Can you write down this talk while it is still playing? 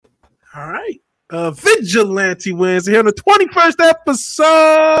All right. Vigilante Wednesday here on the 21st episode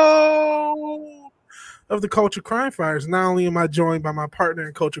of the Culture Crime Fighters. Not only am I joined by my partner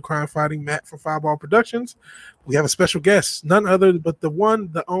in Culture Crime Fighting, Matt from Fireball Productions, we have a special guest, none other but the one,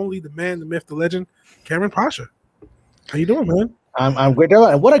 the only, the man, the myth, the legend, Cameron Pasha. How you doing, man? I'm great.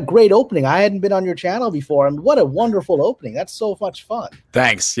 And what a great opening. I hadn't been on your channel before, and what a wonderful opening. That's so much fun.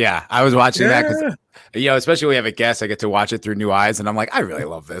 Thanks. Yeah, I was watching that because, especially when we have a guest, I get to watch it through new eyes, and I'm like, I really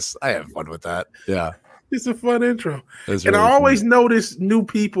love this. I have fun with that. Yeah. It's a fun intro. Really and I always notice new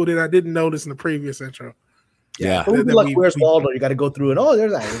people that I didn't notice in the previous intro. Yeah. Like, where's Waldo? You got to go through it. Oh,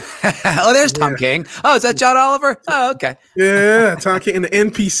 there's that. Oh, there's Tom King. Oh, is that John Oliver? Oh, okay. Yeah, Tom King. And the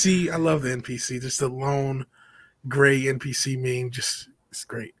NPC. I love the NPC. Just the lone gray NPC meme. Just, it's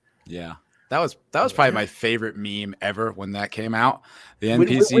great. Yeah. That was probably my favorite meme ever when that came out. The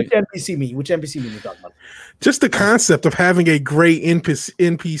NPC. Which NPC meme? Which NPC meme are you talking about? Just the concept of having a great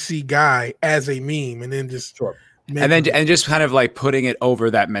NPC guy as a meme, and then just and just kind of like putting it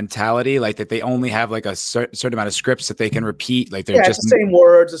over that mentality, like that they only have like a certain amount of scripts that they can repeat. Like they're just the same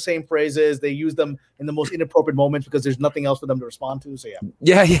words, the same phrases. They use them in the most inappropriate moments because there's nothing else for them to respond to. So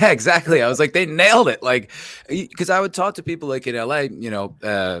yeah, exactly. I was like, they nailed it. Like, because I would talk to people like in LA,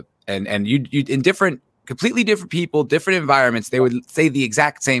 and you in completely different people, different environments, they would say the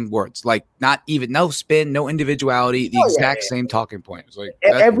exact same words, like no spin, no individuality, the exact same talking point. It's like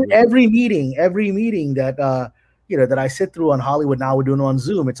every meeting that that I sit through on Hollywood now, we're doing it on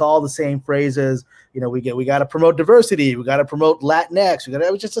Zoom. It's all the same phrases. We got to promote diversity, we got to promote Latinx.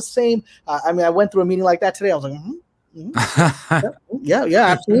 It was just the same. I went through a meeting like that today. I was like, yeah,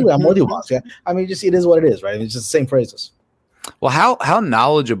 absolutely. I'm with you, boss. Yeah, just it is what it is, right? It's just the same phrases. Well, how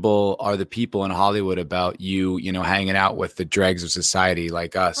knowledgeable are the people in Hollywood about you, hanging out with the dregs of society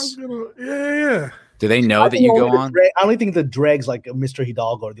like us? Yeah. Do they know that you go on? I only think the dregs like Mr.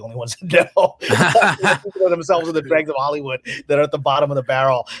 Hidalgo are the only ones that know. People themselves are the dregs of Hollywood that are at the bottom of the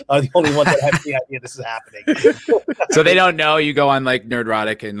barrel are the only ones that have the idea this is happening. So they don't know you go on like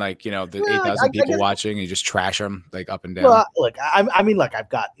Nerdrotic and like, the 8,000 people watching, you just trash them like up and down. Well, look, I've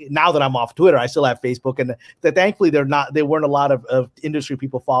got, now that I'm off Twitter, I still have Facebook, and thankfully there weren't a lot of industry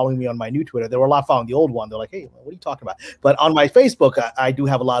people following me on my new Twitter. There were a lot following the old one. They're like, hey, what are you talking about? But on my Facebook, I do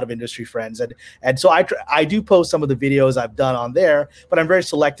have a lot of industry friends, and so I do post some of the videos I've done on there, but I'm very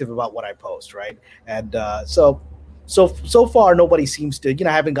selective about what I post, right? And so far, nobody seems to,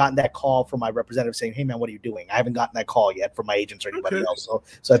 I haven't gotten that call from my representative saying, hey, man, what are you doing? I haven't gotten that call yet from my agents or anybody else.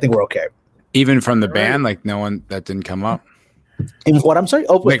 So I think we're okay. Even from the ban, like no one, that didn't come up? What, I'm sorry?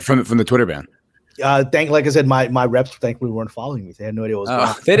 Oh, like from the Twitter ban. Like I said, my reps thankfully weren't following me. They had no idea what was going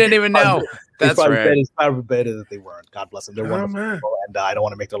on. They didn't even know. That's right. It's probably better that they weren't. God bless them. They're wonderful people, and I don't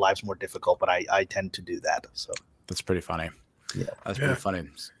want to make their lives more difficult, but I tend to do that. So that's pretty funny. Yeah, that's pretty funny.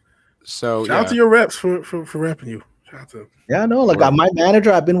 So shout out to your reps for repping you. Shout out to them. Yeah, no, like my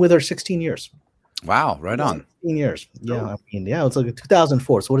manager, I've been with her 16 years. Wow, right on. 16 years. Yeah, it's like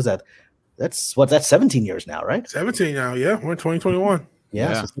 2004. So what is that? That's 17 years now, right? 17 now. Yeah, we're in 2021.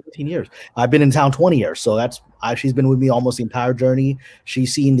 Yeah. So 17 years. I've been in town 20 years. So she's been with me almost the entire journey.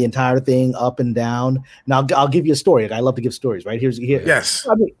 She's seen the entire thing up and down. Now I'll give you a story. I love to give stories, right? Here. Yes.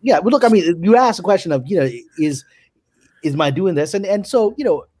 But look, you asked the question of, is my doing this? And so,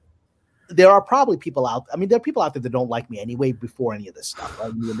 there are probably people out. There are people out there that don't like me anyway before any of this stuff,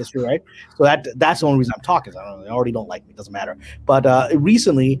 right? In the industry, right? So that's the only reason I'm talking. They already don't like me. It doesn't matter. But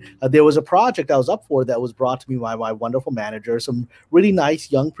recently, there was a project I was up for that was brought to me by my wonderful manager. Some really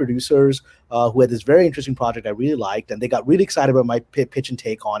nice young producers who had this very interesting project I really liked, and they got really excited about my pitch and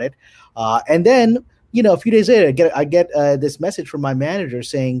take on it. And then, a few days later, I get this message from my manager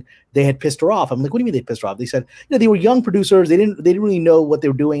saying they had pissed her off. I'm like, what do you mean they pissed her off? They said, they were young producers. They didn't really know what they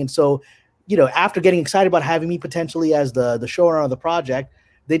were doing, and so. After getting excited about having me potentially as the showrunner of the project,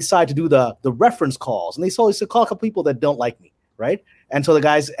 they decided to do the reference calls, and they call a couple people that don't like me, right? And so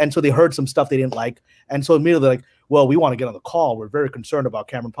they heard some stuff they didn't like, and so immediately they're like, well, we want to get on the call. We're very concerned about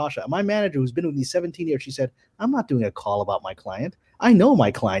Cameron Pasha. My manager, who's been with me 17 years, she said, I'm not doing a call about my client. I know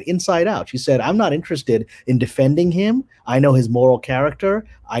my client inside out. She said, I'm not interested in defending him. I know his moral character.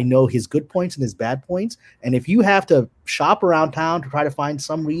 I know his good points and his bad points. And if you have to shop around town to try to find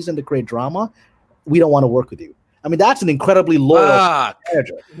some reason to create drama, we don't want to work with you. That's an incredibly loyal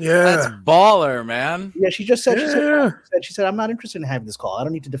manager. Yeah. That's baller, man. Yeah, she just said, she said, I'm not interested in having this call. I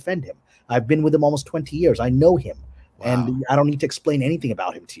don't need to defend him. I've been with him almost 20 years. I know him. Wow. And I don't need to explain anything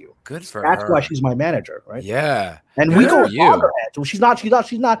about him to you. Good for That's her. why she's my manager, right? Yeah. And we go loggerheads. Well, she's not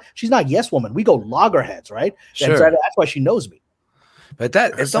yes woman. We go loggerheads, right? Sure. And so that's why she knows me. But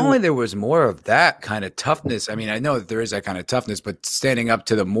if only there was more of that kind of toughness. I mean, I know that there is that kind of toughness, but standing up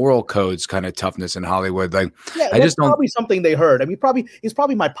to the moral codes kind of toughness in Hollywood, like I just don't. Probably something they heard. I mean, it's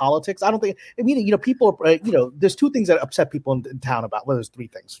probably my politics. I don't think. I mean, people. There's two things that upset people in town about. Well, there's three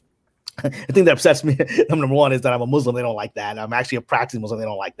things. The thing that upsets me, number one, is that I'm a Muslim. They don't like that. I'm actually a practicing Muslim. They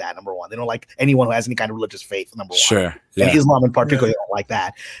don't like that. Number one, they don't like anyone who has any kind of religious faith. Number one, sure, yeah. And Islam in particular, they don't like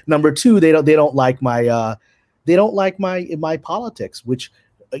that. Number two, they don't like my politics, which.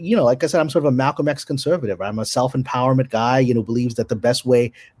 Like I said, I'm sort of a Malcolm X conservative. I'm a self-empowerment guy, believes that the best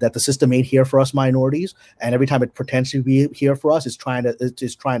way that the system ain't here for us minorities, and every time it pretends to be here for us, is trying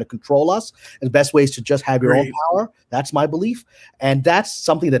to control us. And the best way is to just have your own power. That's my belief. And that's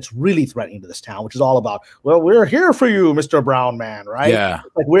something that's really threatening to this town, which is all about, well, we're here for you, Mr. Brown man, right? Yeah.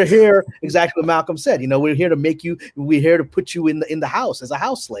 Like we're here, exactly what Malcolm said. We're here to put you in the house as a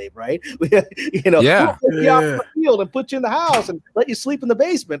house slave, right? We'll put you out in the field and put you in the house and let you sleep in the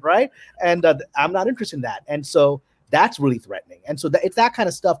basement, right? And I'm not interested in that. And so that's really threatening. And so it's that kind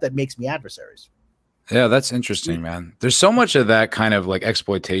of stuff that makes me adversaries. Yeah, that's interesting, man. There's so much of that kind of like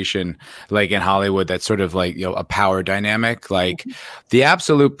exploitation, like in Hollywood, that's sort of like, a power dynamic, like the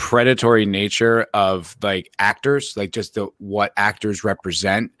absolute predatory nature of like actors, like just what actors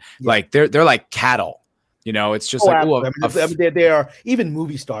represent. Yeah. Like they're like cattle, it's just they are, even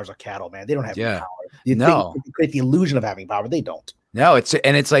movie stars are cattle, man. They don't have any power. They create the illusion of having power. They don't. No, it's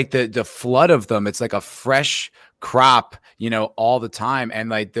like the flood of them. It's like a fresh crop, all the time. And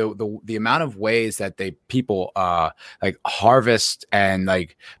like the amount of ways that people like harvest and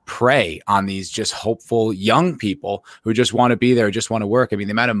like prey on these just hopeful young people who just want to be there, just want to work. I mean,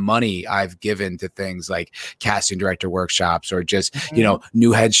 the amount of money I've given to things like casting director workshops or just,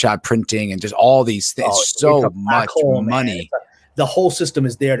 new headshot printing and just all these things, so much money. The whole system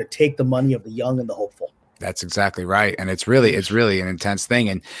is there to take the money of the young and the hopeful. That's exactly right. And it's really an intense thing.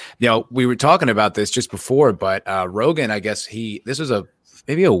 And, we were talking about this just before, but Rogan, I guess this was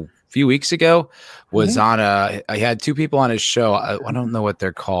maybe a few weeks ago, was on I had two people on his show. I don't know what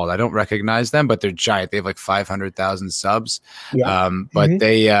they're called. I don't recognize them, but they're giant. They have like 500,000 subs. Yeah. But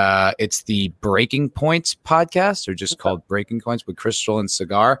it's the Breaking Points podcast, or just called Breaking Points, with Crystal and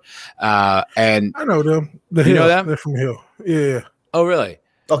Cigar. And I know them. You know them? They're from Hill. Yeah. Oh, really?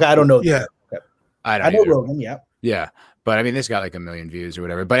 Okay. I don't know. Yeah. I know Rogan. Yeah. Yeah. But I mean, this got like 1 million views or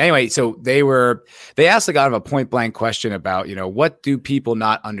whatever. But anyway, so they asked the guy a point blank question about, what do people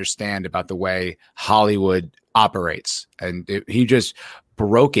not understand about the way Hollywood operates? And he just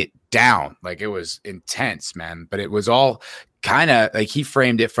broke it down. Like, it was intense, man. But it was all kind of like, he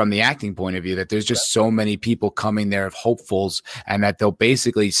framed it from the acting point of view, that there's just so many people coming there of hopefuls, and that they'll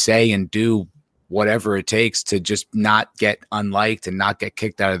basically say and do whatever it takes to just not get unliked and not get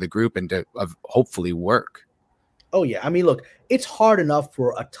kicked out of the group, and to hopefully work. Oh, yeah. I mean, look, it's hard enough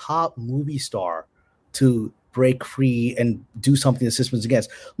for a top movie star to break free and do something the system's against.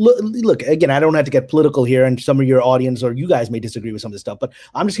 Look, again, I don't have to get political here, and some of your audience or you guys may disagree with some of this stuff, but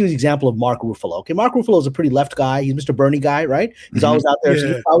I'm just giving you an example of Mark Ruffalo. Okay, Mark Ruffalo is a pretty left guy. He's Mr. Bernie guy, right? He's always out there.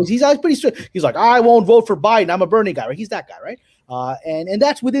 Yeah. He's always pretty strict. He's like, I won't vote for Biden. I'm a Bernie guy, right? He's that guy, right? And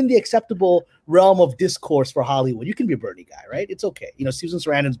that's within the acceptable realm of discourse for Hollywood. You can be a Bernie guy, right? It's okay. Susan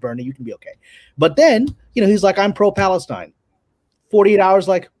Sarandon's Bernie. You can be okay. But then, he's like, I'm pro-Palestine. 48 hours,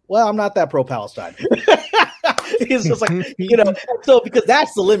 like, well, I'm not that pro-Palestine. It's just like, so because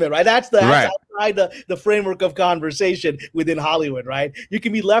that's the limit, right? That's outside the framework of conversation within Hollywood, right? You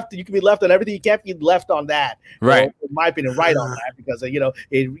can be left on everything. You can't be left on that, right? In my opinion, right on that, because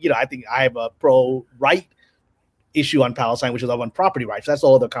I think I have a pro-right issue on Palestine, which is on property rights. That's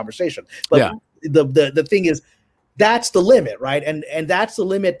all other conversation. But the thing is, that's the limit, right? And that's the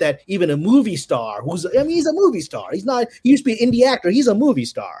limit that even a movie star he's a movie star. He used to be an indie actor. He's a movie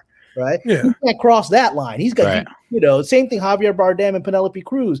star, right? Yeah. He can't cross that line. He's got, same thing. Javier Bardem and Penelope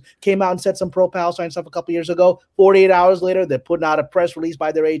Cruz came out and said some pro-Palestine stuff a couple years ago. 48 hours later, they're putting out a press release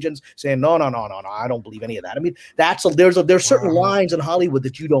by their agents saying, no, I don't believe any of that. I mean, there's certain lines in Hollywood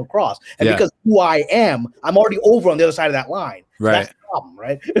that you don't cross. And because who I am, I'm already over on the other side of that line. So right. That's the problem,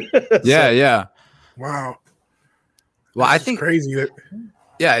 right? Yeah. Wow. Well, I think crazy.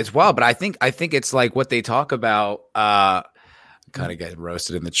 Yeah, it's wild, but I think it's like what they talk about. Kind of get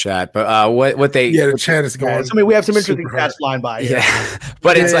roasted in the chat, but the chat is going. I mean, we have some interesting chats flying by. Yeah,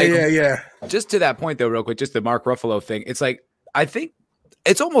 but it's like Just to that point, though, real quick, just the Mark Ruffalo thing. It's like, I think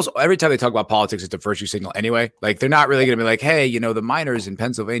it's almost every time they talk about politics, it's a virtue signal anyway. Like, they're not really going to be like, hey, the miners in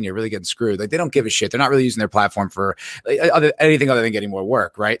Pennsylvania are really getting screwed. Like, they don't give a shit. They're not really using their platform for anything other than getting more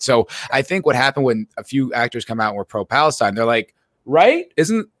work, right? So I think what happened when a few actors come out and were pro-Palestine, they're like, right?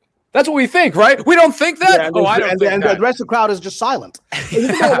 Isn't That's what we think, right? We don't think that. Yeah, I don't think and that. the rest of the crowd is just silent. And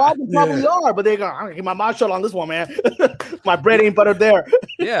even though a lot of them probably are, but they go, "I'm gonna keep my mouth shut on this one, man. My bread ain't buttered there."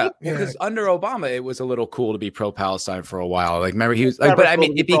 Yeah, because under Obama, it was a little cool to be pro-Palestine for a while. Like, remember he was like, but I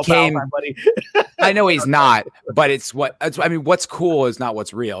mean, it became. I know he's not, but what's cool is not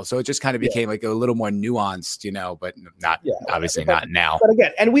what's real. So it just kind of became like a little more nuanced, but not obviously not now. But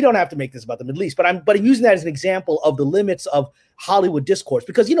again, and we don't have to make this about the Middle East, but I'm using that as an example of the limits of Hollywood discourse,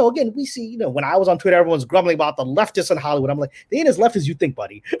 because again, we see, when I was on Twitter, everyone's grumbling about the leftists in Hollywood. I'm like, they ain't as left as you think,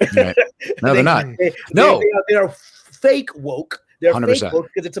 buddy. Right. No, they're not. They're fake woke. They're 100%. Fake woke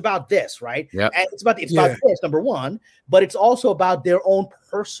because it's about this, right? Yeah, and it's about this, number one, but it's also about their own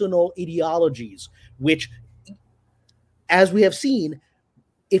personal ideologies, which, as we have seen,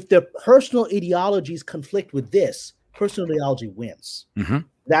 if their personal ideologies conflict with this, personal ideology wins. Mm-hmm.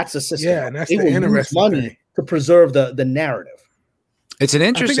 That's a system. Yeah, and that's the interesting money thing. To preserve the narrative. It's an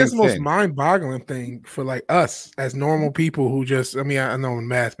interesting I think that's the most mind-boggling thing for like us as normal people who just, I know in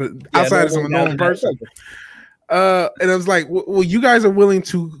math, but outside of a normal person. And I was like, well, you guys are willing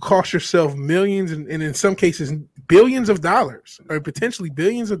to cost yourself millions and in some cases billions of dollars or potentially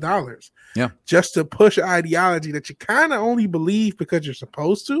billions of dollars just to push an ideology that you kind of only believe because you're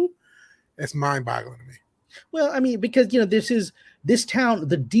supposed to. That's mind-boggling to me. Well, I mean, because, this town,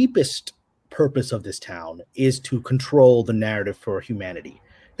 the deepest purpose of this town is to control the narrative for humanity.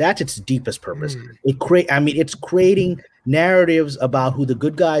 That's its deepest purpose. It's creating narratives about who the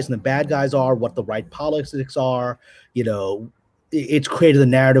good guys and the bad guys are, what the right politics are. It's created the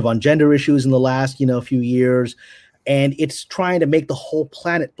narrative on gender issues in the last, few years, and it's trying to make the whole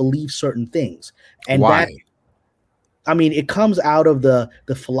planet believe certain things. And why? It comes out of the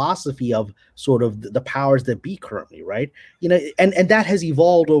philosophy of sort of the powers that be currently, right? And that has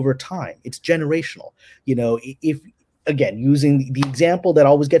evolved over time. It's generational. If, again, using the example that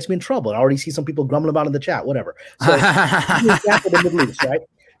always gets me in trouble, I already see some people grumbling about it in the chat, whatever. So, the example of the Middle East, right?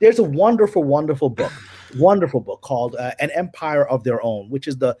 There's a wonderful book called An Empire of Their Own, which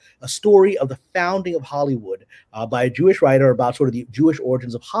is a story of the founding of Hollywood by a Jewish writer about sort of the Jewish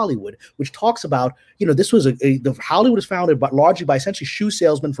origins of Hollywood, which talks about, this was the Hollywood was founded largely by essentially shoe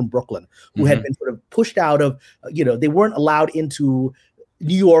salesmen from Brooklyn who had been sort of pushed out of, they weren't allowed into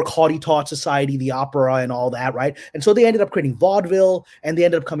New York haughty-taught society, the opera and all that, right? And so they ended up creating vaudeville and they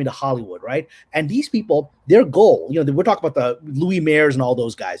ended up coming to Hollywood, right? And these people, their goal, we're talking about the Louis Mayers and all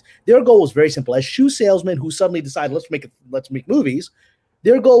those guys. Their goal was very simple. As shoe salesmen who suddenly decided, let's make movies,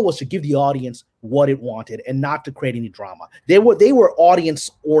 their goal was to give the audience what it wanted and not to create any drama. They were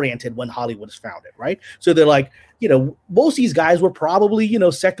audience-oriented when Hollywood was founded, right? So they're like, most of these guys were probably,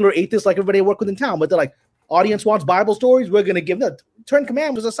 secular atheists like everybody I work with in town, but they're like, audience wants Bible stories, we're going to give them. Turn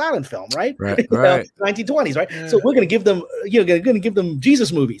Command was a silent film, right? Right. 1920s, right? Yeah. So we're going to give them, going to give them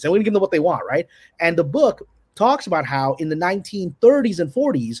Jesus movies, and we're going to give them what they want, right? And the book talks about how in the 1930s and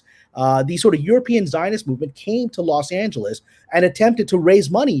 40s, the sort of European Zionist movement came to Los Angeles and attempted to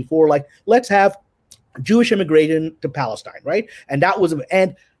raise money for let's have Jewish immigration to Palestine, right? And that was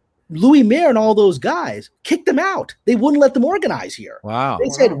Louis Mayer and all those guys kicked them out. They wouldn't let them organize here. Wow. They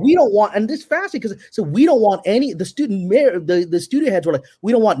said, we don't want, and this fascinating because we don't want any, the student mayor, the studio heads were like,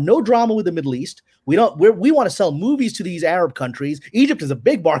 we don't want no drama with the Middle East. We want to sell movies to these Arab countries. Egypt is a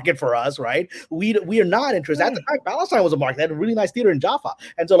big market for us, right? We are not interested. At the time, Palestine was a market. They had a really nice theater in Jaffa.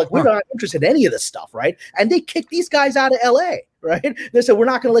 And so we're not interested in any of this stuff, right? And they kicked these guys out of LA. Right? They said, we're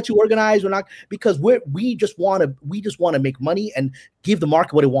not going to let you organize. We're not, because we just want to make money and give the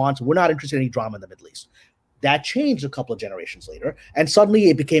market what it wants. We're not interested in any drama in the Middle East. That changed a couple of generations later, and suddenly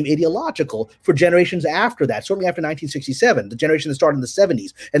it became ideological for generations after that. Certainly after 1967, the generation that started in the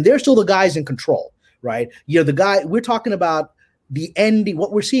 70s, and they're still the guys in control, right? The guy we're talking about. The ending,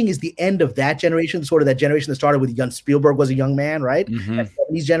 what we're seeing is the end of that generation, sort of that generation that started with young Spielberg was a young man, right? Mm-hmm. That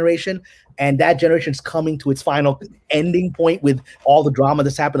 70s generation. And that generation is coming to its final ending point with all the drama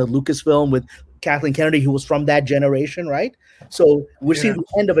that's happened at Lucasfilm with Kathleen Kennedy, who was from that generation, right? So we're seeing the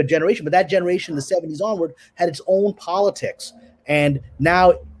end of a generation, but that generation, the 70s onward, had its own politics. And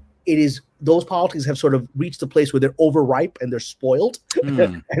now it is, those politics have sort of reached a place where they're overripe and they're spoiled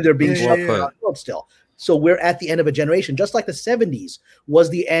and they're being swept still. So we're at the end of a generation, just like the 70s was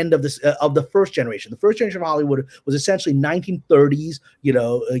the end of this of the first generation. The first generation of Hollywood was essentially 1930s.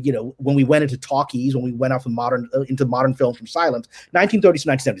 When we went into talkies, when we went off into modern films from silent, 1930s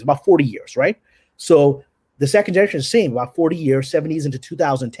to 1970s, about 40 years, right? So the second generation is the same, about 40 years, 70s into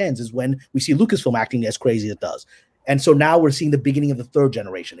 2010s is when we see Lucasfilm acting as crazy as it does. And so now we're seeing the beginning of the third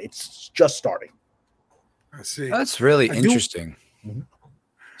generation. It's just starting. I see. That's really interesting.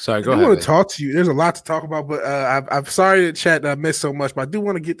 Sorry, I go do ahead. want to talk to you. There's a lot to talk about, but I'm sorry that chat I missed so much, but I do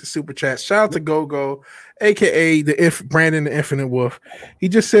want to get the super chat. Shout out to Go, aka Brandon the Infinite Wolf. He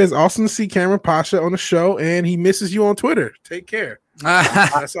just says, awesome to see Cameron Pasha on the show, and he misses you on Twitter. Take care.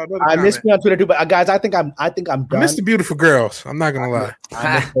 I miss me on Twitter too, but guys, I think I'm done. I miss the beautiful girls. I'm not gonna lie.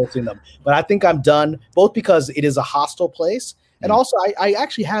 I miss posting them, but I think I'm done. Both because it is a hostile place, and also I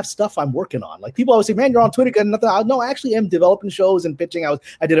actually have stuff I'm working on. Like people always say, "Man, you're on Twitter, got nothing." No, I actually am developing shows and pitching.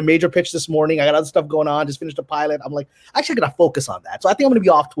 I did a major pitch this morning. I got other stuff going on. Just finished a pilot. I'm like, actually gonna focus on that. So I think I'm gonna be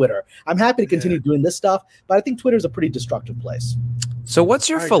off Twitter. I'm happy to continue doing this stuff, but I think Twitter is a pretty destructive place. So what's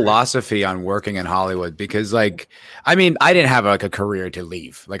your philosophy on working in Hollywood? Because like, I mean, I didn't have like a career to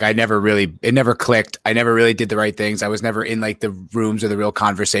leave. Like it never clicked. I never really did the right things. I was never in like the rooms or the real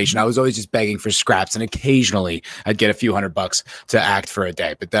conversation. I was always just begging for scraps. And occasionally I'd get a few $100 to act for a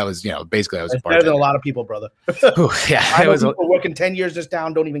day. But that was, basically I was better than a lot of people, brother. Ooh, yeah. I know people working 10 years this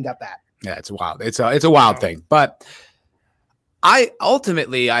town don't even got that. Yeah, it's wild. It's a wild thing. But I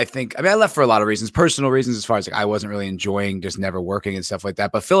think, I left for a lot of reasons, personal reasons, as far as like, I wasn't really enjoying just never working and stuff like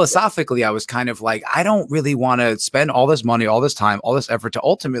that. But philosophically, I was kind of like, I don't really want to spend all this money, all this time, all this effort to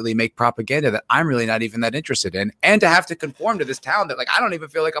ultimately make propaganda that I'm really not even that interested in, and to have to conform to this town that like, I don't even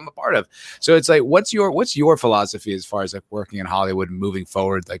feel like I'm a part of. So it's like, what's your philosophy as far as like working in Hollywood and moving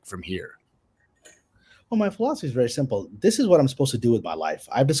forward, like from here? Well, my philosophy is very simple. This is what I'm supposed to do with my life.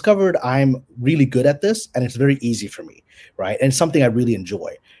 I've discovered I'm really good at this, and it's very easy for me, right? And it's something I really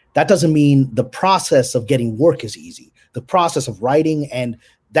enjoy. That doesn't mean the process of getting work is easy. The process of writing, and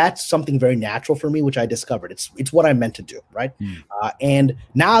that's something very natural for me, which I discovered. It's what I'm meant to do, right? And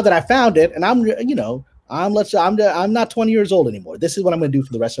now that I found it, and I'm not 20 years old anymore. This is what I'm going to do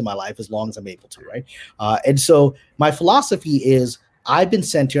for the rest of my life, as long as I'm able to, right? And so my philosophy is, I've been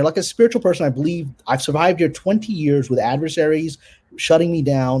sent here like a spiritual person. I believe I've survived here 20 years with adversaries shutting me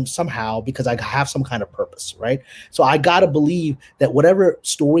down somehow because I have some kind of purpose, right? So I got to believe that whatever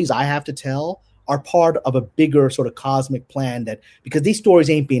stories I have to tell are part of a bigger sort of cosmic plan, that because these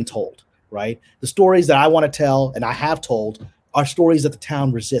stories ain't being told, right? The stories that I want to tell and I have told are stories that the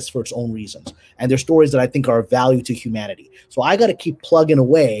town resists for its own reasons. And they're stories that I think are of value to humanity. So I got to keep plugging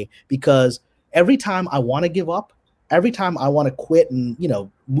away, because every time I want to give up, every time I want to quit and,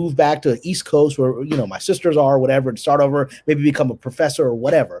 move back to the East Coast where, my sisters are or whatever, and start over, maybe become a professor or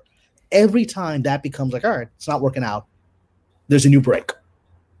whatever, every time that becomes like, all right, it's not working out, there's a new break.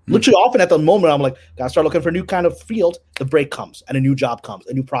 Literally often at the moment, I'm like, gotta start looking for a new kind of field. The break comes and a new job comes,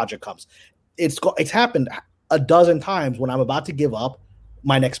 a new project comes. It's happened a dozen times when I'm about to give up,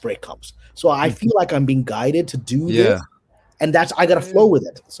 my next break comes. So I feel like I'm being guided to do this. And I got to flow with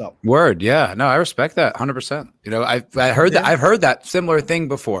it. So word. Yeah, no, I respect that 100%. I've heard that similar thing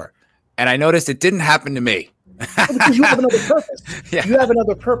before, and I noticed it didn't happen to me. Because you have another purpose. You have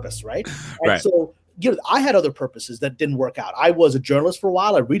another purpose, right? And so, I had other purposes that didn't work out. I was a journalist for a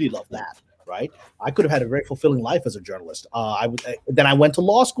while. I really loved that, right? I could have had a very fulfilling life as a journalist. Then I went to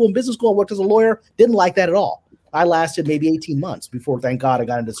law school and business school and worked as a lawyer. Didn't like that at all. I lasted maybe 18 months before, thank God, I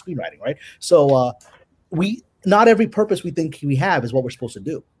got into screenwriting, right? So not every purpose we think we have is what we're supposed to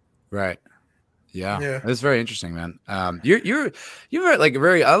do. Right. Yeah. That's very interesting, man. You're like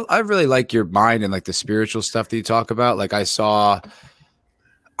I really like your mind and like the spiritual stuff that you talk about. Like I saw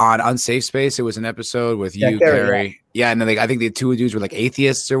on Unsafe Space, it was an episode with you, Carrie. Yeah, and then I think the two dudes were like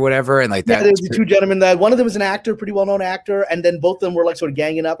atheists or whatever, and like that. There's the two gentlemen. That one of them was an actor, pretty well-known actor, and then both of them were like sort of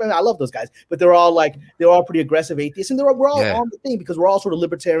ganging up. I love those guys, but they're all pretty aggressive atheists, and we're all on the thing because we're all sort of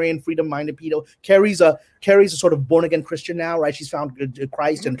libertarian, freedom-minded people. Carrie's a sort of born-again Christian now, right? She's found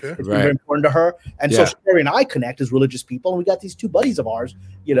Christ, and it's been very important to her. And so Carrie and I connect as religious people, and we got these two buddies of ours,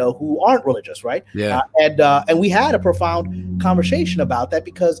 who aren't religious, right? Yeah. And we had a profound conversation about that,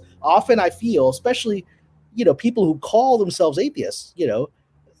 because often I feel, especially people who call themselves atheists,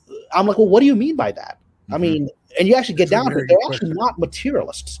 I'm like, well, what do you mean by that? I mean, and you actually get down to it, they're actually not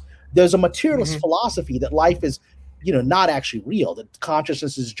materialists. There's a materialist philosophy that life is, not actually real, that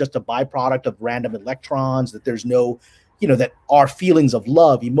consciousness is just a byproduct of random electrons, that there's no, that our feelings of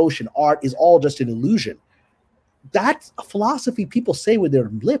love, emotion, art is all just an illusion. That's a philosophy people say with their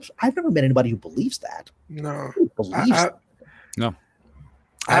lips. I've never met anybody who believes that. No. No.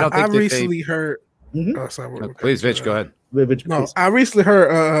 I don't think I recently heard. Oh, sorry, please, Vitch, go ahead. No, I recently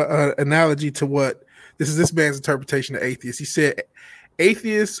heard an analogy to what this man's interpretation of atheists. He said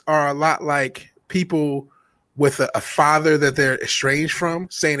atheists are a lot like people with a father that they're estranged from,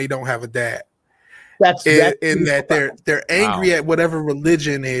 saying they don't have a dad. in that they're angry at whatever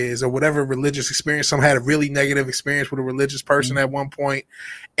religion is or whatever religious experience. Some had a really negative experience with a religious person at one point,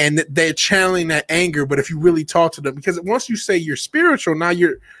 and they're channeling that anger. But if you really talk to them, because once you say you're spiritual, now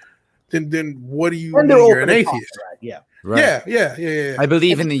you're then what do you mean you're an atheist? Yeah. Right. Yeah. I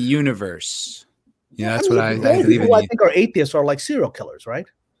believe in the universe. Yeah, that's what I believe in. People I think are atheists are like serial killers, right?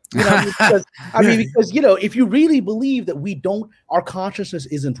 You know, because if you really believe that our consciousness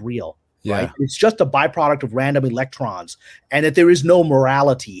isn't real, right? It's just a byproduct of random electrons, and that there is no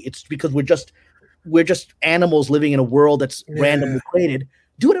morality. It's because we're just animals living in a world that's randomly created.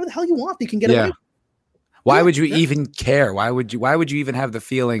 Do whatever the hell you want. You can get away. Why would you even care? Why would you even have the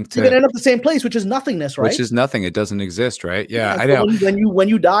feeling to? You're gonna end up the same place, which is nothingness, right? Which is nothing. It doesn't exist, right? Yeah, I know. When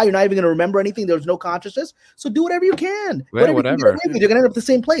you die, you're not even gonna remember anything. There's no consciousness. So do whatever you can. Whatever. You're gonna end up the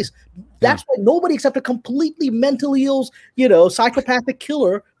same place. That's why nobody except a completely mentally ill, psychopathic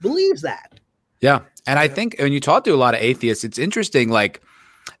killer believes that. Yeah, and I think when you talk to a lot of atheists, it's interesting. Like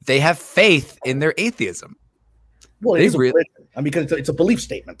they have faith in their atheism. Well, it is because it's a belief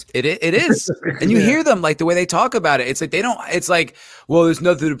statement. It is. And you hear them like the way they talk about it. It's like it's like, well, there's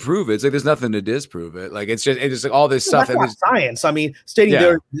nothing to prove it. It's like there's nothing to disprove it. Like it's just like all this stuff. That's not science. I mean, stating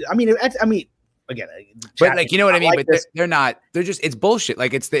there. I mean, again, but like, you know what I mean? But they're not. They're just. It's bullshit.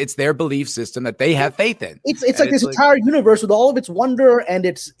 Like it's their belief system that they have faith in. It's like this entire universe with all of its wonder and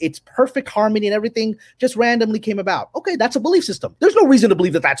its perfect harmony and everything just randomly came about. Okay, that's a belief system. There's no reason to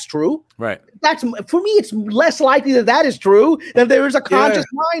believe that that's true. Right. That's for me. It's less likely that is true than there is a conscious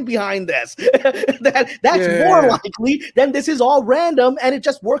mind behind this. That's more likely than this is all random and it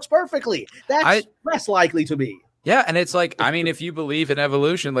just works perfectly. That's less likely to be. Yeah, and it's like, I mean, if you believe in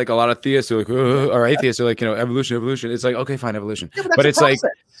evolution, like a lot of theists are like, or atheists are like, evolution. It's like, okay, fine, evolution. Yeah, but it's like,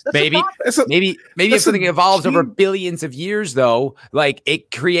 maybe if something evolves over billions of years, though, like it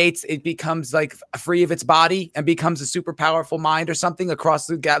becomes like free of its body and becomes a super powerful mind or something across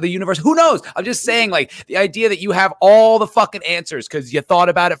the universe. Who knows? I'm just saying, like the idea that you have all the fucking answers because you thought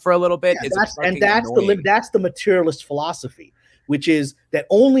about it for a little bit. That's the materialist philosophy, which is that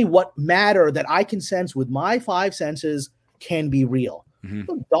only what matter that I can sense with my five senses can be real. Mm-hmm.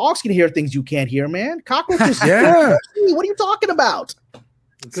 So dogs can hear things you can't hear, man. Cockroaches. What are you talking about?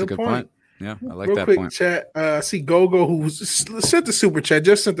 That's a good point. Yeah, I like Real that quick point. Chat. See Gogo, who sent the super chat,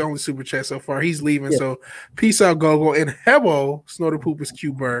 just sent the only super chat so far. He's leaving, so peace out, Gogo. And Hebo, Snorter Poopus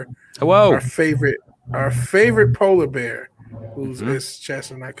Q Bird. Hello, our favorite polar bear, whose his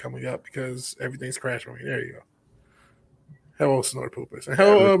chats are not coming up because everything's crashing. There you go. Hello, Snort Poopers. And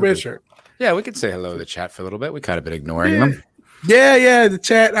hello, Red Shirt. Yeah, we could say hello to the chat for a little bit. We kind of been ignoring them. Yeah, the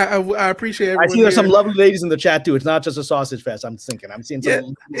chat. I appreciate it. I see there's some lovely ladies in the chat too. It's not just a sausage fest. I'm seeing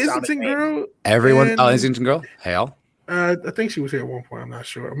some Islington girl. Everyone, Islington girl. Hail. I think she was here at one point. I'm not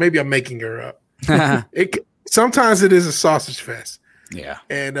sure. Maybe I'm making her up. Sometimes it is a sausage fest. Yeah.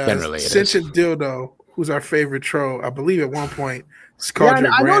 And Sentient Dildo, who's our favorite troll, I believe at one point. I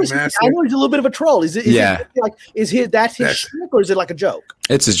know he's a little bit of a troll. That's his shtick, or is it like a joke?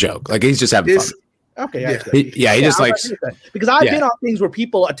 It's his joke. Like he's just having fun. Okay, he just likes because I've been on things where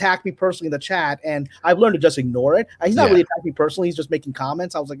people attack me personally in the chat, and I've learned to just ignore it. He's not really attacking me personally; he's just making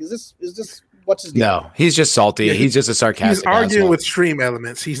comments. I was like, "Is this what's his deal?" No, he's just salty. Yeah, he's just a sarcastic. He's arguing with stream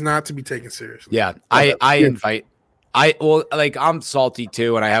elements. He's not to be taken seriously. Yeah, I invite. I'm salty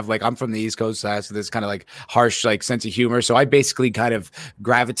too, and I'm from the East Coast, so this kind of like harsh like sense of humor. So I basically kind of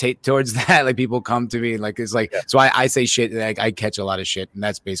gravitate towards that. Like people come to me, and so I say shit, and I catch a lot of shit, and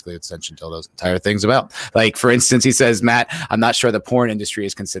that's basically what Sentient Dildo's entire thing's about. Like for instance, he says, "Matt, I'm not sure the porn industry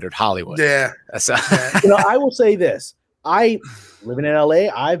is considered Hollywood." Yeah. So, I will say this: I living in LA,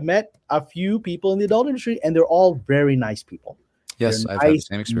 I've met a few people in the adult industry, and they're all very nice people. Yes, I've had the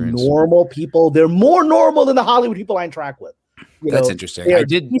same experience. Normal people. They're more normal than the Hollywood people I interact with. That's interesting. I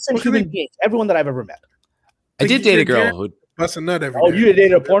did decent human beings. Everyone that I've ever met. I did date a girl who busts a nut every day. You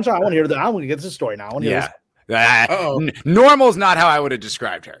dated a porn star? I want to hear that. I want to get this story now. Normal's not how I would have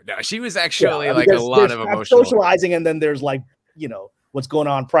described her. No, she was actually a lot of emotional socializing, and then there's what's going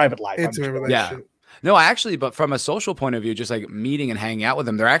on in private life. No, actually, but from a social point of view, just like meeting and hanging out with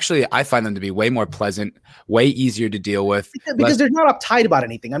them, I find them to be way more pleasant, way easier to deal with. Because they're not uptight about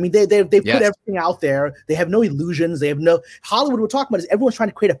anything. I mean, they put everything out there. They have no illusions. They have no Hollywood. We're talking about is everyone's trying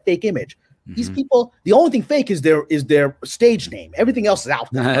to create a fake image. Mm-hmm. These people, the only thing fake is their stage name. Everything else is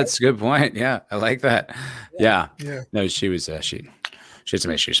out there. That's a good point. Yeah, I like that. Yeah. No, she was she had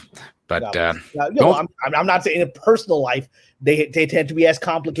some issues, but I'm not saying in personal life. They tend to be as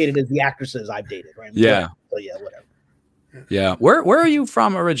complicated as the actresses I've dated, right? Yeah. So whatever. Yeah. Where are you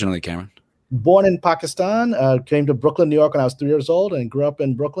from originally, Cameron? born in Pakistan, came to Brooklyn, New York when I was 3 years old, and grew up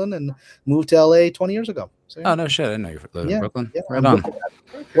in Brooklyn and moved to LA 20 years ago. So, Oh no shit! I didn't know you lived in Brooklyn. Yeah, right on.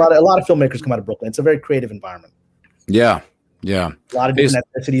 A lot of filmmakers come out of Brooklyn. It's a very creative environment. Yeah. A lot of different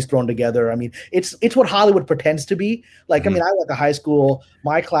ethnicities thrown together. I mean, it's what Hollywood pretends to be. Like, I mean, I went to high school.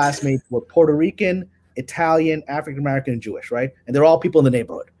 My classmates were Puerto Rican, Italian, African American, and Jewish, right? And they're all people in the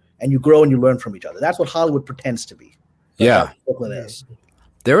neighborhood. And you grow and you learn from each other. That's what Hollywood pretends to be. That's what Brooklyn is.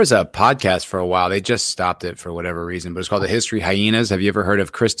 There was a podcast for a while. They just stopped it for whatever reason, but it's called The History Hyenas. Have you ever heard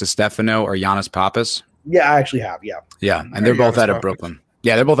of Chris Stefano or Giannis Pappas? Yeah, I actually have. Yeah. Yeah. And they're both out of Brooklyn.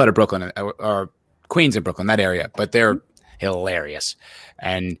 Yeah, they're both out of Brooklyn or Queens and Brooklyn, that area. But they're hilarious.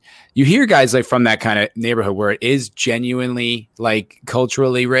 And you hear guys like from that kind of neighborhood where it is genuinely like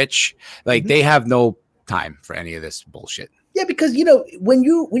culturally rich. Like they have no time for any of this bullshit. Yeah, because when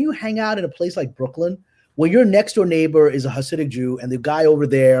you hang out in a place like Brooklyn, where your next door neighbor is a Hasidic Jew and the guy over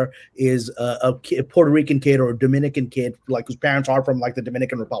there is a Puerto Rican kid or a Dominican kid, like whose parents are from like the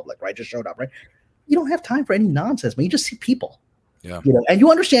Dominican Republic, right? Just showed up, right? You don't have time for any nonsense, man. You just see people. Yeah. And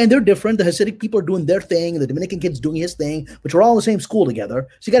you understand they're different. The Hasidic people are doing their thing, and the Dominican kid's doing his thing, but you're all in the same school together.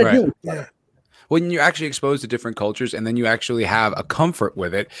 So you got to deal with it. Yeah. When you're actually exposed to different cultures and then you actually have a comfort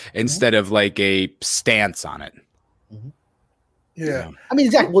with it instead of like a stance on it. Mm-hmm. Yeah. I mean,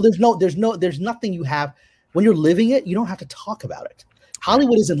 exactly. Well, there's nothing you have when you're living it. You don't have to talk about it.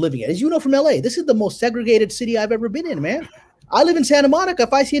 Hollywood isn't living it. As you know from LA, this is the most segregated city I've ever been in, man. I live in Santa Monica.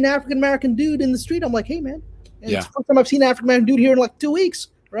 If I see an African-American dude in the street, I'm like, hey, man. And it's the first time I've seen an African-American dude here in like 2 weeks,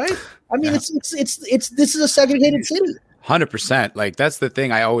 right? I mean, it's this is a segregated city. 100%. Like that's the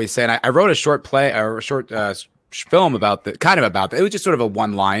thing I always say. And I wrote a short play or a short film about that. It was just sort of a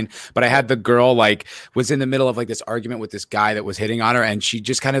one line, but I had the girl like was in the middle of like this argument with this guy that was hitting on her, and she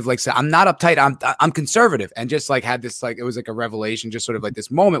just kind of like said, "I'm not uptight. I'm conservative," and just like had this like it was like a revelation, just sort of like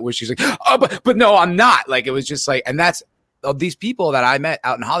this moment where she's like, "Oh, but no, I'm not." Like it was just like, and that's. These people that I met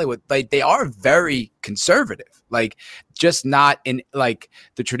out in Hollywood, like they are very conservative, like just not in like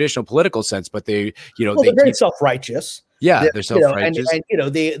the traditional political sense, but they're very self-righteous. Yeah, they're self-righteous, and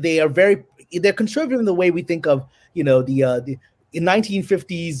they are they're conservative in the way we think of the in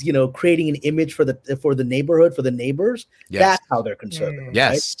 1950s, creating an image for the neighborhood, for the neighbors. Yes. That's how they're conservative.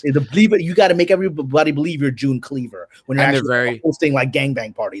 Yes. Right? You got to make everybody believe you're June Cleaver when you're actually hosting like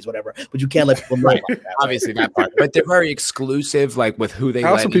gangbang parties, whatever. But you can't let people know about that. Obviously that part. But they're very exclusive, like with who they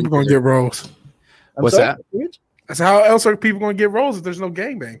How else are people going to get roles? What's that? I said, how else are people going to get roles if there's no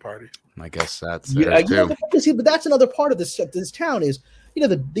gangbang party? I guess that's too. But that's another part of this town is,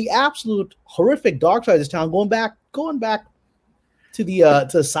 the absolute horrific dark side of this town, going back to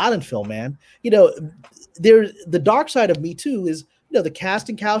the silent film, man. There's the dark side of Me Too is the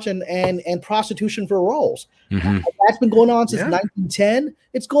casting couch and prostitution for roles. Mm-hmm. That's been going on since 1910.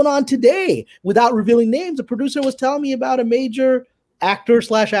 It's going on today without revealing names. The producer was telling me about a major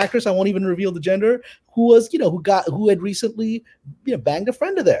actor/actress, I won't even reveal the gender, who was who had recently banged a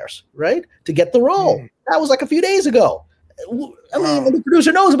friend of theirs, right, to get the role. That was like a few days ago. I mean, the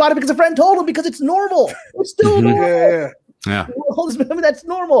producer knows about it because a friend told him, because it's normal. It's still normal. Yeah. That's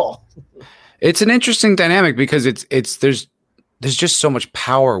normal. It's an interesting dynamic because there's just so much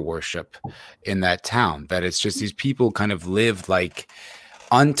power worship in that town that it's just these people kind of live like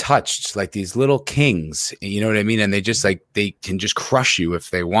untouched, like these little kings, you know what I mean? And they just like, they can just crush you if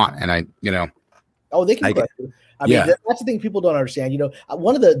they want. And they can crush you. I mean, that's the thing people don't understand.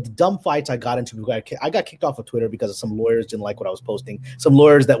 One of the dumb fights I got into, I got kicked off of Twitter because some lawyers didn't like what I was posting. Some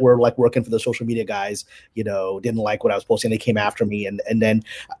lawyers that were like working for the social media guys, didn't like what I was posting. They came after me, and then,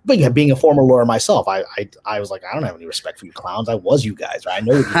 but yeah, being a former lawyer myself, I was like, I don't have any respect for you clowns. I was you guys, right? I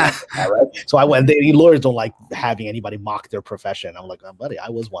know you guys, right? So I went. Lawyers don't like having anybody mock their profession. I'm like, buddy, I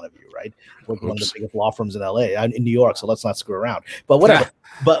was one of you, right? Worked one of the biggest law firms in LA, in New York. So let's not screw around. But whatever.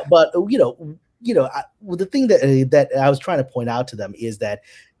 But the thing that I was trying to point out to them is that,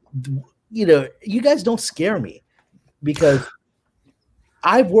 you guys don't scare me, because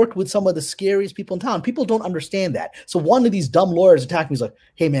I've worked with some of the scariest people in town. People don't understand that. So one of these dumb lawyers attacked me. He's like,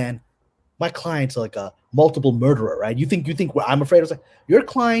 hey, man, my client's like a multiple murderer, right? You think I'm afraid? I was like, your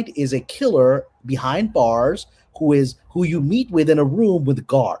client is a killer behind bars who you meet with in a room with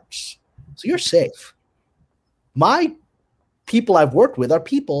guards. So you're safe. My people I've worked with are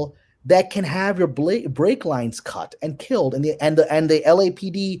people that can have your brake lines cut and killed, and the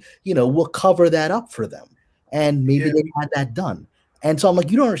LAPD, will cover that up for them, and maybe they had that done. And so I'm like,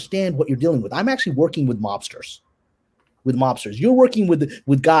 you don't understand what you're dealing with. I'm actually working with mobsters. You're working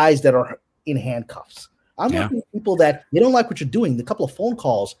with guys that are in handcuffs. I'm working with people that they don't like what you're doing. The couple of phone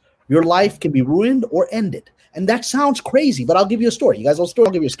calls Your life can be ruined or ended. And that sounds crazy, but I'll give you a story. You guys want a story?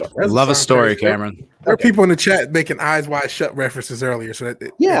 I'll give you a story. I love a story, Cameron. There are people in the chat making Eyes Wide Shut references earlier, so that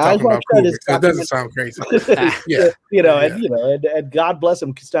Eyes Wide Shut is so it doesn't sound crazy. And God bless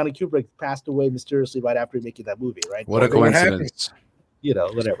him, Stanley Kubrick passed away mysteriously right after making that movie, right? What a coincidence.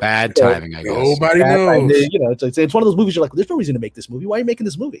 Whatever. Bad timing, I guess. Nobody knows. It's one of those movies you're like, there's no reason to make this movie. Why are you making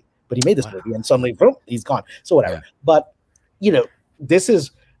this movie? But he made this movie, and suddenly, boom, he's gone. So whatever. Yeah. But this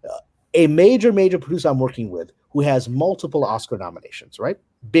is a major producer I'm working with who has multiple Oscar nominations, right?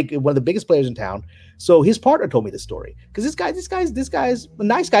 One of the biggest players in town. So his partner told me this story because this guy's a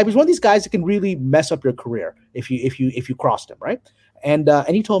nice guy. But he's one of these guys that can really mess up your career if you crossed him, right? And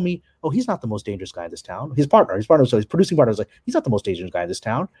he told me, oh, he's not the most dangerous guy in this town. His producing partner was like, he's not the most dangerous guy in this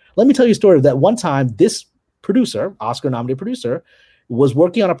town. Let me tell you a story of that one time. This producer, Oscar-nominated producer, was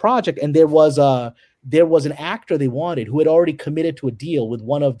working on a project, and there was an actor they wanted who had already committed to a deal with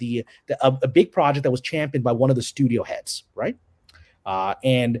one of a big project that was championed by one of the studio heads, right?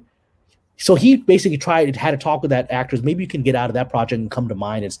 And so he basically had to talk with that actor. Maybe you can get out of that project and come to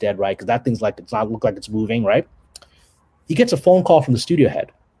mine instead, right? Because that thing's it's not look like it's moving, right? He gets a phone call from the studio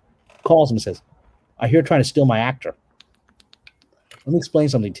head, calls him and says, I hear you're trying to steal my actor. Let me explain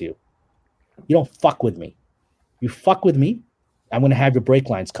something to you. You don't fuck with me. You fuck with me, I'm going to have your brake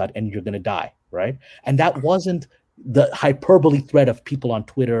lines cut and you're going to die, right? And that wasn't the hyperbole threat of people on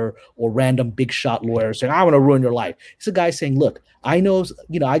Twitter or random big shot lawyers saying, I want to ruin your life. It's a guy saying, look, I know,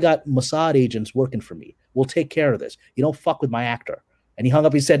 I got Mossad agents working for me. We'll take care of this. You don't fuck with my actor. And he hung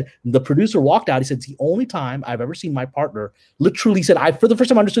up. He said, the producer walked out. He said, it's the only time I've ever seen my partner literally said, for the first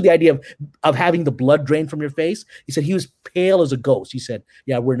time understood the idea of having the blood drain from your face. He said he was pale as a ghost. He said,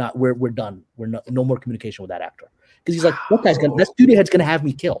 yeah, we're done. No more communication with that actor. Because he's like, that studio head's going to have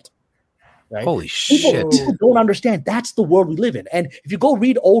me killed. Right? Holy shit. People don't understand. That's the world we live in. And if you go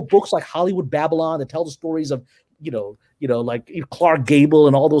read old books like Hollywood Babylon that tell the stories of, like Clark Gable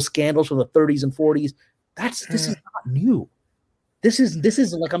and all those scandals from the 30s and 40s, this is not new. This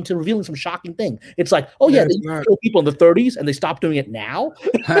is like I'm revealing some shocking thing. It's like, they kill people in the 30s and they stopped doing it now.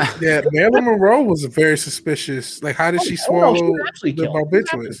 Yeah, Marilyn Monroe was very suspicious. Like, how did she swallow the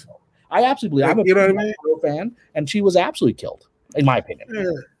barbiturates? I absolutely believe. I'm a Monroe fan, and she was absolutely killed, in my opinion. Yeah.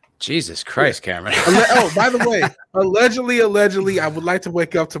 Jesus Christ, Cameron. By the way, allegedly, I would like to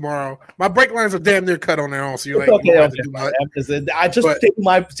wake up tomorrow. My brake lines are damn near cut on their own. So you're like, I just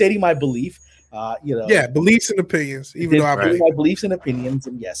stating my belief. Beliefs and opinions. Even though I believe my beliefs and opinions,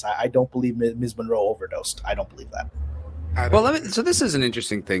 and yes, I don't believe Ms. Monroe overdosed. I don't believe that. So this is an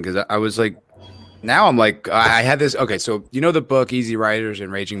interesting thing because I was like, now I'm like, I had this. Okay, so the book Easy Riders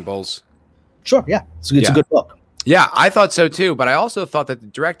and Raging Bulls. Sure, yeah, it's a good book. Yeah, I thought so too, but I also thought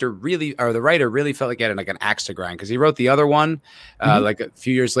that the writer really felt like he had like an axe to grind because he wrote the other one like a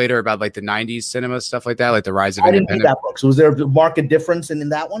few years later about like the 90s cinema stuff like that, like the rise of independent. I didn't read that book. So was there a marked difference in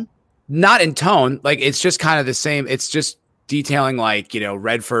that one? Not in tone, like it's just kind of the same. It's just detailing like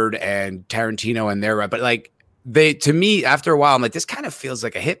Redford and Tarantino and their, but like to me after a while I'm like, this kind of feels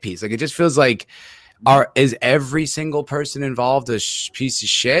like a hit piece. Like it just feels like is every single person involved a piece of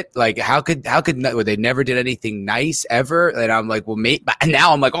shit? Like how could they never did anything nice ever? And I'm like, well, and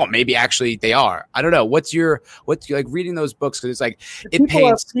now I'm like, oh, maybe actually they are. I don't know. What's your like reading those books? Because it's like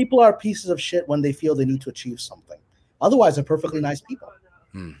people are pieces of shit when they feel they need to achieve something. Otherwise, they're perfectly nice people.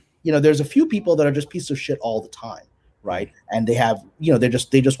 There's a few people that are just pieces of shit all the time, right? And they have,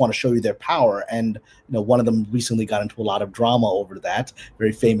 they just want to show you their power. And one of them recently got into a lot of drama over that.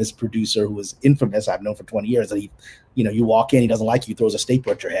 Very famous producer who was infamous. I've known for 20 years that he, you walk in, he doesn't like you, he throws a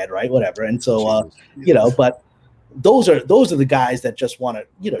stapler at your head, right? Whatever. And so, but those are the guys that just want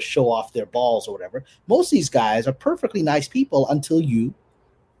to, show off their balls or whatever. Most of these guys are perfectly nice people until you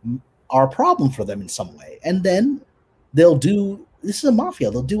are a problem for them in some way, and then they'll do. This is a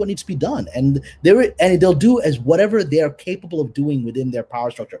mafia. They'll do what needs to be done, and they'll do as whatever they're capable of doing within their power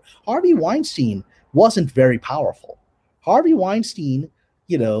structure. Harvey Weinstein wasn't very powerful. Harvey Weinstein,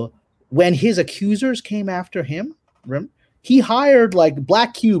 when his accusers came after him, he hired like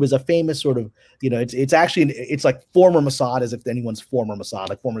Black Cube is a famous sort of, it's like former Mossad, as if anyone's former Mossad,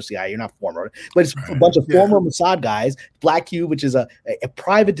 like former CIA. You're not former, but it's a bunch of former Mossad guys. Black Cube, which is a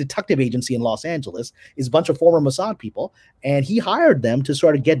private detective agency in Los Angeles, is a bunch of former Mossad people, and he hired them to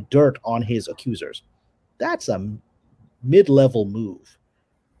sort of get dirt on his accusers. That's a mid-level move.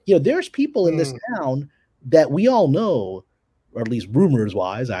 There's people in this town that we all know, or at least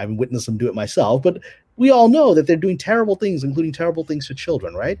rumors-wise, I haven't witnessed them do it myself, but we all know that they're doing terrible things, including terrible things to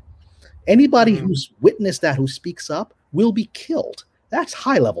children, right? Anybody who's witnessed that, who speaks up, will be killed. That's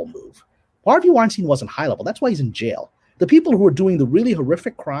high-level move. Harvey Weinstein wasn't high-level. That's why he's in jail. The people who are doing the really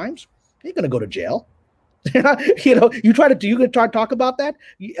horrific crimes, they're going to go to jail. You try to talk about that.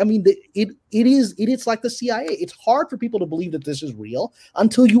 I mean, it is like the CIA. It's hard for people to believe that this is real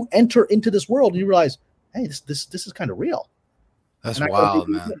until you enter into this world and you realize, hey, this is kind of real. That's wild,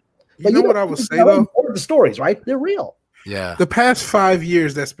 man. You know what I would say though? The stories, right? They're real. Yeah. The past 5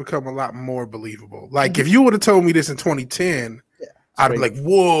 years, that's become a lot more believable. Like if you would have told me this in 2010, I'd be like,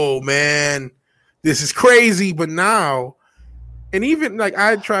 whoa, man, this is crazy. But now, and even like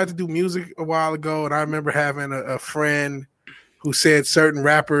I tried to do music a while ago, and I remember having a friend who said certain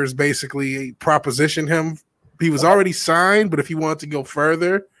rappers basically propositioned him. He was already signed, but if he wanted to go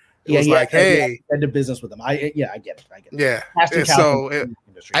further, it was like, hey, I did business with them. I get it. Yeah.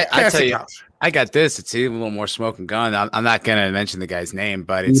 I tell you, I got this. It's a little more smoke and gun. I'm not going to mention the guy's name,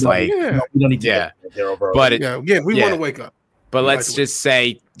 but it's like, we don't need to get there over. But we want to wake up. But let's just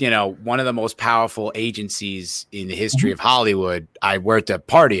say, one of the most powerful agencies in the history of Hollywood, I worked a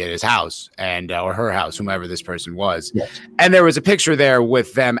party at his house and or her house, whomever this person was. Yes. And there was a picture there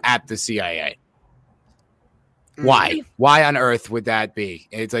with them at the CIA. Why? Why on earth would that be?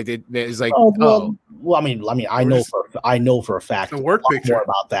 It's like well, I mean, I know for a fact the work picture more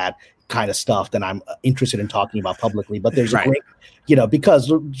about that kind of stuff than I'm interested in talking about publicly. But there's a great,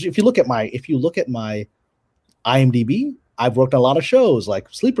 because if you look at my IMDb, I've worked on a lot of shows like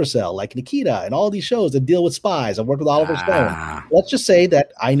Sleeper Cell, like Nikita, and all these shows that deal with spies. I've worked with Oliver Stone. Let's just say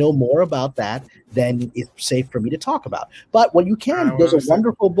that I know more about that than it's safe for me to talk about. But what you can, there's a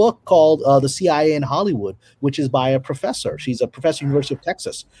wonderful book called The CIA in Hollywood, which is by a professor. She's a professor at the University of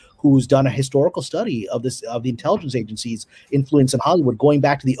Texas who's done a historical study of the intelligence agency's influence in Hollywood, going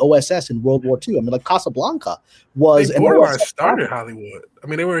back to the OSS in World War II. I mean, like Casablanca was an OSS started Hollywood. I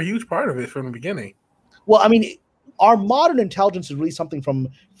mean, they were a huge part of it from the beginning. Well, I mean, our modern intelligence is really something from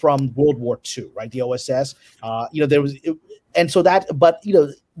World War II, right? The OSS, there was,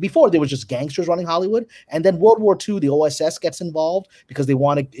 before there was just gangsters running Hollywood, and then World War II, the OSS gets involved because they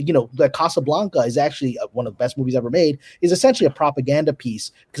want to, the Casablanca is actually one of the best movies ever made, is essentially a propaganda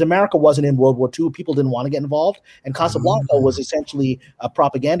piece because America wasn't in World War II, people didn't want to get involved, and Casablanca was essentially a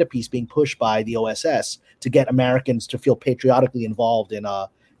propaganda piece being pushed by the OSS to get Americans to feel patriotically involved in the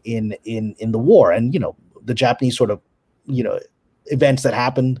war, and the Japanese sort of, events that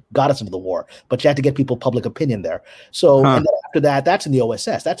happened got us into the war, but you had to get people public opinion there. So and then after that, that's in the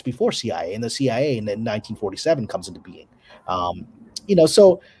OSS. That's before CIA, and the CIA in 1947 comes into being.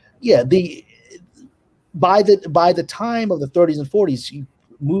 By the time of the 30s and 40s,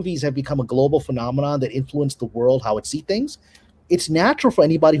 movies have become a global phenomenon that influence the world, how it sees things. It's natural for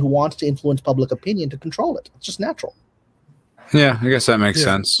anybody who wants to influence public opinion to control it. It's just natural. Yeah, I guess that makes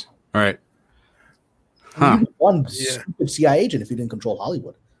sense. All right. Stupid CIA agent if you didn't control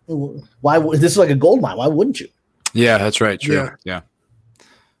Hollywood. Why would this is like a gold mine? Why wouldn't you? Yeah, that's right. True. Yeah.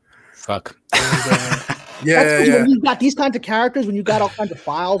 Fuck. When you got these kinds of characters, when you got all kinds of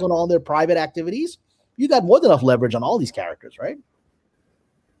files on all their private activities, you got more than enough leverage on all these characters, right?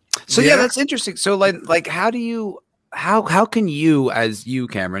 So that's interesting. So like how can you, as you,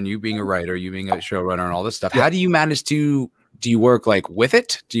 Cameron, you being a writer, you being a showrunner and all this stuff, how do you manage to? Do you work like with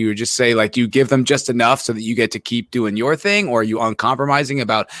it? Do you just say do you give them just enough so that you get to keep doing your thing, or are you uncompromising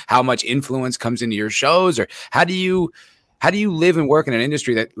about how much influence comes into your shows, or how do you live and work in an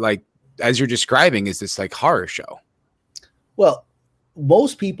industry that, like, as you're describing, is this like horror show? Well,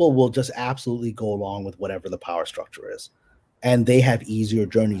 most people will just absolutely go along with whatever the power structure is, and they have easier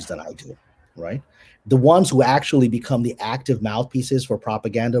journeys than I do, right? The ones who actually become the active mouthpieces for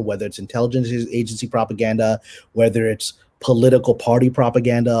propaganda, whether it's intelligence agency propaganda, whether it's political party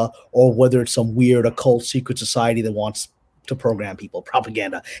propaganda, or whether it's some weird occult secret society that wants to program people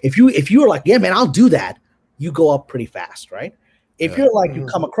propaganda. If you're like, yeah, man, I'll do that, you go up pretty fast, right? If you're like, you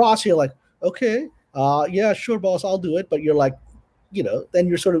come across, you're like, okay, yeah, sure, boss, I'll do it. But you're like, then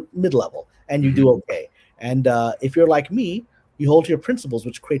you're sort of mid-level and you do okay. And if you're like me, you hold to your principles,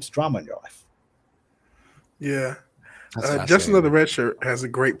 which creates drama in your life. Yeah. Justin of the Red Shirt has a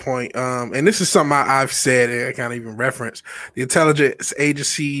great point. And this is something I've said, and I can't even reference. The intelligence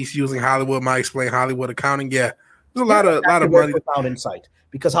agencies using Hollywood might explain Hollywood accounting. Yeah. There's a lot of money. Profound insight,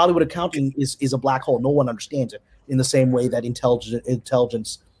 because Hollywood accounting is a black hole. No one understands it in the same way that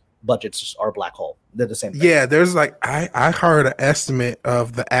intelligence budgets are a black hole. They're the same thing. Yeah, there's I heard an estimate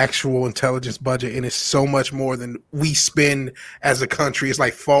of the actual intelligence budget, and it's so much more than we spend as a country. It's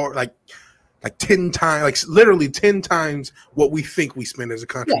like 10 times, like literally 10 times what we think we spend as a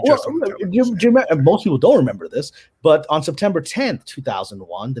country. Just on do you remember, most people don't remember this, but on September 10th,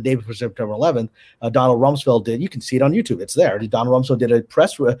 2001, the day before September 11th, Donald Rumsfeld did, you can see it on YouTube, it's there. Donald Rumsfeld did a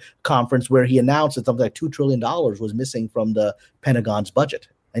press conference where he announced that something like $2 trillion was missing from the Pentagon's budget.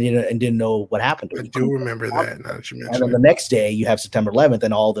 And didn't know what happened to it. I do remember that. Now that you mentioned and then the next day, you have September 11th,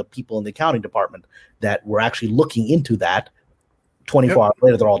 and all the people in the accounting department that were actually looking into that. 24 hours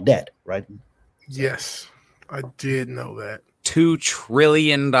later, they're all dead, right? Yes, I did know that. $2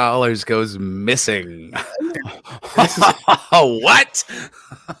 trillion goes missing. What?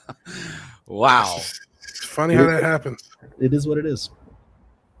 Wow. It's funny how that happens. It is what it is.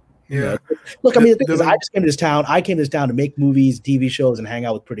 Yeah. Look, I mean, the thing is, I just came to this town. I came to this town to make movies, TV shows, and hang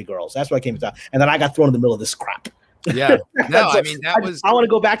out with pretty girls. That's why I came to town. And then I got thrown in the middle of this crap. Yeah. No, So I mean, that was. I want to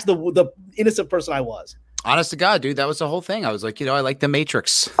go back to the innocent person I was. Honest to God, dude, that was the whole thing. I was like, I like The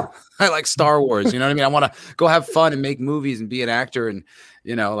Matrix. I like Star Wars. You know what I mean? I want to go have fun and make movies and be an actor, and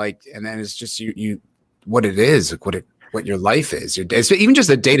and then it's just you what it is, what your life is. It's even just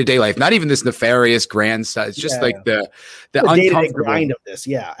a day-to-day life, not even this nefarious grand stuff. It's just like the uncomfortable grind of this.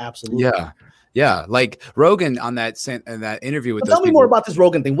 Yeah, absolutely. Yeah. Yeah. Like Rogan on that interview with tell me more about this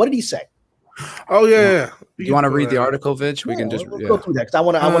Rogan thing. What did he say? Oh yeah. Do you want to read the article, Vitch? We can just go through that because I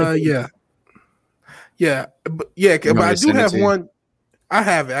want to. But I do have one. I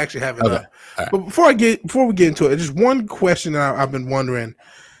actually have it okay. up. Right. But before we get into it, just one question that I've been wondering: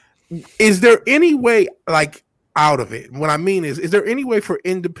 is there any way, like, out of it? What I mean is there any way for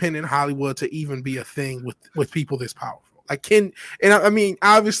independent Hollywood to even be a thing with people this powerful? Like, I mean,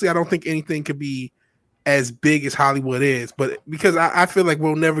 obviously, I don't think anything could be as big as Hollywood is, but because I feel like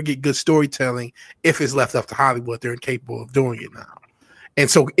we'll never get good storytelling if it's left up to Hollywood. They're incapable of doing it now. And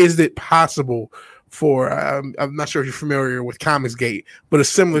so, is it possible for I'm not sure if you're familiar with Comicsgate, but a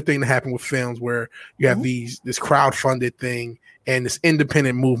similar thing to happen with films where you have this crowdfunded thing and this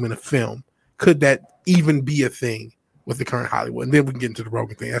independent movement of film? Could that even be a thing with the current Hollywood? And then we can get into the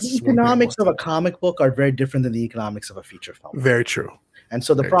Rogan thing. That's the economics of a comic book are very different than the economics of a feature film. Very true. And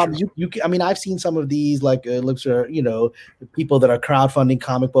so the problem, I mean, I've seen some of these, like, people that are crowdfunding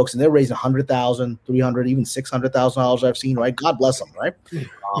comic books, and they're raising $100,000, $300,000, even $600,000. I've seen, right? God bless them, right?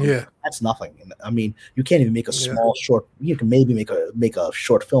 That's nothing. I mean, you can't even make a small short. You can maybe make a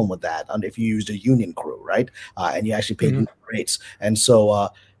short film with that, if you used a union crew, right? And you actually pay rates. And so,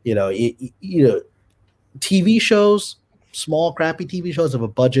 TV shows, small crappy TV shows have a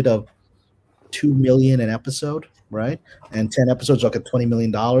budget of $2 million an episode, right? And 10 episodes look at $20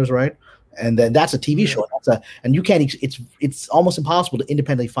 million, right? And then that's a TV show. And you can't. It's almost impossible to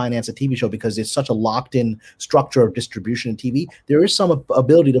independently finance a TV show because it's such a locked-in structure of distribution in TV. There is some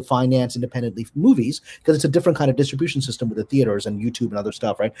ability to finance independently movies because it's a different kind of distribution system with the theaters and YouTube and other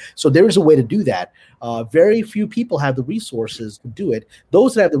stuff, right? So there is a way to do that. Very few people have the resources to do it.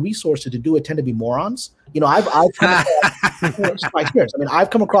 Those that have the resources to do it tend to be morons. I've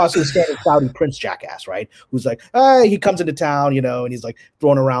come across this standard Saudi prince jackass, right? Who's like, he comes into town, and he's like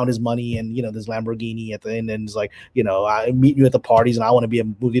throwing around his money and this Lamborghini at the end, and he's like, I meet you at the parties and I want to be a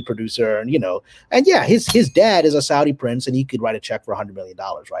movie producer, and his dad is a Saudi prince and he could write a check for $100 million,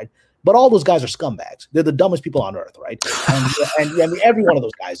 right? But all those guys are scumbags. They're the dumbest people on earth, right? And I mean, every one of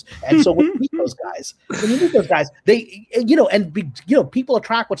those guys. And so when you meet those guys, they, people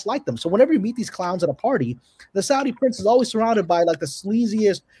attract what's like them. So whenever you meet these clowns at a party, the Saudi prince is always surrounded by like the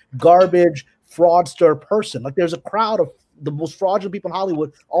sleaziest, garbage, fraudster person. Like there's a crowd of the most fraudulent people in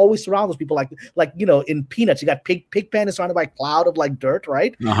Hollywood always surround those people. Like in Peanuts, you got Pigpen is surrounded by a cloud of like dirt,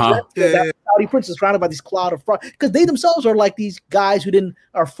 right? Uh-huh. That Saudi prince is surrounded by this cloud of fraud because they themselves are like these guys who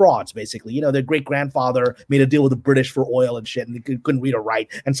are frauds, basically. Their great grandfather made a deal with the British for oil and shit, and they couldn't read or write,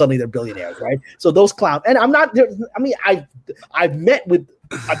 and suddenly they're billionaires, right? So those clowns, and I've met with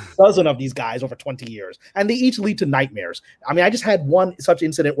a dozen of these guys over 20 years, and they each lead to nightmares. I mean, I just had one such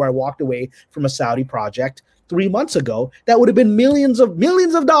incident where I walked away from a Saudi project 3 months ago that would have been millions of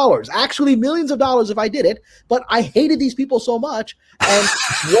dollars, actually millions of dollars if I did it. But I hated these people so much, and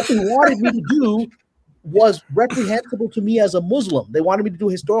what they wanted me to do was reprehensible to me as a Muslim. They wanted me to do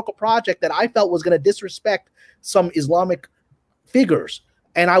a historical project that I felt was going to disrespect some Islamic figures,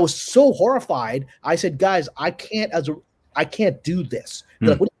 and I was so horrified. I said, guys, I can't do this. They're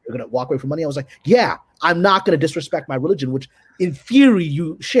like, what, you're going to walk away from money? I was like, yeah, I'm not going to disrespect my religion, which in theory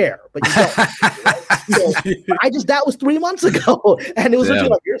you share, but you don't. That was 3 months ago. And it was literally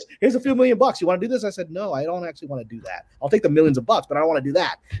like, here's a few $1 million. You want to do this? I said, no, I don't actually want to do that. I'll take the millions of bucks, but I don't want to do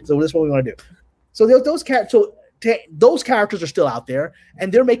that. So this is what we want to do. So those characters. So those characters are still out there,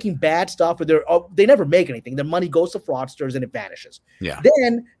 and they're making bad stuff, or they never make anything. Their money goes to fraudsters and it vanishes. Yeah.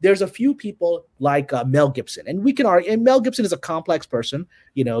 Then there's a few people like Mel Gibson, and we can argue. And Mel Gibson is a complex person.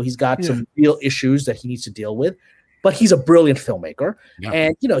 He's got some real issues that he needs to deal with, but he's a brilliant filmmaker. Yeah.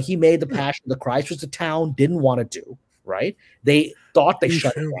 And he made The Passion of the Christ, which the town didn't want to do. Right? They thought they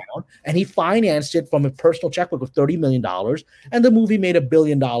shut it down, and he financed it from a personal checkbook of $30 million. And the movie made $1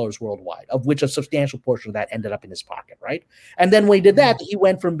 billion worldwide, of which a substantial portion of that ended up in his pocket. Right? And then when he did that, he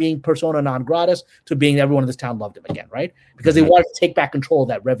went from being persona non gratis to being everyone in this town loved him again. Right? Because they wanted to take back control of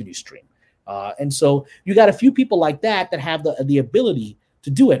that revenue stream. And so you got a few people like that have the ability to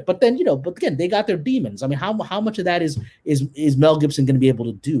do it, but then but again, they got their demons. I mean, how much of that is Mel Gibson going to be able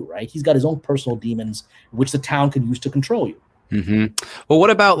to do? Right, he's got his own personal demons, which the town can use to control you. Mm-hmm. Well, what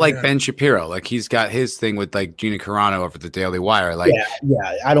about Ben Shapiro? Like he's got his thing with like Gina Carano over the Daily Wire. Like,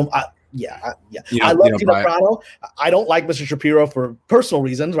 I love Gina Carano. I don't like Mr. Shapiro for personal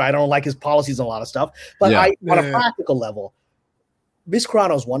reasons. Right, I don't like his policies on a lot of stuff. But on a practical level, Miss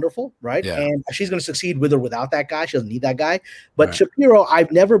Carano is wonderful, right? Yeah. And she's going to succeed with or without that guy. She doesn't need that guy. But Shapiro,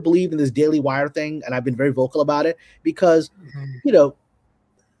 I've never believed in this Daily Wire thing, and I've been very vocal about it because,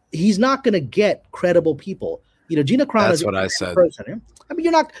 he's not going to get credible people. Gina Carano. That's what I said. Person, I mean,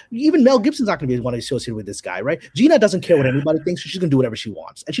 you're not. Even Mel Gibson's not going to be one associated with this guy, right? Gina doesn't care what anybody thinks. So she's going to do whatever she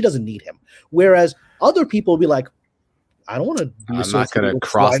wants, and she doesn't need him. Whereas other people will be like, I don't want to. I'm not going to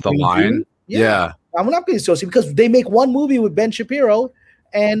cross the line. Yeah. I'm not going to associate because they make one movie with Ben Shapiro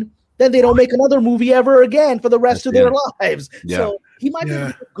and then they don't make another movie ever again for the rest of their lives. Yeah. So he might be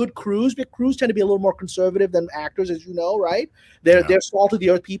a good crews, but crews tend to be a little more conservative than actors, as you know, right? They're salt of the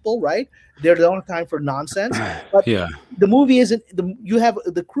earth people, right? They don't have time for nonsense. But the movie isn't. You have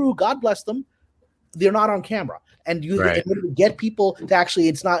the crew. God bless them. They're not on camera, and you get people to actually.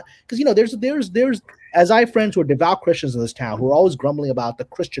 It's not because there's. As I have friends who are devout Christians in this town who are always grumbling about the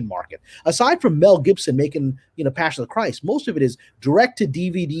Christian market. Aside from Mel Gibson making, Passion of the Christ, most of it is direct to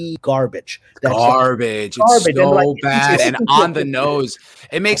DVD garbage. Garbage. It's so bad and on the nose.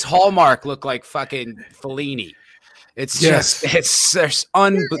 It makes Hallmark look like fucking Fellini. It's you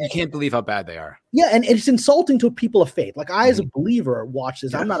can't believe how bad they are. Yeah, and it's insulting to people of faith. Like I, as a believer, watch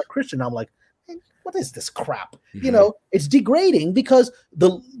this. I'm not a Christian. I'm like, what is this crap? Mm-hmm. It's degrading because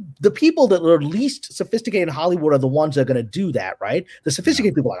the people that are least sophisticated in Hollywood are the ones that are going to do that, right? The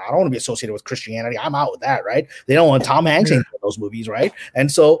sophisticated people are like, I don't want to be associated with Christianity. I'm out with that, right? They don't want Tom Hanks in those movies, right?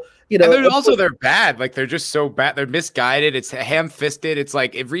 And so, and they're bad. Like they're just so bad. They're misguided. It's ham-fisted. It's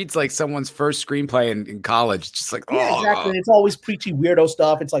like it reads like someone's first screenplay in college. It's just like, exactly. It's always preachy, weirdo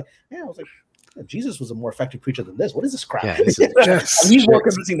stuff. It's like, I was like, Jesus was a more effective preacher than this. What is this crap? Yeah, he's more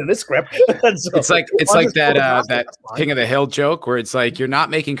convincing than this script. So, it's like that King of the Hill joke where it's like you're not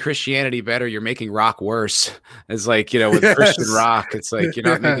making Christianity better, you're making rock worse. It's like with Christian rock, it's like you're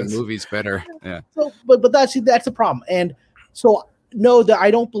not making movies better. Yeah. So, but that's the problem. And so no, I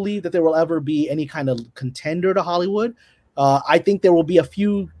don't believe that there will ever be any kind of contender to Hollywood. I think there will be a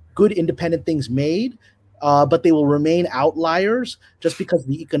few good independent things made. But they will remain outliers just because of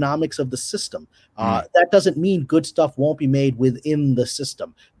the economics of the system. That doesn't mean good stuff won't be made within the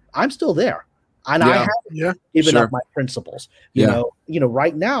system. I'm still there. And I haven't given up my principles. You know,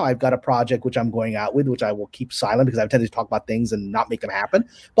 right now I've got a project which I'm going out with, which I will keep silent because I tend to talk about things and not make them happen.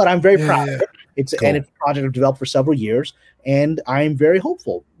 But I'm very proud of it. It's cool. And it's a project I've developed for several years, and I'm very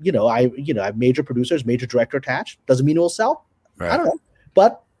hopeful. I have major producers, major director attached. Doesn't mean it will sell. Right. I don't know,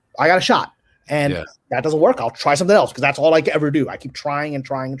 but I got a shot. And that doesn't work, I'll try something else because that's all I can ever do. I keep trying and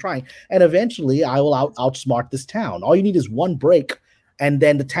trying and trying. And eventually I will outsmart this town. All you need is one break. And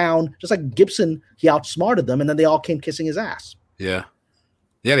then the town, just like Gibson, he outsmarted them. And then they all came kissing his ass. Yeah.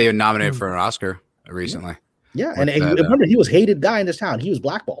 Yeah, they were nominated for an Oscar recently. Yeah. And remember, he was a hated guy in this town. He was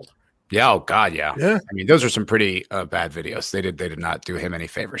blackballed. Yeah. Oh God. Yeah. I mean, those are some pretty bad videos. They did not do him any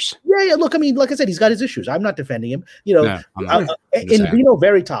favors. Yeah. Look, I mean, like I said, he's got his issues. I'm not defending him. In Vino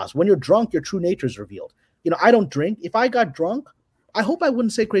Veritas, when you're drunk, your true nature is revealed. I don't drink. If I got drunk, I hope I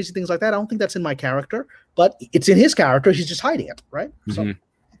wouldn't say crazy things like that. I don't think that's in my character, but it's in his character. He's just hiding it, right? Mm-hmm.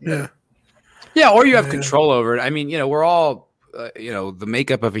 So, yeah. Or you have control over it. I mean, we're all. The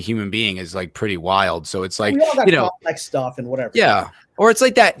makeup of a human being is like pretty wild. So it's like, we all got complex stuff and whatever. Yeah. Or it's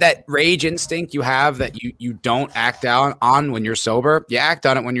like that rage instinct you have that you don't act out on when you're sober. You act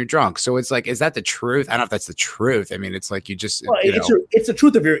on it when you're drunk. So it's like, is that the truth? I don't know if that's the truth. I mean, it's like you just. Well, it's the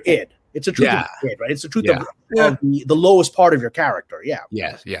truth of your id. It's the truth of your id, right? It's the truth of the lowest part of your character. Yeah.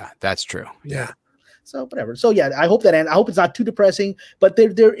 Yeah. That's true. Yeah. So whatever. So I hope that, and I hope it's not too depressing, but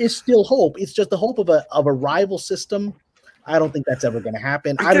there is still hope. It's just the hope of a rival system I don't think that's ever going to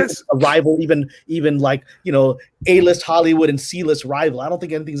happen. I I don't guess- think a rival, even like, A-list Hollywood and C-list rival. I don't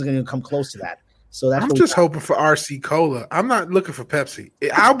think anything's going to come close to that. So that's I'm what just hoping for RC Cola. I'm not looking for Pepsi.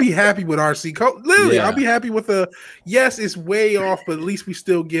 I'll be happy with RC Cola. Literally, Yeah. I'll be happy with yes, it's way off, but at least we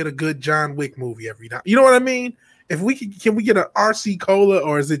still get a good John Wick movie every time. You know what I mean? If we can we get an RC Cola,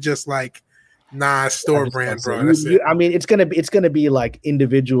 or is it just like store brand, bro? That's it. I mean, it's gonna be like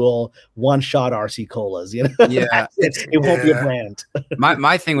individual one-shot RC colas. Yeah. it won't be a Yeah. brand.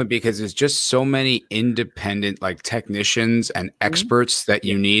 My thing would be, because there's just so many independent like technicians and experts that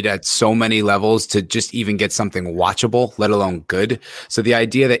you need at so many levels to just even get something watchable, let alone good. So the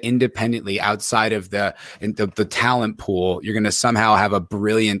idea that independently outside of the talent pool, you're going to somehow have a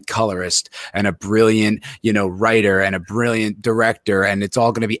brilliant colorist and a brilliant, writer and a brilliant director, and it's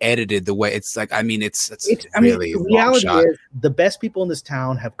all going to be edited the way it's like. I mean, it's really the reality is the best people in this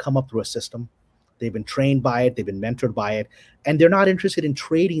town have come up through a system. They've been trained by it. They've been mentored by it, and they're not interested in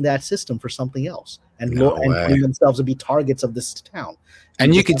trading that system for something else and putting themselves to be targets of this town.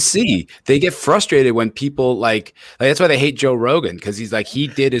 And you can see they get frustrated when people like that's why they hate Joe Rogan, because he's like, he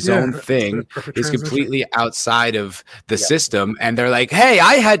did his own thing. It's completely outside of the system. And they're like, hey,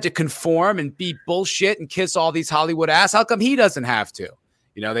 I had to conform and be bullshit and kiss all these Hollywood ass. How come he doesn't have to?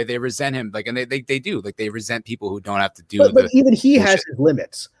 They resent him, like, and they do, like, they resent people who don't have to do. But even he has his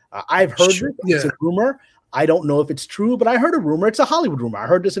limits. I've heard Sure. this. It's a rumor. I don't know if it's true, but I heard a rumor. It's a Hollywood rumor. I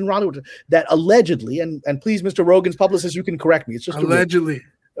heard this in Hollywood that allegedly, and please, Mr. Rogan's publicist, you can correct me. It's just allegedly.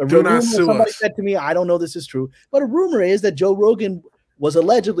 A Do rumor. not sue Somebody us. said to me, I don't know this is true, but a rumor is that Joe Rogan was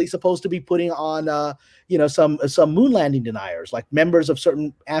allegedly supposed to be putting on, some moon landing deniers, like members of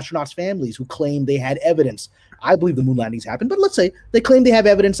certain astronauts' families who claim they had evidence. I believe the moon landings happened, but let's say they claim they have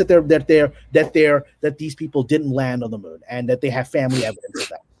evidence that these people didn't land on the moon and that they have family evidence of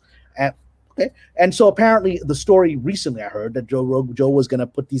that. And so apparently the story recently I heard that Joe was going to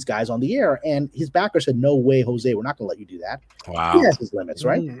put these guys on the air, and his backer said, "No way, Jose, we're not going to let you do that." Wow, he has his limits,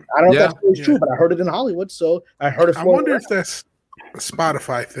 right? I don't know if that's true, but I heard it in Hollywood, so I heard it. I wonder if that's a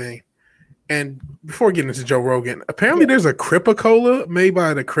Spotify thing. And before getting into Joe Rogan, apparently there's a Cripa-Cola made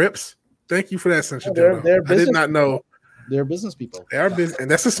by the Crips. Thank you for that, Central Joe. I did not know. They're business people. They are business,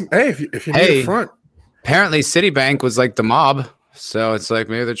 and that's if you need a front. Apparently, Citibank was like the mob, so it's like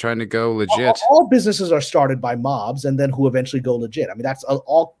maybe they're trying to go legit. All businesses are started by mobs, and then who eventually go legit. I mean, that's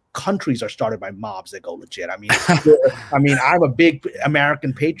all countries are started by mobs that go legit. I mean, I'm a big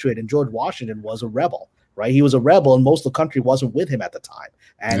American patriot, and George Washington was a rebel. Right, he was a rebel, and most of the country wasn't with him at the time.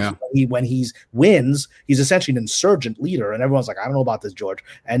 And when he wins, he's essentially an insurgent leader, and everyone's like, "I don't know about this, George."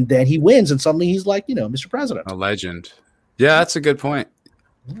 And then he wins, and suddenly he's like, Mr. President, a legend. Yeah, that's a good point.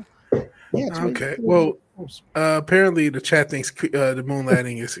 Yeah. Okay. Well, apparently the chat thinks the moon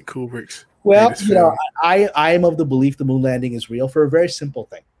landing is Kubrick's. Well, I am of the belief the moon landing is real for a very simple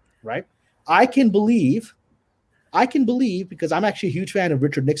thing, right? I can believe because I'm actually a huge fan of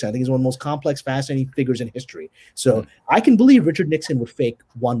Richard Nixon. I think he's one of the most complex, fascinating figures in history. So I can believe Richard Nixon would fake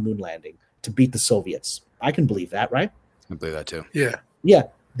one moon landing to beat the Soviets. I can believe that, right? I believe that too. Yeah.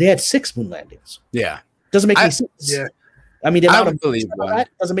 They had 6 moon landings. Yeah. Doesn't make any sense. Yeah. I mean, I would believe one. That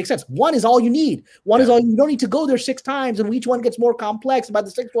doesn't make sense. One is all you need. Is all you don't need to go there 6 times, and each one gets more complex. And by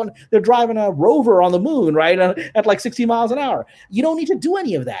the 6th one, they're driving a rover on the moon, right, at like 60 miles an hour. You don't need to do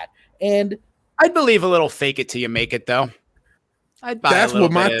any of that. And I'd believe a little fake it till you make it, though. That's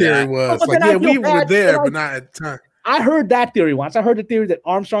what my theory was. We were there, but not at the time. I heard that theory once. I heard the theory that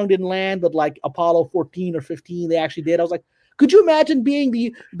Armstrong didn't land, but like Apollo 14 or 15, they actually did. I was like, could you imagine being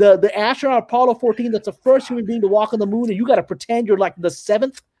the astronaut Apollo 14 that's the first human being to walk on the moon, and you got to pretend you're like the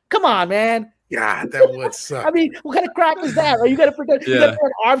 7th? Come on, man. Yeah, that would suck. I mean, what kind of crap is that? Right? You got to pretend you got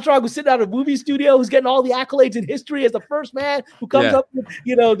Armstrong who's sitting out of a movie studio, who's getting all the accolades in history as the first man who comes up with,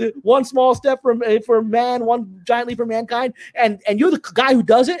 the one small step for man, one giant leap for mankind, and you're the guy who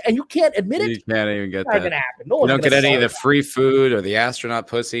does it, and you can't admit it. You can't even get that. Not gonna happen. No you don't get any of the free food or the astronaut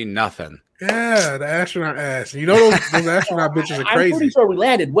pussy. Nothing. Yeah, the astronaut ass. Those astronaut bitches are crazy. I'm pretty sure we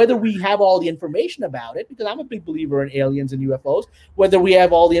landed. Whether we have all the information about it, because I'm a big believer in aliens and UFOs, whether we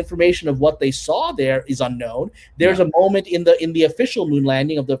have all the information of what they saw there is unknown. There's a moment in the official moon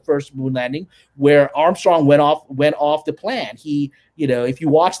landing of the first moon landing where Armstrong went off the plan. He, if you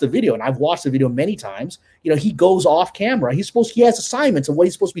watch the video, and I've watched the video many times, he goes off camera. He has assignments of what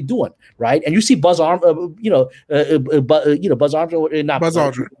he's supposed to be doing, right? And you see Buzz Aldrin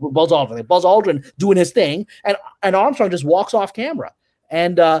doing his thing, and Armstrong just walks off camera.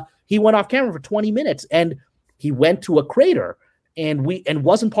 And he went off camera for 20 minutes, and he went to a crater, and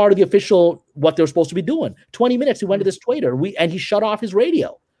wasn't part of the official what they were supposed to be doing. 20 minutes, he went to this crater, and he shut off his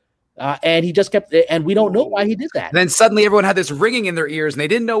radio. And he just kept, and we don't know why he did that. And then suddenly everyone had this ringing in their ears and they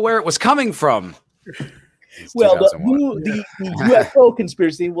didn't know where it was coming from. Well, the UFO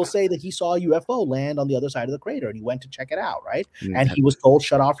conspiracy will say that he saw a UFO land on the other side of the crater and he went to check it out, right? And he was told,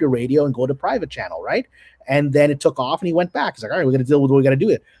 shut off your radio and go to private channel, right? And then it took off and he went back. He's like, all right, we're going to deal with what we got to do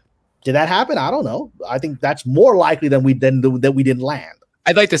it. Did that happen? I don't know. I think that's more likely than we didn't land.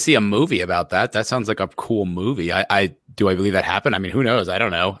 I'd like to see a movie about that. That sounds like a cool movie. I believe that happened? I mean, who knows? I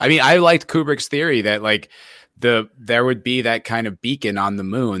don't know. I mean, I liked Kubrick's theory that like there would be that kind of beacon on the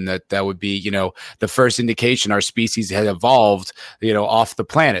moon that would be, the first indication our species had evolved, off the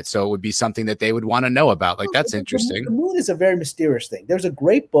planet. So it would be something that they would want to know about. Like, that's interesting. The moon is a very mysterious thing. There's a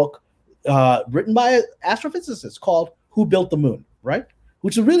great book written by an astrophysicist called Who Built the Moon, right?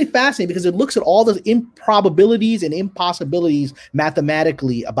 Which is really fascinating because it looks at all the improbabilities and impossibilities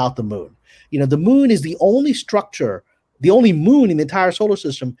mathematically about the moon. The moon is the only structure, the only moon in the entire solar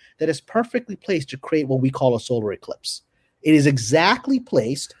system that is perfectly placed to create what we call a solar eclipse. It is exactly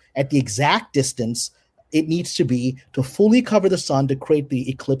placed at the exact distance it needs to be to fully cover the sun to create the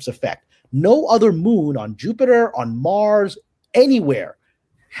eclipse effect. No other moon on Jupiter, on Mars, anywhere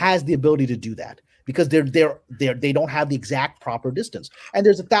has the ability to do that, because they don't have the exact proper distance. And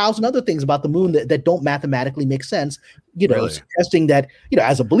there's 1,000 other things about the moon that don't mathematically make sense, really? Suggesting that,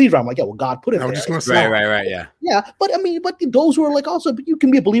 as a believer, I'm like, yeah, well, God put it there. Just gonna say, right, yeah. Yeah, but those who are like also, you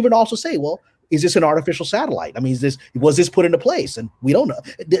can be a believer and also say, well, is this an artificial satellite? I mean, was this put into place? And we don't know.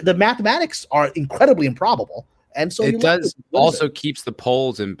 The mathematics are incredibly improbable. And so it does also keeps the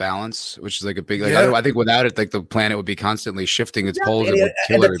poles in balance, which is like a big, I think without it, like the planet would be constantly shifting its poles and would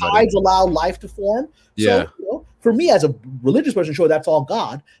kill everybody. The tides allow life to form. Yeah. So, for me as a religious person, sure, that's all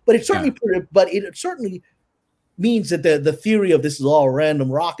God, but it certainly means that the theory of this is all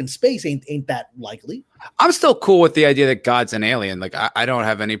random rock and space ain't that likely. I'm still cool with the idea that God's an alien. Like I don't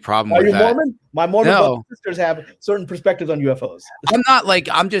have any problem with that. Are you Mormon? My Mormon brothers and sisters have certain perspectives on UFOs. I'm not like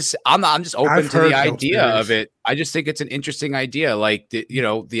I'm just open to the idea of it. I just think it's an interesting idea. Like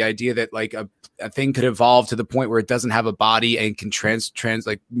the idea that like a thing could evolve to the point where it doesn't have a body and can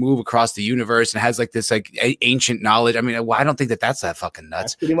like move across the universe and has like this like ancient knowledge. I mean, I don't think that's that fucking nuts.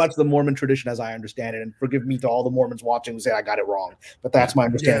 That's pretty much the Mormon tradition as I understand it. And forgive me to all the Mormons watching who say I got it wrong, but that's my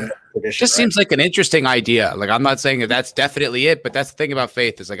understanding of the tradition. Just seems like an interesting idea. Like, I'm not saying that that's definitely it, but that's the thing about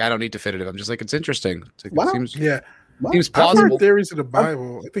faith is like, I don't need definitive. I'm just like, it's interesting. It's like, seems plausible. I've heard theories of the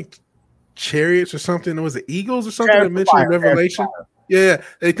Bible. I think chariots or something. It was the eagles or something that mentioned in Revelation. Yeah,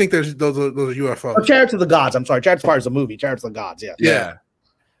 they think those are UFOs. Oh, Chariots of the Gods. I'm sorry. Chariots of Fire is a movie. Chariots of the Gods.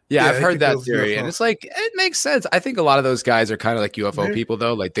 Yeah, I've heard that theory, and it's like it makes sense. I think a lot of those guys are kind of like UFO people,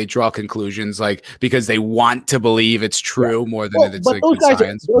 though. Like they draw conclusions, like because they want to believe it's true more than it's like those guys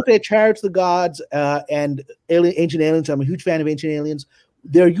science. Those are Chariots of the Gods and Ancient Aliens. I'm a huge fan of Ancient Aliens.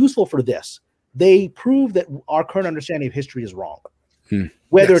 They're useful for this. They prove that our current understanding of history is wrong.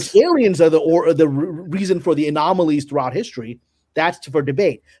 Whether it's aliens or the reason for the anomalies throughout history, that's for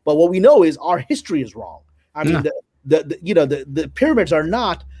debate. But what we know is our history is wrong. I mean, the pyramids are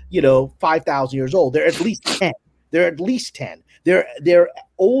not 5,000 years old. They're at least 10. They're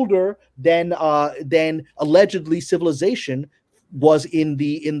older than allegedly civilization was in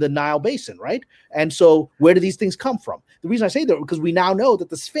the Nile Basin, right? And so where do these things come from? The reason I say that because we now know that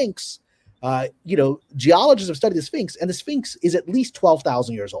the Sphinx, geologists have studied the Sphinx, and the Sphinx is at least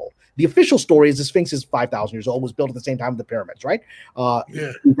 12,000 years old. The official story is the Sphinx is 5,000 years old, was built at the same time as the pyramids, right?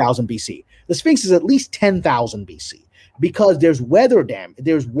 2000 BC. The Sphinx is at least 10,000 BC. Because there's water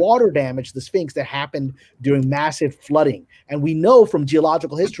damage to the Sphinx that happened during massive flooding, and we know from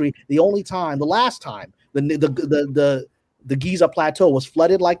geological history the last time the Giza Plateau was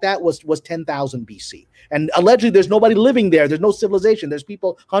flooded like that was 10,000 BC, and allegedly there's nobody living there. There's no civilization. There's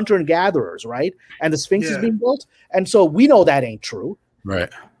people, hunter and gatherers, right? And the Sphinx is being built, and so we know that ain't true. Right?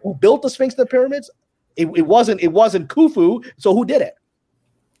 Who built the Sphinx and the pyramids? It wasn't Khufu. So who did it?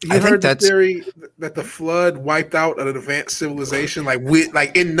 You heard the theory that the flood wiped out an advanced civilization.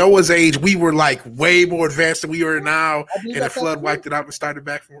 Like in Noah's age, we were like way more advanced than we are now, and the flood wiped it out and started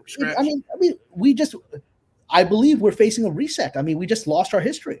back from scratch. I believe we're facing a reset. I mean, we just lost our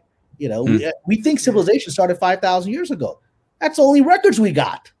history. We think civilization started 5,000 years ago. That's the only records we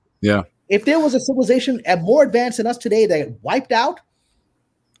got. Yeah. If there was a civilization more advanced than us today that wiped out,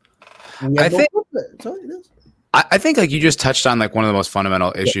 I think like you just touched on like one of the most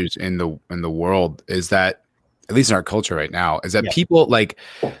fundamental issues in the world is that, at least in our culture right now, is that people like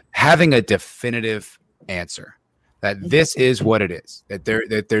having a definitive answer. that this is what it is,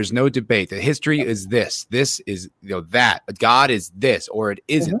 that there's no debate, that history is this is, that God is this, or it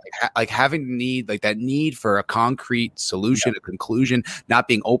isn't. Like having that need for a concrete solution, a conclusion, not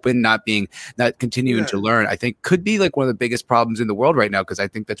being open, not continuing to learn, I think could be like one of the biggest problems in the world right now, because I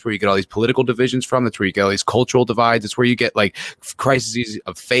think that's where you get all these political divisions from. That's where you get all these cultural divides. It's where you get like crises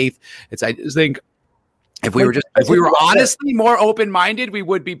of faith. I just think if we were honestly more open-minded, we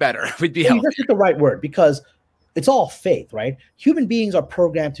would be better. We'd be healthier. That's the right word, because it's all faith, right? Human beings are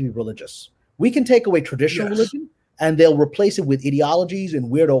programmed to be religious. We can take away traditional religion and they'll replace it with ideologies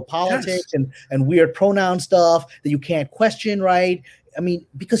and weirdo politics and weird pronoun stuff that you can't question, right? I mean,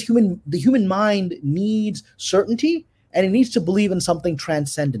 because the human mind needs certainty, and it needs to believe in something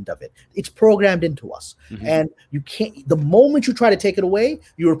transcendent of it. It's programmed into us. And you can't, the moment you try to take it away,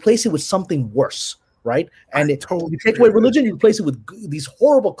 you replace it with something worse, right? And you take away religion, you replace it with these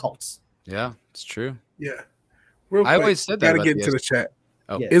horrible cults. Yeah, it's true. Yeah. I always said that. Gotta get into the chat.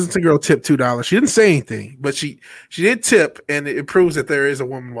 Oh. Isn't the girl tip $2? She didn't say anything, but she did tip, and it proves that there is a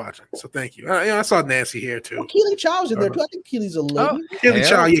woman watching. So thank you. I saw Nancy here too. Well, Keely Chow's in there too. I think Keely's a lady. Keely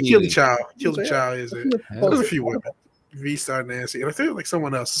Chow, Keely Chow. Keely Chow is it? There's a few women. V-Star Nancy, and I think like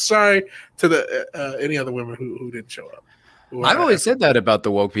someone else. Sorry to the any other women who didn't show up. I've always said that about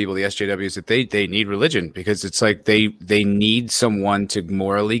the woke people, the SJWs, that they need religion, because it's like they need someone to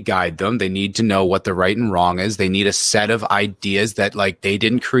morally guide them. They need to know what the right and wrong is. They need a set of ideas that like they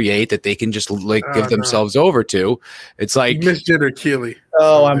didn't create, that they can just like give themselves over to. It's like you misgendered Keely.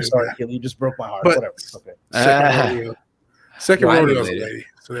 Oh, I'm sorry, Keely. You just broke my heart. But whatever. Okay. Second rodeo lady.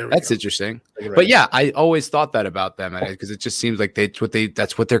 So that's interesting. But yeah, I always thought that about them, because it just seems like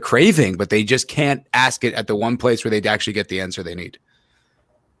that's what they're craving, but they just can't ask it at the one place where they'd actually get the answer they need.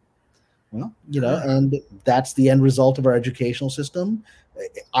 Well, and that's the end result of our educational system.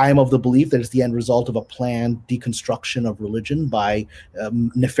 I am of the belief that it's the end result of a planned deconstruction of religion by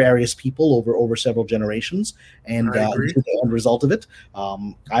nefarious people over several generations, and the end result of it.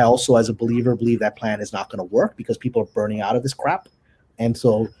 I also, as a believer, believe that plan is not going to work, because people are burning out of this crap. And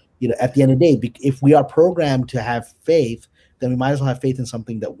so, at the end of the day, if we are programmed to have faith, then we might as well have faith in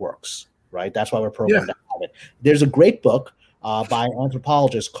something that works, right? That's why we're programmed to have it. There's a great book by an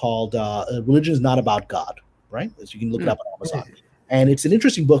anthropologist called Religion is Not About God, right? So you can look it up on Amazon. And it's an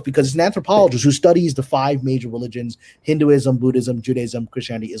interesting book because it's an anthropologist who studies the 5 major religions: Hinduism, Buddhism, Judaism,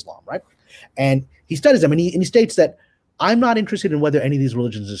 Christianity, Islam, right? And he studies them, and he states that I'm not interested in whether any of these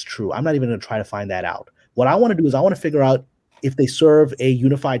religions is true. I'm not even going to try to find that out. What I want to do is I want to figure out if they serve a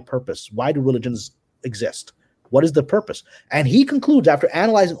unified purpose. Why do religions exist? What is the purpose? And he concludes, after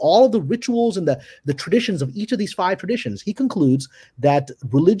analyzing all of the rituals and the traditions of each of these 5 traditions, he concludes that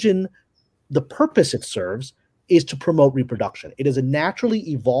religion, the purpose it serves, is to promote reproduction. It is a naturally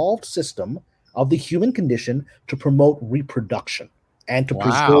evolved system of the human condition to promote reproduction and to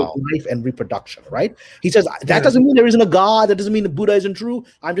preserve life and reproduction, right? He says, that doesn't mean there isn't a God. That doesn't mean that Buddha isn't true.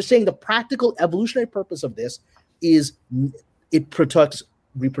 I'm just saying the practical evolutionary purpose of this is it protects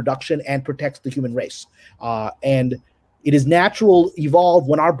reproduction and protects the human race. And it is natural, evolved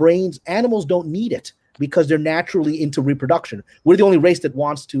when our brains, animals don't need it because they're naturally into reproduction. We're the only race that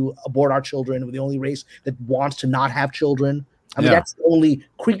wants to abort our children. We're the only race that wants to not have children. I mean, that's the only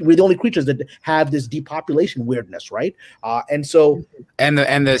we're the only creatures that have this depopulation weirdness, right? And so, and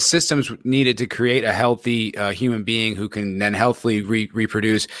the systems needed to create a healthy human being who can then healthily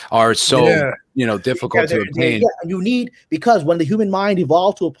reproduce are so difficult to obtain. You need, because when the human mind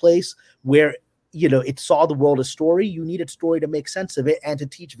evolved to a place where it saw the world as story, you needed story to make sense of it and to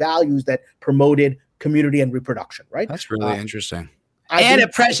teach values that promoted community and reproduction, right? That's really interesting. And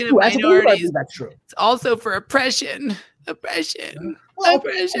oppression of minorities. That's true. It's also for oppression. Oppression.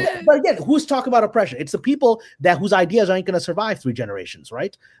 But again, who's talking about oppression? It's the people whose ideas aren't going to survive 3 generations,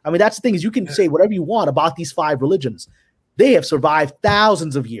 right? I mean, that's the thing, is you can say whatever you want about these 5 religions. They have survived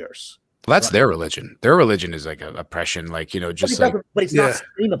thousands of years. Well, that's their religion. Their religion is like a oppression, just but it's not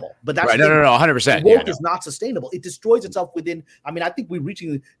sustainable. But that's right. No, 100%. Woke is not sustainable. It destroys itself within. I mean, I think we're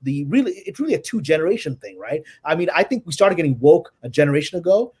reaching it's really a 2-generation thing, right? I mean, I think we started getting woke a generation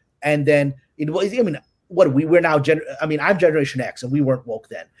ago, and then we're now I'm Generation X, and we weren't woke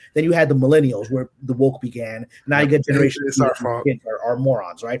then. Then you had the millennials, where the woke began. Now you get Generation it's our fault. Are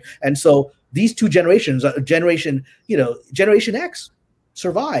morons, right? And so these 2 generations, Generation X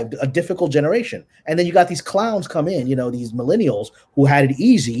survived a difficult generation, and then you got these clowns come in, these millennials who had it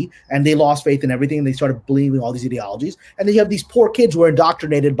easy and they lost faith in everything, and they started believing all these ideologies, and then you have these poor kids who are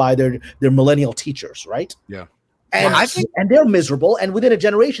indoctrinated by their millennial teachers, right? Yeah. And and they're miserable, and within a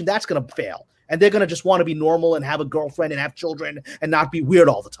generation that's going to fail, and they're going to just want to be normal and have a girlfriend and have children and not be weird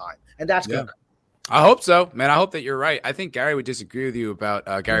all the time, and that's good. I hope so, man. I hope that you're right. I think Gary would disagree with you about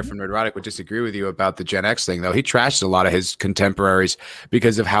Gary from Nerdrotic would disagree with you about the Gen X thing, though. He trashed a lot of his contemporaries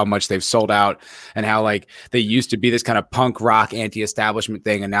because of how much they've sold out and how like they used to be this kind of punk rock anti-establishment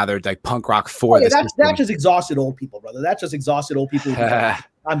thing, and now they're like punk rock for this. That just exhausted old people, brother. That just exhausted old people.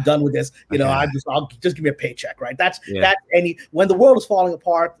 I'm done with this. I'll just give me a paycheck, right? That's when the world is falling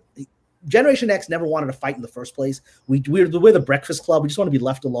apart. Generation X never wanted to fight in the first place. We're the Breakfast Club. We just want to be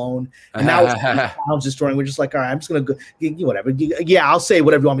left alone. And now it's destroying. We're just like, all right, I'm just gonna go, whatever. Yeah, I'll say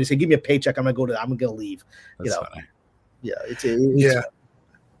whatever you want me to say. Give me a paycheck. I'm gonna leave. That's funny. Yeah,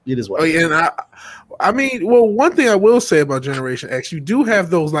 it is what. And I mean, well, one thing I will say about Generation X, you do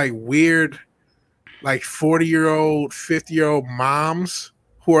have those like weird, like 40-year-old, 50-year-old moms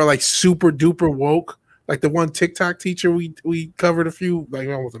who are like super duper woke. Like the one TikTok teacher we covered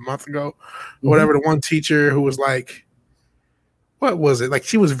almost a month ago, whatever. The one teacher who was like, what was it? Like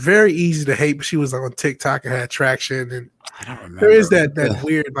she was very easy to hate, but she was on TikTok and had traction. And I don't remember. There is that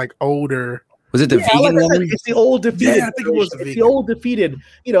weird, like older. Was it the vegan woman? It's the old defeated. Yeah, I think it was the old defeated.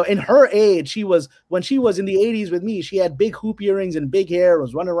 In her age, when she was in the 80s with me, she had big hoop earrings and big hair,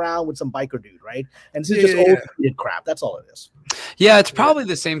 was running around with some biker dude, right? And this is just old defeated crap. That's all it is. Yeah, it's probably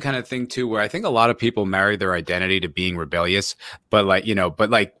the same kind of thing too, where I think a lot of people marry their identity to being rebellious, but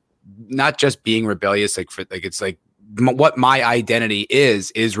not just being rebellious, it's like what my identity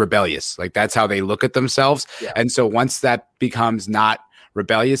is rebellious. Like that's how they look at themselves. Yeah. And so once that becomes not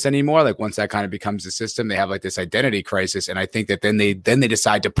rebellious anymore, like once that kind of becomes the system, they have like this identity crisis. And I think that then they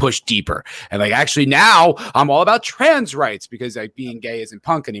decide to push deeper and like, actually now I'm all about trans rights because like being gay isn't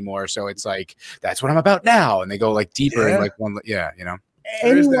punk anymore. So it's like, that's what I'm about now. And they go like deeper and like one,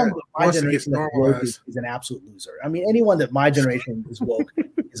 anyone that my generation that woke is an absolute loser. I mean, anyone that my generation is woke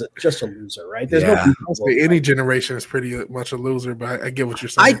is just a loser, right? There's any generation is pretty much a loser, but I get what you're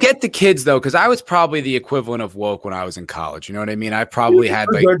saying. I get the kids though, because I was probably the equivalent of woke when I was in college. You know what I mean? I probably had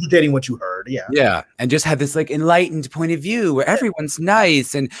like regurgitating what you heard, yeah, and just had this like enlightened point of view where everyone's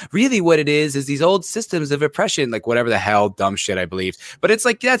nice, and really what it is these old systems of oppression, like whatever the hell dumb shit I believed. But it's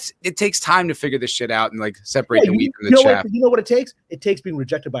like it takes time to figure this shit out and like separate the wheat from the chaff. You know what it takes? It takes being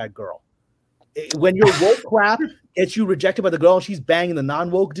rejected by a girl. When your woke crap gets you rejected by the girl and she's banging the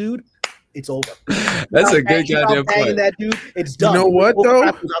non-woke dude, it's over. That's a good goddamn point. That dude, it's done. You know what though?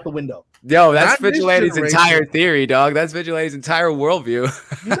 Out the window. Yo, that's Vigilante's entire theory, dog. That's Vigilante's entire worldview.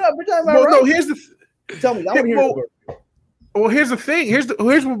 No, here's the. Tell me, I want to hear. Well, here's the thing. Here's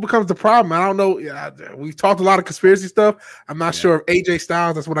what becomes the problem. I don't know. We've talked a lot of conspiracy stuff. I'm not sure if AJ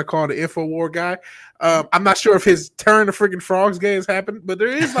Styles, that's what I call the InfoWar guy. I'm not sure if his turn to freaking frogs gay has happened, but there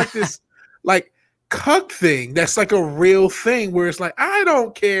is like this like cuck thing that's like a real thing where it's like, I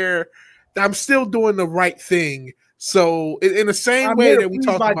don't care. I'm still doing the right thing. So in the same way that we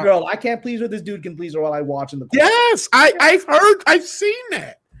talk about, girl, I can't please her. This dude can please her while I watch in the corner. Yes, I've seen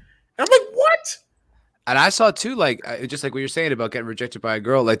that. I'm like, what? And I saw too, like just like what you're saying about getting rejected by a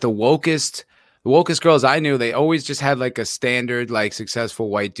girl, like the wokest girls I knew, they always just had like a standard, like successful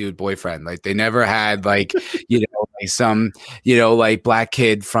white dude boyfriend. Like they never had like, like some, like black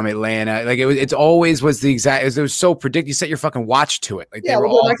kid from Atlanta. Like it always was the exact, it was so predictable. You set your fucking watch to it. Like they're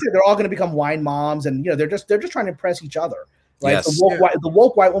all going to become wine moms, and they're just trying to impress each other. Right. Yes. The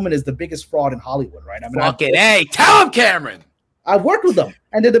woke white woman is the biggest fraud in Hollywood, right? I mean, hey, tell him, Cameron. I've worked with them,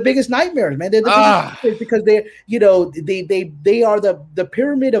 and they're the biggest nightmares, man. They're the biggest because they are the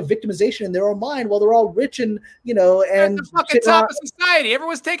pyramid of victimization in their own mind. While they're all rich and and the fucking top of society.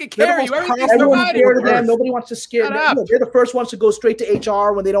 Everyone's taking care of you. Everyone's scared of them. Nobody wants to scare them. They're the first ones to go straight to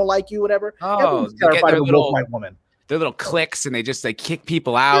HR when they don't like you, whatever. Everyone's terrified of a woke white woman. They're little cliques, and they just like kick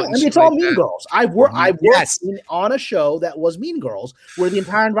people out. I mean, it's all Mean Girls. I've worked on a show that was Mean Girls, where the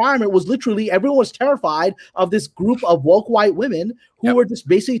entire environment was literally everyone was terrified of this group of woke white women who were just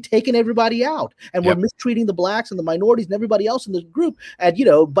basically taking everybody out and were mistreating the blacks and the minorities and everybody else in the group. And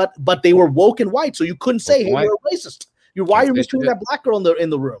but they were woke and white, so you couldn't say, "Hey, you're a racist." Why are you mistreating that black girl in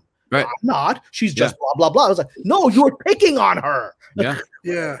the room? Right? I'm not. She's just blah blah blah. I was like, no, you were picking on her.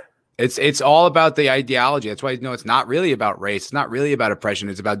 Yeah. It's all about the ideology. That's why it's not really about race. It's not really about oppression.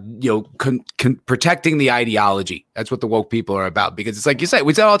 It's about protecting the ideology. That's what the woke people are about. Because it's like you say,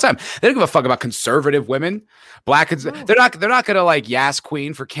 we say it all the time. They don't give a fuck about conservative women, black. They're not gonna like Yas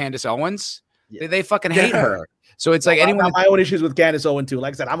Queen for Candace Owens. Yeah. They fucking hate her. So it's like anyone. I have my own issues with Candace Owens too.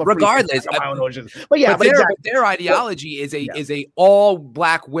 Like I said, I'm a regardless. My own issues. But their ideology is a all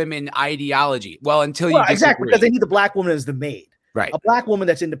black women ideology. Well, until you exactly because they need the black woman as the maid. Right. A black woman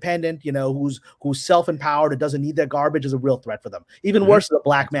that's independent, who's self-empowered and doesn't need their garbage is a real threat for them. Even worse than a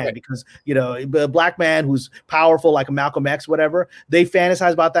black man, because, a black man who's powerful like a Malcolm X, whatever, they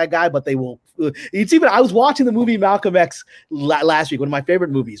fantasize about that guy, but they will It's even. I was watching the movie Malcolm X last week, one of my favorite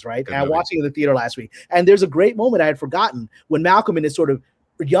movies, right? Good and I'm movie. watching it in the theater last week, and there's a great moment I had forgotten when Malcolm, in his sort of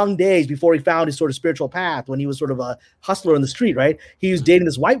young days before he found his sort of spiritual path, when he was sort of a hustler in the street, right? He was dating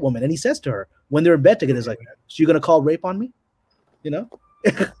this white woman, and he says to her when they're in bed together, he's like, "So you're gonna call rape on me?" You know,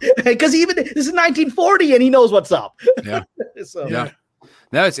 because even this is 1940, and he knows what's up. Yeah. So Yeah.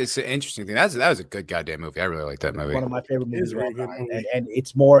 No, it's an interesting thing. That was a good goddamn movie. I really like that movie. one of my favorite It is movies a of all very good time. movie. And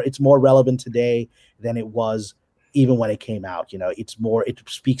it's more relevant today than it was even when it came out. You know, it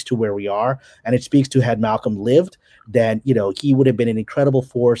speaks to where we are, and it speaks to had Malcolm lived, then he would have been an incredible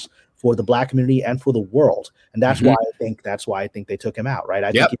force for the Black community and for the world. And that's why I think they took him out, right?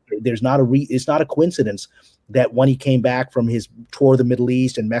 I think there's not it's not a coincidence that when he came back from his tour of the Middle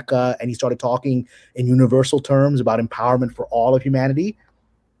East and Mecca, and he started talking in universal terms about empowerment for all of humanity,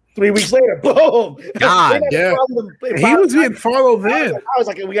 3 weeks later, boom! God, yeah. He was being followed then. I was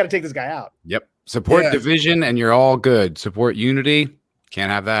like, we got to take this guy out. Yep. Support Yeah. division and you're all good. Support unity.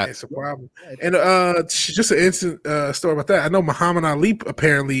 Can't have that. It's a problem. And just an instant story about that. I know Muhammad Ali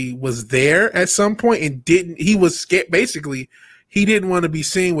apparently was there at some point and he was scared. Basically, he didn't want to be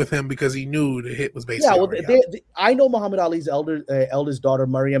seen with him because he knew the hit was basically. Yeah, well, I know Muhammad Ali's eldest daughter,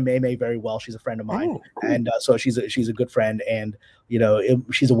 Maryam Meme, very well. She's a friend of mine, and so she's a good friend, and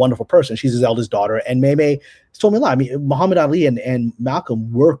she's a wonderful person. She's his eldest daughter, and Meme told me a lot. I mean, Muhammad Ali and Malcolm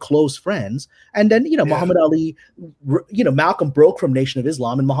were close friends, and then Muhammad Ali, Malcolm broke from Nation of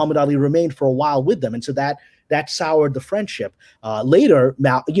Islam, and Muhammad Ali remained for a while with them, and so that soured the friendship. Later,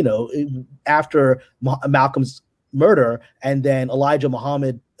 after Malcolm's murder, and then Elijah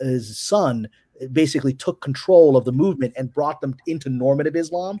Muhammad, his son, basically took control of the movement and brought them into normative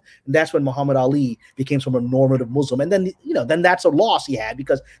Islam, and that's when Muhammad Ali became sort of a normative Muslim. And then then that's a loss he had,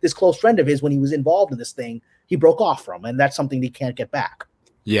 because this close friend of his, when he was involved in this thing, he broke off from, and that's something he can't get back.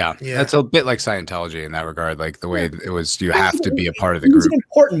 Yeah, that's a bit like Scientology in that regard, like the way it was. You have to be a part of the It's group. an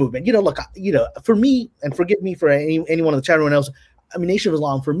important movement. Look, for me, and forgive me for anyone in the chat, everyone else. I mean, Nation of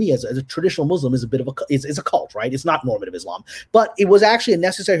Islam for me as a traditional Muslim is a bit of is a cult, right? It's not normative Islam, but it was actually a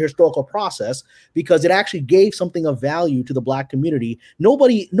necessary historical process because it actually gave something of value to the Black community.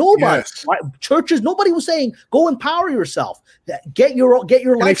 Nobody, Yes. right? Churches, nobody was saying go empower yourself, get your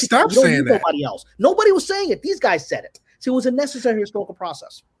life. They stopped you don't saying need that. nobody else. Nobody was saying it. These guys said it. So it was a necessary historical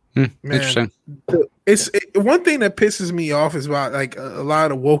process. Interesting. One thing that pisses me off is about like a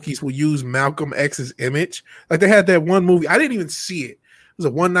lot of wokies will use Malcolm X's image. Like they had that one movie. I didn't even see it. It was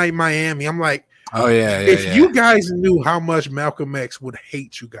a One Night in Miami. I'm like, Oh yeah. if you guys knew how much Malcolm X would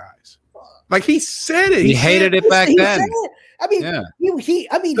hate you guys. Like he said it. He hated it back He then. said it. I mean, Yeah.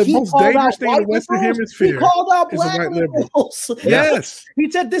 The he most called dangerous out thing in the white Western liberals. Hemisphere He called out is a Black white liberal. liberals. Yes.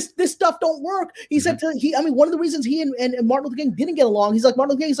 He said this stuff don't work. He said one of the reasons he and Martin Luther King didn't get along. He's like,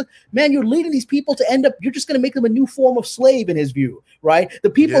 Martin Luther King, he's like, man, you're leading these people to end up, you're just going to make them a new form of slave in his view, right? The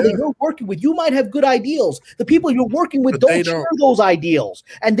people that you're working with, you might have good ideals. The people you're working with But they don't share don't. those ideals.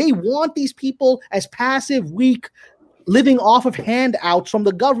 And they want these people as passive, weak, living off of handouts from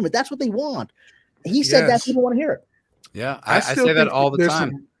the government. That's what they want. He said that Yes. people want to hear it. Yeah, I I still say that think all the there's time.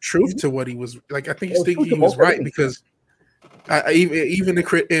 some truth to what he was like. I think There's he truth to was both right things. because even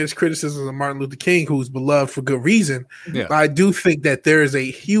his criticisms of Martin Luther King, who's beloved for good reason, Yeah. but I do think that there is a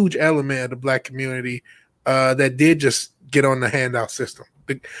huge element of the Black community that did just get on the handout system.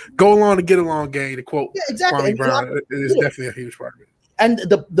 The go along to get along gang, to quote Yeah, exactly. Kwame And Brown, is definitely a huge part of it. And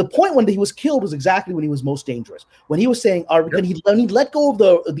the point when he was killed was exactly when he was most dangerous. When he was saying, when he let go of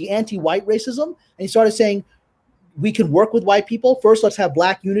the anti-white racism, and he started saying, we can work with white people. First, let's have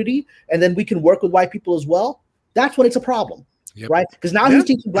Black unity, and then we can work with white people as well. That's when it's a problem, right? Because now he's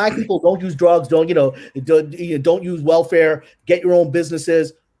teaching Black people don't use drugs, don't use welfare, get your own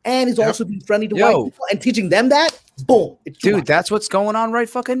businesses, and he's also being friendly to white people and teaching them that. Boom, it's too Dude, much. that's what's going on right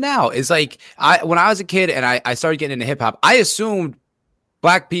fucking now. It's like when I was a kid and I started getting into hip hop, I assumed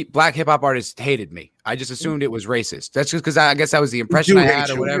black hip hop artists hated me. I just assumed it was racist. That's just because I guess that was the impression I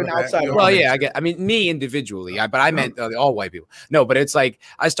had or whatever. You're an outsider. Well, yeah, I mean, me individually, but I meant all white people. No, but it's like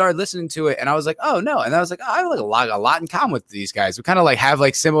I started listening to it, and I was like, oh no, and I was like, oh, I have like a lot in common with these guys. We kind of like have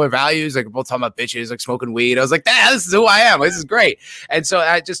like similar values, like we're both talking about bitches, like smoking weed. I was like, this is who I am. This is great. And so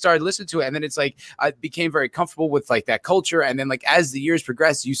I just started listening to it, and then it's like I became very comfortable with like that culture, and then like as the years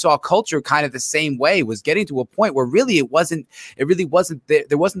progressed, you saw culture kind of the same way, was getting to a point where really it really wasn't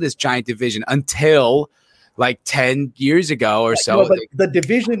there wasn't this giant division until like 10 years ago or so. But the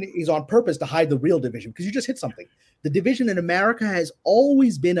division is on purpose to hide the real division, because you just hit something. The division in America has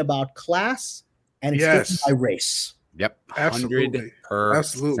always been about class, and it's driven by race. Yep. Absolutely. 100%.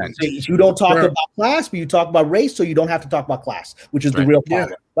 Absolutely. So you don't talk Sure. about class, but you talk about race, so you don't have to talk about class, which is the Right. real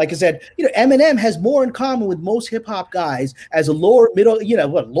problem. Like I said, Eminem has more in common with most hip hop guys as a lower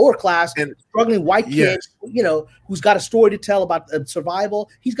class, And- struggling white kid, yes. who's got a story to tell about survival.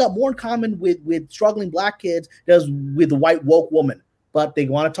 He's got more in common with struggling black kids does with the white woke woman. But they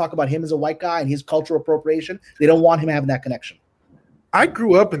want to talk about him as a white guy and his cultural appropriation. They don't want him having that connection. I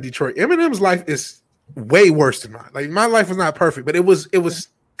grew up in Detroit. Eminem's life is way worse than mine. Like my life was not perfect, but it was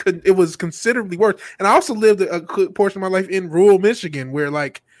considerably worse. And I also lived a good portion of my life in rural Michigan, where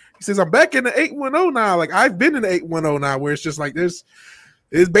like he says, I'm back in the 810 now. Like I've been in the 810 now, where it's just like it's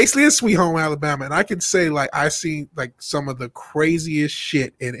basically a sweet home Alabama. And I can say like I've seen like some of the craziest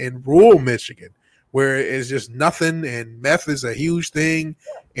shit in rural Michigan, where it's just nothing and meth is a huge thing.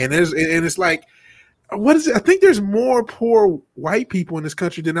 And it's like, what is it? I think there's more poor white people in this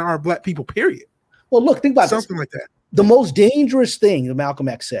country than there are black people, period. Well, look, think about something like that. The most dangerous thing that Malcolm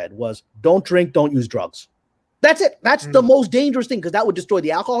X said was, don't drink, don't use drugs. That's it. That's the most dangerous thing, because that would destroy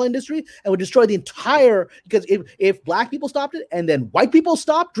the alcohol industry and would destroy the entire, because if black people stopped it and then white people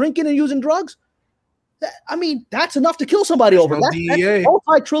stopped drinking and using drugs, that's enough to kill somebody over. That's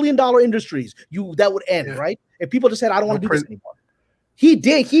multi-trillion-dollar industries that would end, right? If people just said, I don't want to do this anymore. He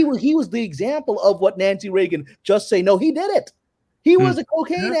did. He was the example of what Nancy Reagan just say. No, he did it. He was a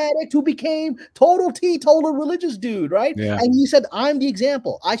cocaine addict who became total teetotal religious dude, right? Yeah. And he said, I'm the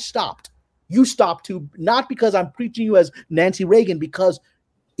example. I stopped. You stopped too, not because I'm preaching you as Nancy Reagan, because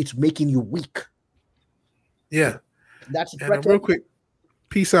it's making you weak. Yeah. That's the real quick.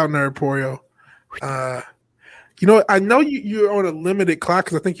 Peace out, Nerd Porio. I know you're on a limited clock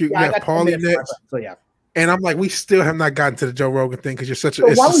because I think you have Paulie next. So yeah. And I'm like, we still have not gotten to the Joe Rogan thing because you're such a. So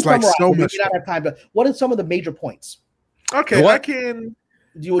it's just like so much. We don't have time, but what are some of the major points? Okay, I can.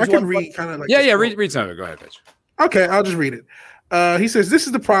 I can read kind of like. Yeah. Read some of it. Go ahead, bitch. Okay, I'll just read it. He says this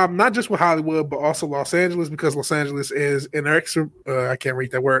is the problem, not just with Hollywood, but also Los Angeles, because Los Angeles is I can't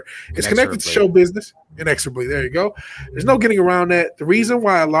read that word. It's connected to show business inexorably. There you go. There's no getting around that. The reason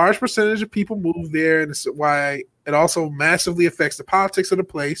why a large percentage of people move there, and it's why it also massively affects the politics of the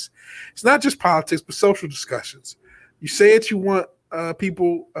place. It's not just politics, but social discussions. You say that you want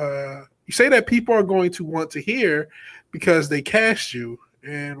people. You say that people are going to want to hear because they cast you.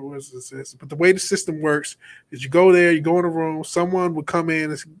 And what is this? But the way the system works is you go there, you go in a room, someone would come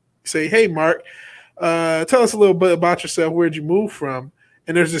in and say, hey, Mark, tell us a little bit about yourself. Where'd you move from?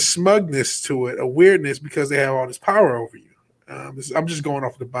 And there's this smugness to it, a weirdness, because they have all this power over you. I'm just going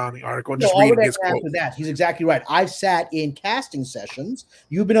off the Bounty article and just reading his quote. That. He's exactly right. I've sat in casting sessions.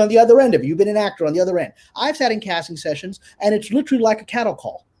 You've been on the other end of it. You've been an actor on the other end. I've sat in casting sessions, and it's literally like a cattle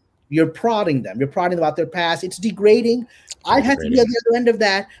call. You're prodding them. You're prodding them about their past. It's degrading. I've had to be on the other end of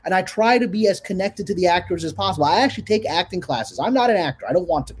that, and I try to be as connected to the actors as possible. I actually take acting classes. I'm not an actor. I don't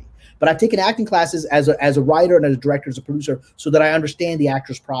want to be. But I've taken acting classes as a writer and as a director, as a producer, so that I understand the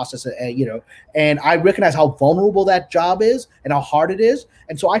actor's process, and I recognize how vulnerable that job is and how hard it is.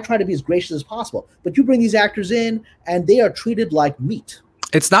 And so I try to be as gracious as possible. But you bring these actors in, and they are treated like meat.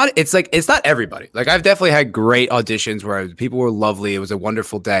 It's not everybody. Like I've definitely had great auditions where people were lovely. It was a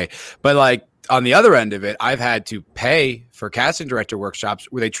wonderful day. But like on the other end of it, I've had to pay for casting director workshops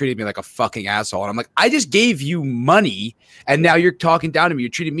where they treated me like a fucking asshole. And I'm like, I just gave you money and now you're talking down to me.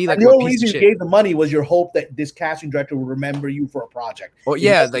 You're treating me like the only reason you gave the money was your hope that this casting director will remember you for a project. Well,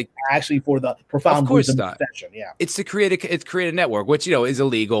 yeah, like actually for the profound. Of course not. Session, yeah, it's to create a network, which is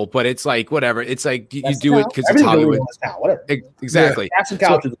illegal, but it's like whatever. It's like you do it because it's Hollywood. Whatever. Exactly. Yeah, casting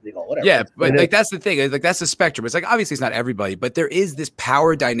couch is illegal. Whatever. Yeah, but like that's the thing. Like that's the spectrum. It's like obviously it's not everybody, but there is this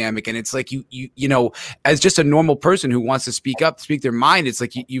power dynamic, and it's like you know, as just a normal person who wants to speak up, speak their mind, it's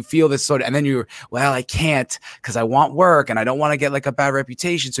like you feel this sort of, and then I can't because I want work and I don't want to get like a bad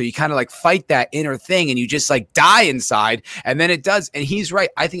reputation. So you kind of like fight that inner thing and you just like die inside. And then it does. And he's right.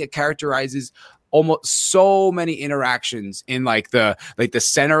 I think it characterizes almost so many interactions in like the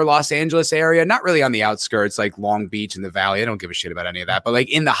center Los Angeles area, not really on the outskirts, like Long Beach and the Valley. I don't give a shit about any of that, but like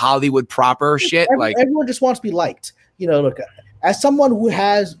in the Hollywood proper shit. Like everyone just wants to be liked. Look, as someone who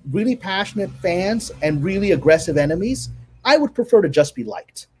has really passionate fans and really aggressive enemies, I would prefer to just be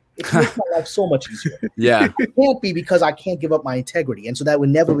liked. It makes my life so much easier. Yeah. It can't be because I can't give up my integrity. And so that would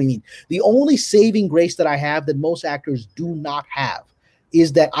never be me. The only saving grace that I have that most actors do not have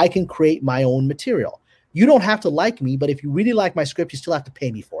is that I can create my own material. You don't have to like me, but if you really like my script, you still have to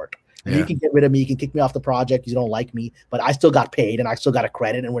pay me for it. Yeah. You can get rid of me. You can kick me off the project. You don't like me, but I still got paid and I still got a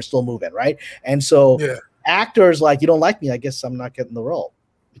credit and we're still moving, right? And so actors, like, you don't like me, I guess I'm not getting the role.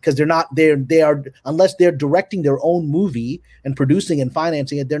 because they are unless they're directing their own movie and producing and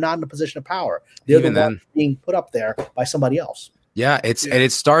financing it, they're not in a position of power. They're Even the ones being put up there by somebody else. Yeah, and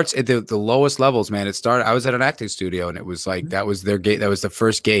it starts at the lowest levels, man. I was at an acting studio, and it was like that was their gate. That was the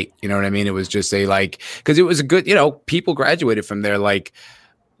first gate. You know what I mean? It was just because it was a good, people graduated from there. Like,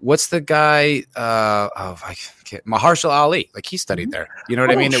 what's the guy? Mahershala Ali. Like, he studied there. You know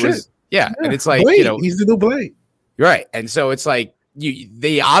what I mean? Shit. It was and it's like Blade. He's the new Blade. Right, and so it's like.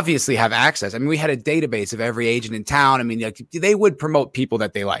 They obviously have access. I mean, we had a database of every agent in town. I mean, they would promote people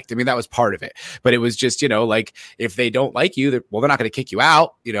that they liked. I mean, that was part of it. But it was just, like if they don't like you, they're not going to kick you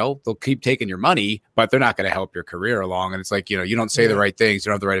out. They'll keep taking your money, but they're not going to help your career along. And it's like, you don't say the right things, you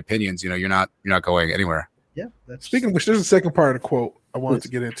don't have the right opinions. You're not going anywhere. Yeah. Speaking of which, there's a second part of the quote I wanted to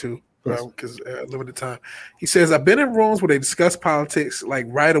get into because limited time. He says, "I've been in rooms where they discuss politics like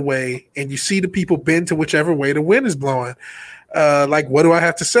right away, and you see the people bend to whichever way the wind is blowing. Like, what do I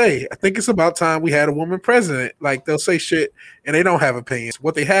have to say? I think it's about time we had a woman president. Like, they'll say shit and they don't have opinions.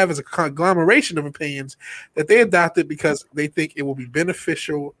 What they have is a conglomeration of opinions that they adopted because they think it will be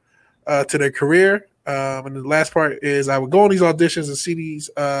beneficial to their career. And the last part is, I would go on these auditions and see these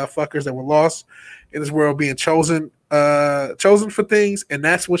fuckers that were lost in this world being chosen for things, and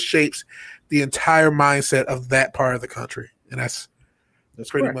that's what shapes the entire mindset of that part of the country." And that's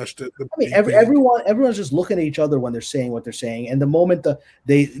pretty correct. Much the I mean, everyone's just looking at each other when they're saying what they're saying, and the moment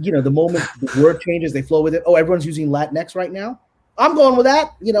the moment the word changes, they flow with it. Oh, everyone's using Latinx right now. I'm going with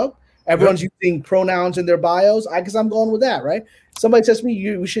that. Everyone's using pronouns in their bios. I guess I'm going with that. Right? Somebody says to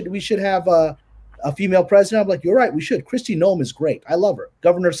me, we should have a female president. I'm like, you're right. We should. Kristi Noem is great. I love her.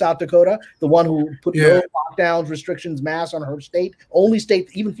 Governor of South Dakota, the one who put no lockdowns, restrictions, masks on her state. Only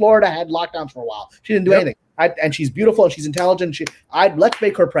state, even Florida had lockdowns for a while. She didn't do anything. And she's beautiful and she's intelligent. Let's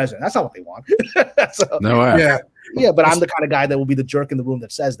make her president. That's not what they want. No way. Yeah, but I'm the kind of guy that will be the jerk in the room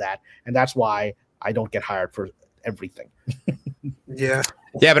that says that, and that's why I don't get hired for everything. Yeah,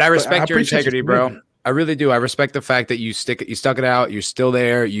 but I respect your integrity, bro. I really do. I respect the fact that you stuck it out. You're still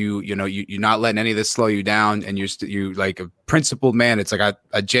there. You're not letting any of this slow you down, and you like a principled man. It's like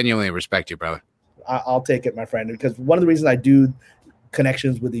I genuinely respect you, brother. I'll take it, my friend, because one of the reasons I do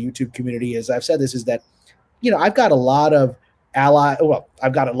connections with the YouTube community is I've said this is that. I've got a lot of allies,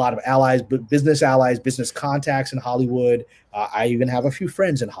 business allies, business contacts in Hollywood. I even have a few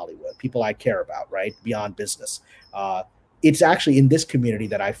friends in Hollywood, people I care about, right? Beyond business. It's actually in this community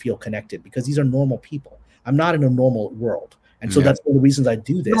that I feel connected because these are normal people. I'm not in a normal world. And so that's one of the reasons I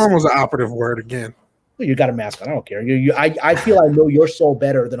do this. Normal is an operative word again. You got a mask on. I don't care. I feel I know your soul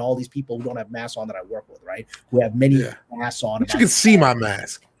better than all these people who don't have masks on that I work with, right? Who have many masks on. But you can see my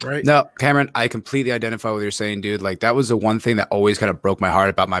mask, right? No, Cameron, I completely identify with what you're saying, dude. Like, that was the one thing that always kind of broke my heart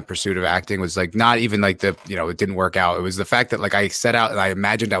about my pursuit of acting was like, not even like it didn't work out. It was the fact that like I set out and I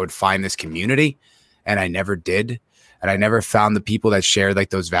imagined I would find this community and I never did. And I never found the people that shared like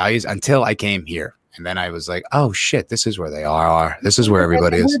those values until I came here. And then I was like, oh, shit, this is where they are. This is where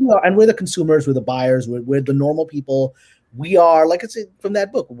everybody is. And we're the consumers, we're the buyers, we're the normal people. We are, like I said from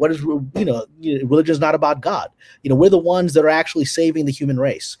that book, what is, religion is not about God. We're the ones that are actually saving the human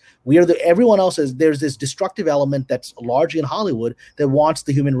race. Everyone else there's this destructive element that's largely in Hollywood that wants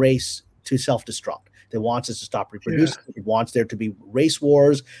the human race to self-destruct. That wants us to stop reproducing. It wants there to be race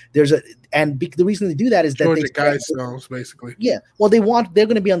wars. The reason they do that is that Georgia Guidestones, basically. Yeah. Well, they're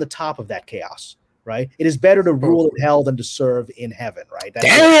going to be on the top of that chaos. Right, it is better to rule in hell than to serve in heaven. Right?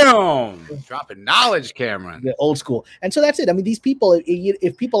 Damn, dropping knowledge, Cameron. The old school, and so that's it. I mean, these people,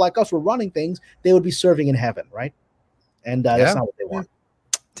 if people like us were running things, they would be serving in heaven, right? And that's not what they want.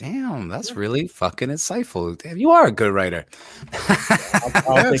 Damn, that's really fucking insightful. Damn, you are a good writer.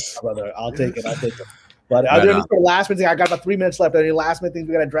 I'll take it, brother. I'll take it. But are there any last minute thing? I got about 3 minutes left. Are there any last minute things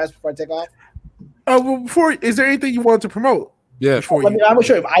we got to address before I take off? Is there anything you want to promote? Yeah, I'm gonna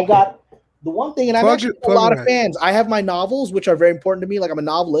show you. I got. The one thing, and I've actually a lot of fans. I have my novels, which are very important to me. Like, I'm a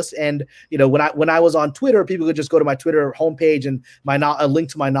novelist, and when I was on Twitter, people could just go to my Twitter homepage, and a link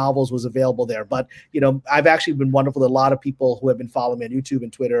to my novels was available there. But I've actually been wonderful that a lot of people who have been following me on YouTube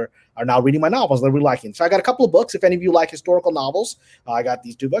and Twitter are now reading my novels. They're really liking. So I got a couple of books. If any of you like historical novels, I got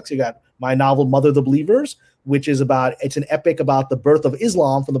these 2 books. You got my novel Mother the Believers, which is it's an epic about the birth of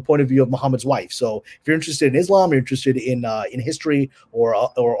Islam from the point of view of Muhammad's wife. So if you're interested in Islam, you're interested in history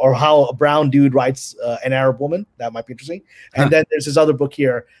or how a brown dude writes an Arab woman, that might be interesting. And then there's this other book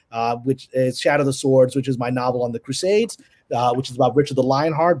here, which is Shadow the Swords, which is my novel on the Crusades. which is about Richard the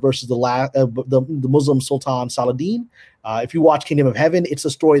Lionheart versus the Muslim Sultan Saladin. If you watch Kingdom of Heaven, it's a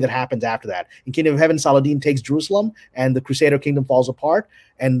story that happens after that. In Kingdom of Heaven, Saladin takes Jerusalem, and the Crusader kingdom falls apart.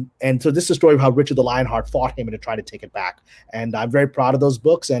 And so this is a story of how Richard the Lionheart fought him and to try to take it back. And I'm very proud of those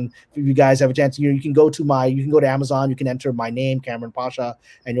books. And if you guys have a chance, you can go to Amazon, you can enter my name, Cameron Pasha,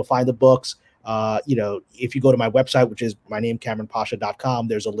 and you'll find the books. If you go to my website, which is my name, CameronPasha.com,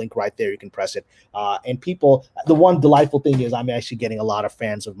 there's a link right there. You can press it. And people, the one delightful thing is I'm actually getting a lot of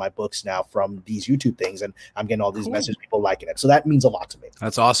fans of my books now from these YouTube things, and I'm getting all these messages, people liking it. So that means a lot to me.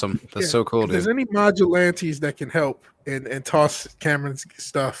 That's awesome. That's so cool. If there's any modulantes that can help and toss Cameron's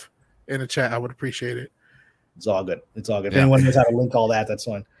stuff in the chat, I would appreciate it. It's all good. If anyone knows how to link all that, that's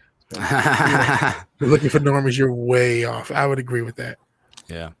fine. You're looking for normies, you're way off. I would agree with that.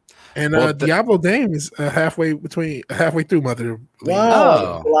 Yeah. And Diablo Dame is halfway through Mother.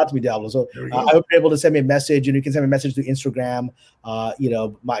 Wow, a lot to be Diablo. So I hope you're able to send me a message, and you can send me a message through Instagram.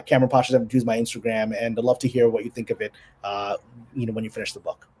 My Cameron Pasha 72 is my Instagram, and I'd love to hear what you think of it. When you finish the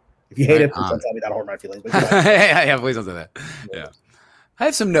book. If you hate it, please don't tell me that. Hurt my feelings. But yeah, please don't say that. Yeah, I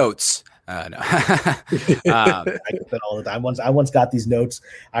have some notes. No. I get that all the time. I once got these notes.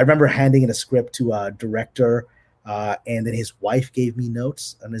 I remember handing in a script to a director. And then his wife gave me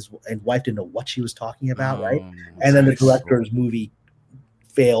notes, and his wife didn't know what she was talking about, right? And then the director's movie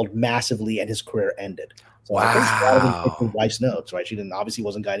failed massively, and his career ended. So I guess a lot of them took his wife's notes, right? She obviously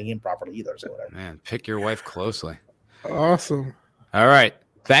wasn't guiding him properly either. So whatever. Man, pick your wife closely. Awesome. All right.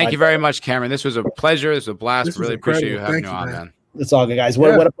 Thank you very much, Cameron. This was a pleasure. This was a blast. Really appreciate you having me on, man. It's all good, guys.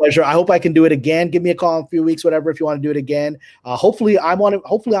 What a pleasure. I hope I can do it again. Give me a call in a few weeks, whatever, if you want to do it again. Hopefully I'm going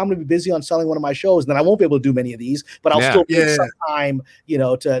to be busy on selling one of my shows, and then I won't be able to do many of these, but I'll still take some time,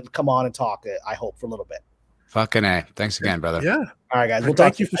 to come on and talk, I hope, for a little bit. Fucking A. Thanks again, brother. Yeah. All right, guys. Well,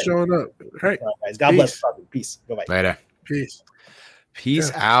 thank you for showing up. All right, guys. God bless. Peace. Bye-bye. Later. Peace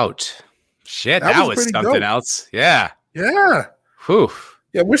out. Shit, that was something dope. Else. Yeah. Yeah. Whew.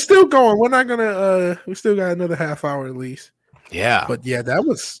 Yeah, we're still going. We're not gonna we still got another half hour at least. Yeah. But yeah, that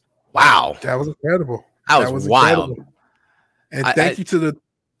was wow. That was incredible. That was wild. Incredible. And thank you to the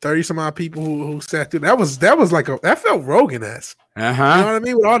 30 some odd people who sat through. That was like that felt Rogan-esque. Uh-huh. You know what I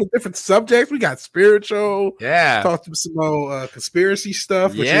mean? With all the different subjects. We got spiritual. Yeah. Talked to some more conspiracy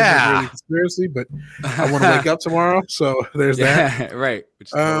stuff, which isn't really conspiracy, but I want to wake up tomorrow. So there's that. Right.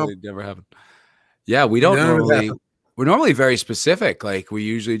 Which totally never happened. Yeah, we don't normally. We're normally very specific. Like we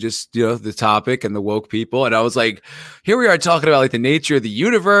usually just, the topic and the woke people. And I was like, here we are talking about like the nature of the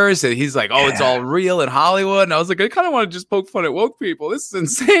universe. And he's like, oh, it's all real in Hollywood. And I was like, I kind of want to just poke fun at woke people. This is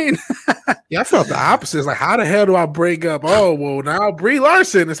insane. Yeah, I felt the opposite. It's like, how the hell do I break up? Oh, well, now Brie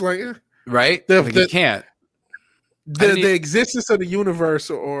Larson. It's like, right? You can't. The existence of the universe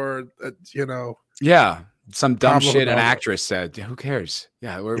or, Yeah. Some dumb shit an actress said. Yeah, who cares?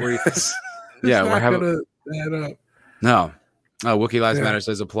 Yeah. Where you yeah. We're having that up. No. Oh, Wookiee Lives Matter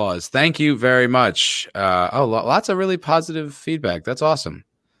says applause. Thank you very much. Lots of really positive feedback. That's awesome.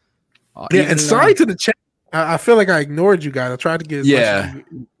 Yeah, and sorry to the chat. I feel like I ignored you guys. I tried to get as much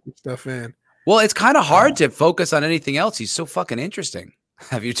stuff in. Well, it's kind of hard to focus on anything else. He's so fucking interesting.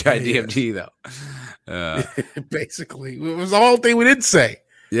 Have you tried DMT though? Basically, it was the whole thing we didn't say.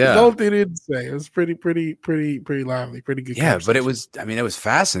 Yeah, the whole thing we didn't say. It was pretty lively, pretty good. Yeah, but it was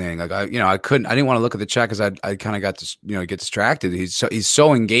fascinating. Like I didn't want to look at the chat because I kind of got to get distracted. He's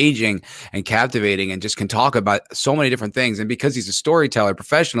so engaging and captivating, and just can talk about so many different things. And because he's a storyteller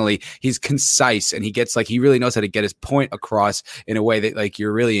professionally, he's concise, and he really knows how to get his point across in a way that like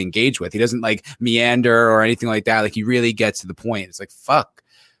you're really engaged with. He doesn't like meander or anything like that. Like he really gets to the point. It's like fuck.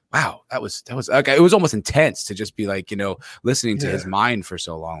 Wow, that was okay. It was almost intense to just be like, listening to his mind for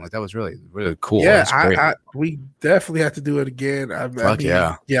so long. Like that was really, really cool. Yeah, we definitely have to do it again. I would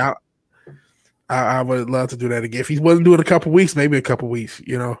love to do that again. If he wasn't doing a couple weeks, maybe a couple weeks,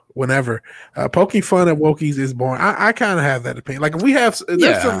 whenever. Poking fun at wokies is boring. I kind of have that opinion. Like if we have,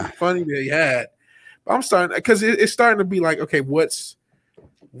 there's something funny that he had. I'm starting because it's starting to be like, okay, what's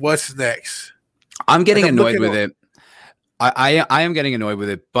next? I'm getting annoyed with it. I am getting annoyed with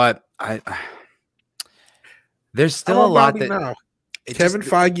it, but there's still a lot that now. Kevin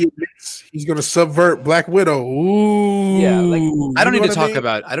Feige admits he's going to subvert Black Widow. Ooh, yeah. Like I don't need to talk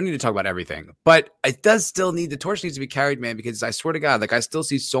about everything, but it does still the torch needs to be carried, man. Because I swear to God, like I still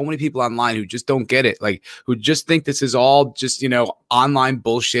see so many people online who just don't get it, like who just think this is all just online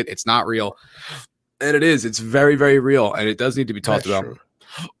bullshit. It's not real, and it is. It's very, very real, and it does need to be talked about. True.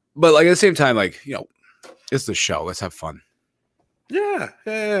 But like at the same time, like it's the show. Let's have fun. Yeah.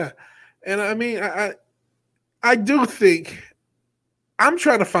 And I mean, I do think I'm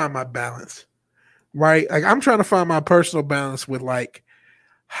trying to find my balance right? Like I'm trying to find my personal balance with like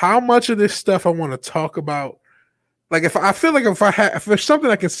how much of this stuff I want to talk about. Like if I feel like if there's something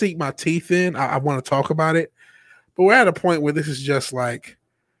I can sink my teeth in, I want to talk about it. But we're at a point where this is just like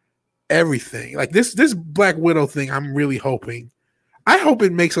everything. Like this Black Widow thing, I'm really hoping. I hope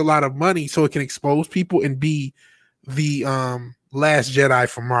it makes a lot of money so it can expose people and be the Last Jedi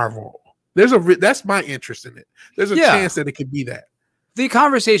from Marvel. That's my interest in it. There's a chance that it could be that. The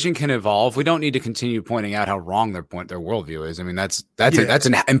conversation can evolve. We don't need to continue pointing out how wrong their worldview is. I mean, that's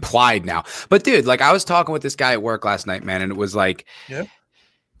an implied now. But dude, like I was talking with this guy at work last night, man, and it was like, it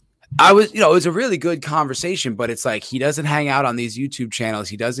was a really good conversation, but it's like he doesn't hang out on these YouTube channels.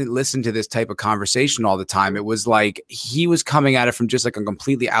 He doesn't listen to this type of conversation all the time. It was like he was coming at it from just like a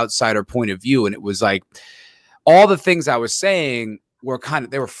completely outsider point of view, and it was like all the things I was saying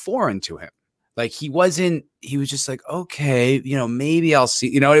they were foreign to him. Like he was just like, okay, maybe I'll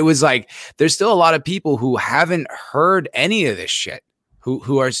see, it was like, there's still a lot of people who haven't heard any of this shit,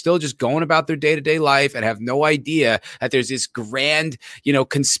 who are still just going about their day-to-day life and have no idea that there's this grand,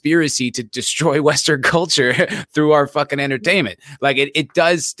 conspiracy to destroy Western culture through our fucking entertainment. Like it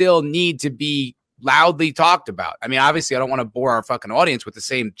does still need to be loudly talked about. I mean, obviously I don't want to bore our fucking audience with the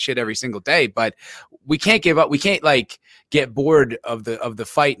same shit every single day, but we can't give up. We can't like get bored of the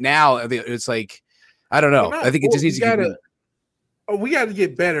fight now. It's like, I don't know. I think it just needs to we got to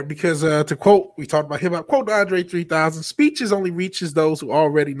get better because to quote, we talked about hip hop, quote Andre 3000, speeches only reaches those who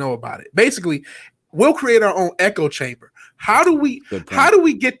already know about it. Basically, we'll create our own echo chamber. How do we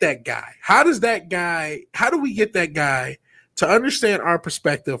get that guy? How do we get that guy to understand our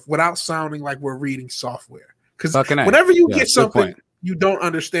perspective without sounding like we're reading software? Because whenever you get something you don't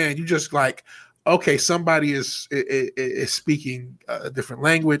understand, you just like, okay, somebody is speaking a different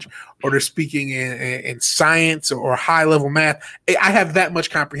language, or they're speaking in science or high level math. I have that much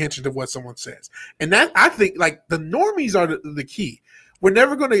comprehension of what someone says, and that I think like the normies are the key. We're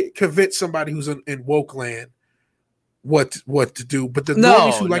never going to convince somebody who's in woke land what to do, but the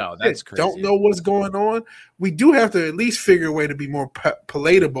normies who don't know what's going on, we do have to at least figure a way to be more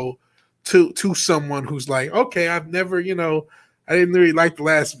palatable to someone who's like, okay, I've never, I didn't really like The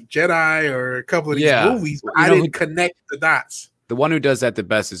Last Jedi or a couple of these movies, but I didn't connect the dots. The one who does that the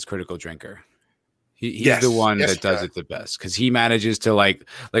best is Critical Drinker. He's the one that does it the best, because he manages to like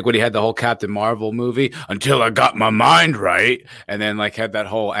when he had the whole Captain Marvel movie, until I got my mind right, and then like had that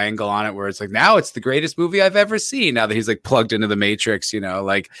whole angle on it where it's like, now it's the greatest movie I've ever seen. Now that he's like plugged into the Matrix, it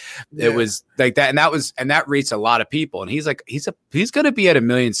was like that, and that reached a lot of people. And he's like, he's going to be at 1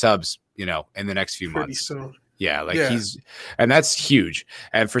 million subs, in the next few months. Soon. Yeah, and that's huge.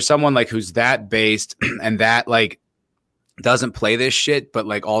 And for someone like who's that based and that like doesn't play this shit, but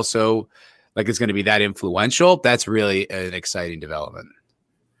like also like it's going to be that influential, that's really an exciting development.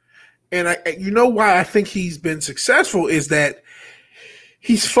 And why I think he's been successful is that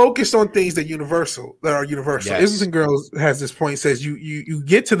he's focused on things that are universal. Yes. Isn't and Girls has this point, says you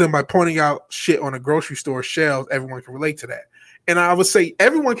get to them by pointing out shit on a grocery store shelves. Everyone can relate to that. And I would say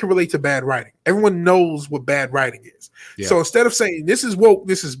everyone can relate to bad writing. Everyone knows what bad writing is. Yeah. So instead of saying this is woke,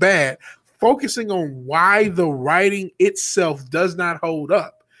 this is bad, focusing on why the writing itself does not hold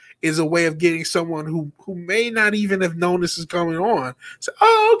up is a way of getting someone who may not even have known this is going on. So,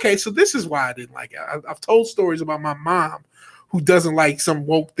 okay, so this is why I didn't like it. I've told stories about my mom who doesn't like some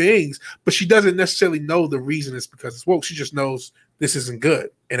woke things, but she doesn't necessarily know the reason it's because it's woke. She just knows this isn't good,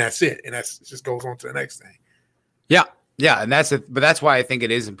 and that's it. And it just goes on to the next thing. Yeah. Yeah, and but that's why I think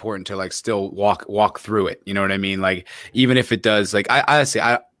it is important to like still walk through it. You know what I mean? Like even if it does, like I honestly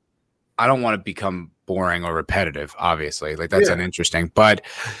I don't want to become boring or repetitive. Obviously, like that's uninteresting. But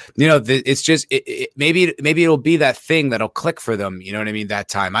it's just maybe it'll be that thing that'll click for them. You know what I mean? That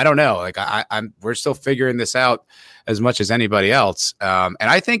time, I don't know. Like we're still figuring this out as much as anybody else. And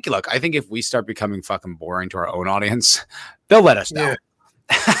I think if we start becoming fucking boring to our own audience, they'll let us know. Yeah.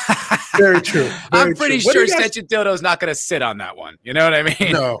 Very true. I'm pretty sure Stench Dildo's not going to sit on that one. You know what I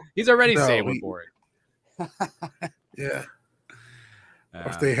mean? No. He's already saying we're boring. Yeah.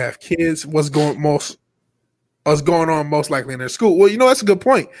 If they have kids, what's going on most likely in their school? Well, that's a good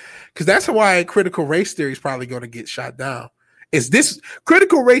point, because that's why critical race theory is probably going to get shot down. Is this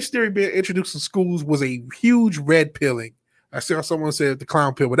critical race theory being introduced in schools was a huge red pilling. I saw someone said the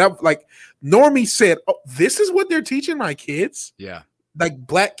clown pill, but that like Normie said, "Oh, this is what they're teaching my kids." Yeah. Like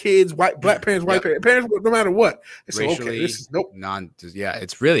black kids, black parents, white parents, no matter what. It's racially, okay, this is nope.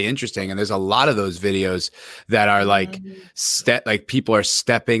 It's really interesting. And there's a lot of those videos that are like, like people are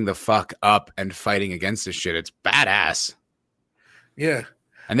stepping the fuck up and fighting against this shit. It's badass. Yeah.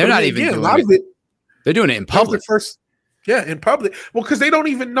 And they're not even doing a lot of it. They're doing it in public. Yeah, in public. Well, because they don't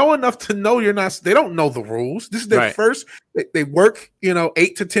even know enough to know you're not. They don't know the rules. This is their Right. first. They work,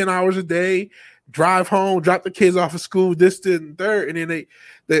 8 to 10 hours a day, drive home, drop the kids off of school, this, this, and third, and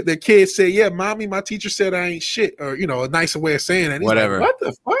then the kids say, "Yeah, mommy, my teacher said I ain't shit," or a nicer way of saying it. And he's Whatever. like, what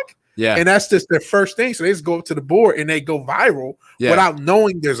the fuck? Yeah. And that's just their first thing. So they just go up to the board and they go viral without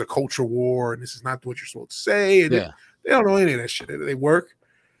knowing there's a culture war and this is not what you're supposed to say. And they don't know any of that shit. They work,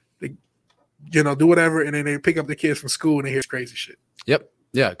 they do whatever, and then they pick up the kids from school and they hear crazy shit. Yep.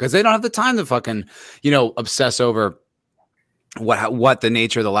 Yeah, because they don't have the time to fucking, obsess over what the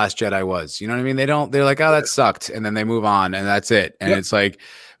nature of The Last Jedi was. You know what I mean? They're like, oh, that sucked. And then they move on and that's it. And it's like,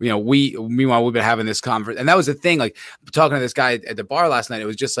 meanwhile, we've been having this conference. And that was the thing, like talking to this guy at the bar last night, it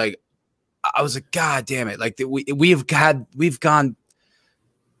was just like, I was like, God damn it. Like we've gone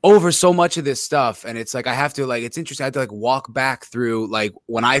over so much of this stuff. And it's like, I have to it's interesting. I have to walk back through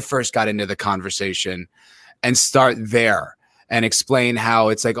when I first got into the conversation and start there. And explain how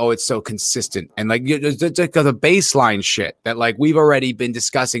it's like, oh, it's so consistent. And it's like the baseline shit that we've already been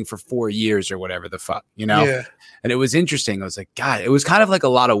discussing for 4 years or whatever the fuck, Yeah. And it was interesting. I was like, God, it was kind of like a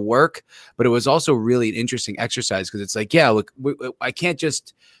lot of work, but it was also really an interesting exercise because it's like, yeah, look, I can't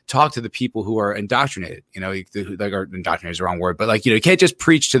just talk to the people who are indoctrinated, or indoctrinated is the wrong word, but you can't just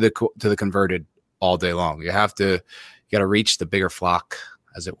preach to the converted all day long. You got to reach the bigger flock,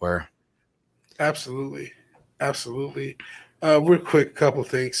 as it were. Absolutely. Real quick, couple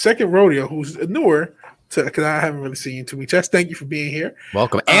things. Second Rodeo, who's newer because I haven't really seen you too much. Thank you for being here.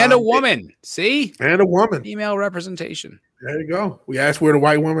 Welcome. And a woman. See? And a woman. Female representation. There you go. We asked where the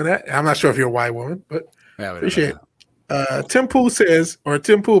white woman at. I'm not sure if you're a white woman, but appreciate it. Tim Pool says, or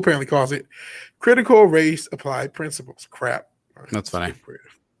Tim Pool apparently calls it, critical race applied principles. Crap. That's funny.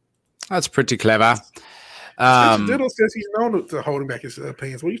 That's pretty clever. Diddle says he's known to holding back his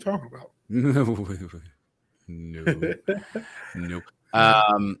opinions. What are you talking about? No.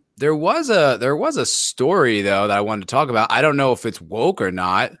 There was a story though that I wanted to talk about. I don't know if it's woke or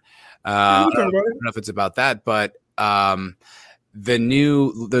not. I don't know if it's about that, but the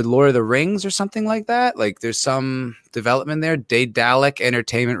Lord of the Rings or something like that. There's some development there. Daedalic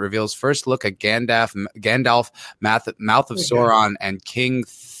Entertainment reveals first look at Gandalf, Mouth of Sauron, and King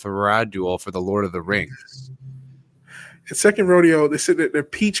Thranduil for the Lord of the Rings. In Second Rodeo, they said that they're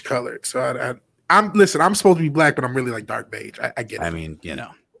peach colored. So I'm supposed to be black, but I'm really dark beige. I get it. I mean,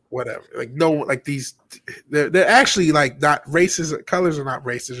 whatever. These, they're actually not racist. Colors are not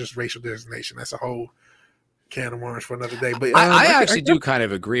racist, just racial designation. That's a whole can of worms for another day. But I actually do kind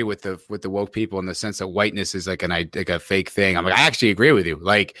of agree with the woke people in the sense that whiteness is like a fake thing. I actually agree with you.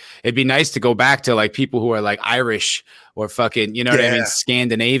 It'd be nice to go back to people who are Irish or fucking, what I mean,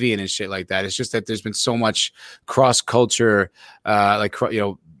 Scandinavian and shit like that. It's just that there's been so much cross culture,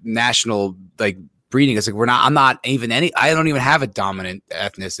 national breeding. It's I'm not even I don't even have a dominant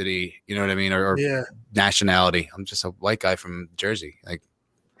ethnicity, you know what I mean, or nationality. I'm just a white guy from Jersey. I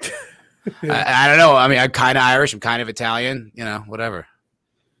don't know. I mean, I'm kind of Irish. I'm kind of Italian. Whatever.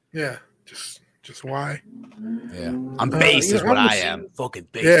 Yeah, just why? Yeah, I'm base is what I am. Fucking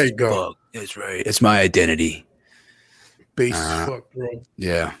base. There you go. Fuck. That's right. It's my identity. Base as fuck, bro.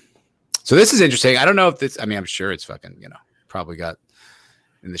 Yeah. So this is interesting. I don't know if this. I mean, I'm sure it's fucking. Probably got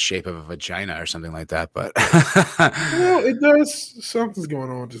in the shape of a vagina or something like that. But it does. Something's going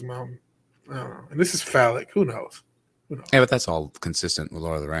on with this mountain. I don't know. And this is phallic. Who knows? Yeah, but that's all consistent with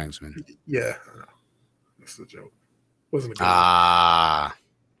Lord of the Rings, man. Yeah, I know. That's a joke. Wasn't a good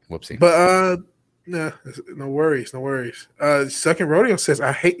whoopsie. But no worries. Second Rodeo says,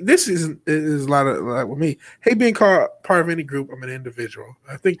 I hate this. Is a lot with me. Hate being called part of any group. I'm an individual.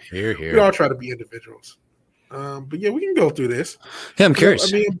 I think we all try to be individuals. But yeah, we can go through this. Yeah, I'm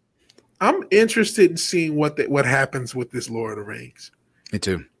curious. I mean, I'm interested in seeing what happens with this Lord of the Rings. Me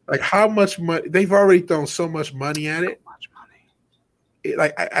too. How much money they've already thrown so much money at it.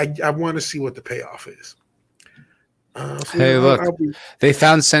 I want to see what the payoff is. Hey, look! They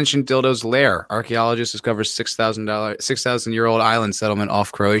found sentient dildo's lair. Archaeologists discover $6,000-year-old island settlement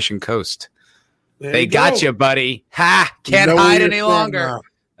off Croatian coast. They got you, buddy. Ha! Can't hide any longer. Now.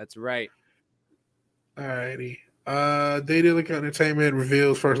 That's right. All righty. Daedalic Entertainment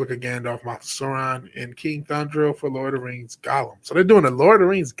reveals first look at Gandalf, Mouth of Sauron, and King Thranduil for Lord of the Rings Gollum. So they're doing a Lord of the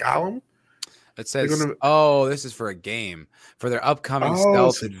Rings Gollum? It says, this is for a game. For their upcoming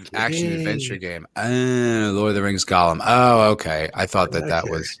stealth action adventure game. Lord of the Rings Gollum. Oh, okay. I thought that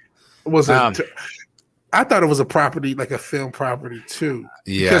was... I thought it was a property, like a film property, too.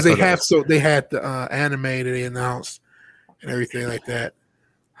 Yeah. Because they had the animated, they announced, and everything like that.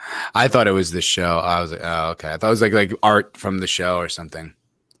 I thought it was the show. I was like, oh, okay. I thought it was like art from the show or something.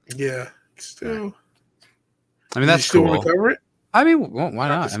 Yeah. Still. I mean, You that's still cool. want to cover it? I mean, well, why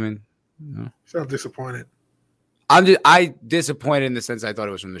not? I mean, Sound disappointed. I disappointed in the sense I thought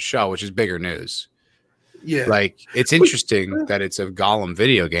it was from the show, which is bigger news. Yeah, Like, it's interesting that it's a Gollum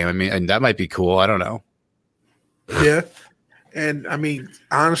video game. I mean, and that might be cool. I don't know. yeah. And I mean,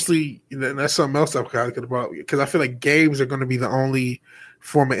 honestly, that's something else I'm kind of thinking about, because I feel like games are going to be the only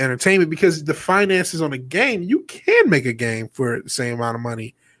form of entertainment, because the finances on a game, you can make a game for the same amount of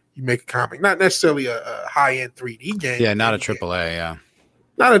money you make a comic, not necessarily a high-end 3D game. Yeah, not a AAA. Yeah,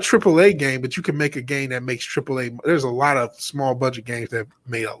 not a AAA game, but you can make a game that makes AAA. There's a lot of small budget games that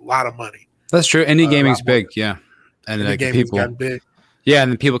made a lot of money. that's true. Indie gaming's big. Yeah, and And like the game people, has gotten big. yeah,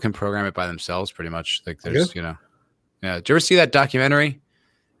 and then people can program it by themselves, pretty much. Like, there's, yeah. Did you ever see that documentary,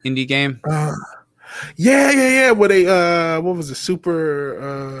 indie game? Yeah. Where they what was it?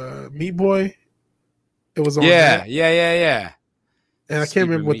 Super Meat Boy. It was on. Yeah. And I can't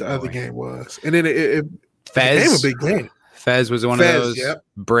remember what the other game was. And then it Fez, became a big game. Fez was one of those. Yep.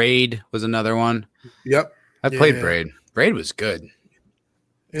 Braid was another one. Yep. I played Yeah. Braid. Braid was good.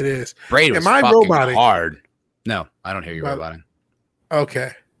 It is. Braid was Am I fucking roboting? hard. No, I don't hear you But- roboting.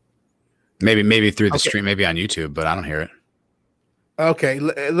 Okay. Maybe through the Okay. stream, maybe on YouTube, but I don't hear it. Okay.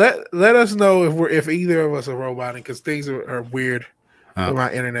 Let us know if either of us are roboting, because things are weird with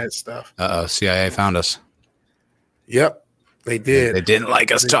my internet stuff. Uh oh, CIA found us. Yep. They did. They didn't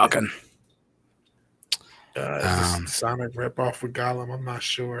like us They did. talking. Is this Sonic ripoff with Gollum? I'm not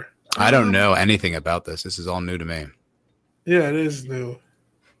sure. I don't know anything about this. This is all new to me. Yeah, it is new.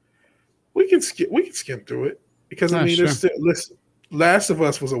 We can skim through it, because I mean, sure. there's still, listen, Last of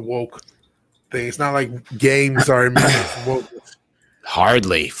Us was a woke thing. It's not like games are immune from wokeness.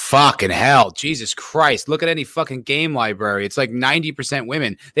 Hardly. Fucking hell. Jesus Christ. Look at any fucking game library. It's like 90%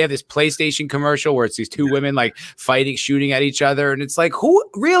 women. They have this PlayStation commercial where it's these two women like fighting, shooting at each other. And it's like, who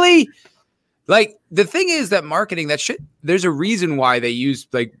really? Like, the thing is that marketing, that shit, there's a reason why they use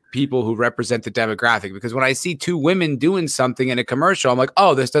like people who represent the demographic. Because when I see two women doing something in a commercial, I'm like,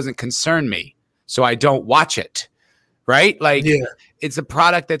 oh, this doesn't concern me, so I don't watch it. Right? Like, Yeah. it's a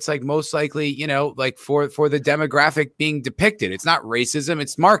product that's like most likely, you know, like for the demographic being depicted. It's not racism,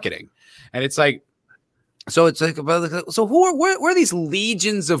 it's marketing. And it's like, so it's like, so where are these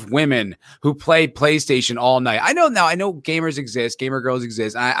legions of women who play PlayStation all night? I know gamers exist, gamer girls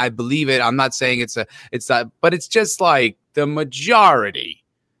exist. I believe it. I'm not saying it's not, but it's just like the majority.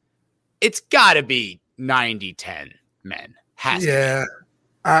 It's gotta be 90-10 men. Has to be. Yeah,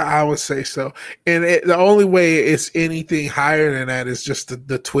 I would say so. And the only way it's anything higher than that is just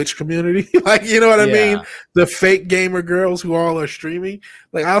the Twitch community. Like, you know what I Yeah. mean? The fake gamer girls who all are streaming.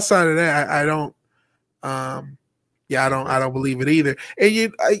 Like, outside of that, I don't. I don't believe it either.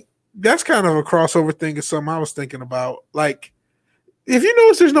 And that's kind of a crossover thing. Is something I was thinking about. Like, if you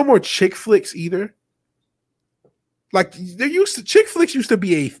notice, there's no more chick flicks either. Like, chick flicks used to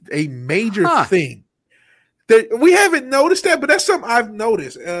be a major thing. We haven't noticed that, but that's something I've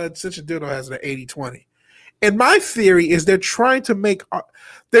noticed since Dildo has an 80-20. And my theory is they're trying to make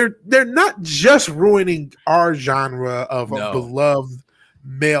they're not just ruining our genre of beloved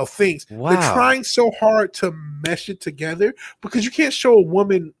male things. Wow. They're trying so hard to mesh it together, because you can't show a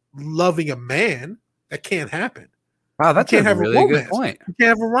woman loving a man. That can't happen. Wow, that's You can't a have a really good romance. point. You can't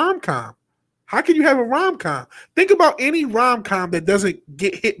have a rom-com. How can you have a rom-com? Think about any rom-com that doesn't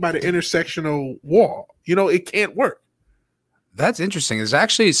get hit by the intersectional wall. You know, it can't work. That's interesting.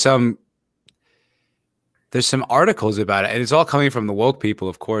 There's some articles about it, and it's all coming from the woke people.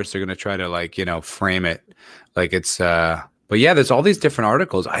 Of course, they're going to try to, like, you know, frame it like it's but yeah, there's all these different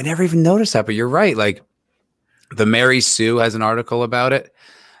articles. I never even noticed that, but you're right. Like, the Mary Sue has an article about it.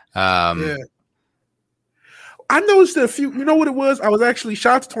 Yeah. I noticed that you know what it was? I was actually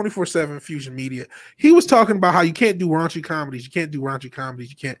shout out to 24/7 Fusion Media. He was talking about how you can't do raunchy comedies. You can't do raunchy comedies.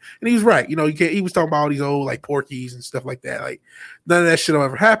 You can't. And he was right. You know, you can't. He was talking about all these old, like, Porkies and stuff like that. Like, none of that shit will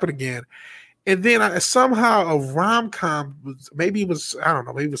ever happen again. And then somehow a rom-com maybe it was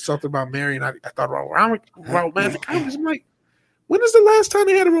something about Mary, and I thought about romantic comedies. I'm like, when is the last time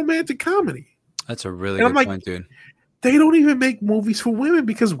they had a romantic comedy? That's a really And I'm good like, point, dude. They don't even make movies for women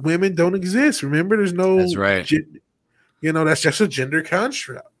because women don't exist. Remember, there's no. That's right. That's just a gender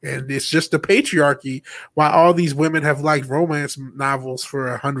construct, and it's just the patriarchy. Why all these women have liked romance novels for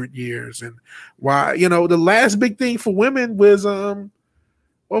 100 years, and why the last big thing for women was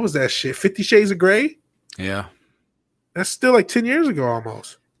what was that shit? 50 Shades of Grey. Yeah. That's still like 10 years ago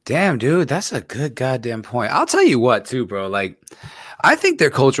almost. Damn, dude, that's a good goddamn point. I'll tell you what, too, bro. Like, I think their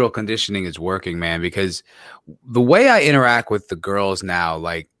cultural conditioning is working, man, because the way I interact with the girls now,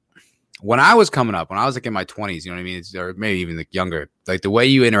 like when I was coming up, when I was like in my 20s, you know what I mean? Or maybe even like younger, like the way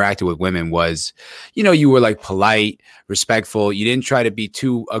you interacted with women was, you know, you were like polite, respectful. You didn't try to be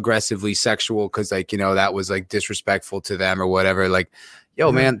too aggressively sexual because like, you know, that was like disrespectful to them or whatever. Like,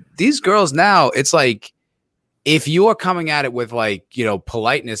 yo, man, these girls now, it's like, if you're coming at it with like, you know,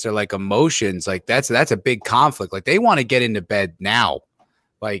 politeness or like emotions, like that's a big conflict. Like they want to get into bed now.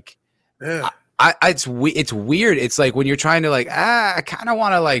 Like, it's weird. It's like when you're trying to like, I kind of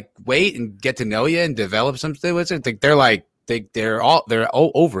want to like wait and get to know you and develop something with it. Like they're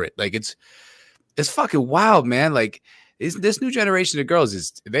all over it. Like it's fucking wild, man. Like this new generation of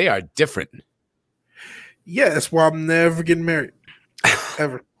girls they are different. Yeah, that's why I'm never getting married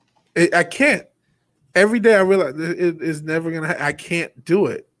ever. I can't. Every day I realize it is never gonna. I can't do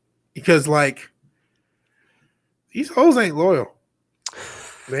it because like these hoes ain't loyal.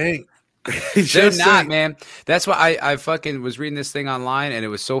 They ain't. They're not, man. That's why I fucking was reading this thing online and it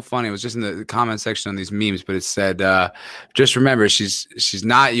was so funny. It was just in the comment section on these memes, but it said, just remember, she's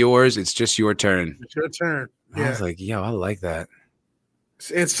not yours. It's just your turn. It's your turn. Yeah. I was like, yo, I like that.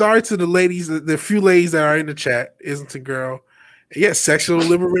 And sorry to the ladies, the few ladies that are in the chat, isn't a girl. Yeah, sexual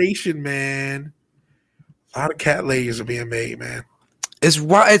liberation, man. A lot of cat ladies are being made, man. That's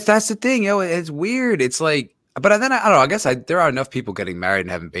the thing, yo. It's weird. It's like, but then I don't know. I guess there are enough people getting married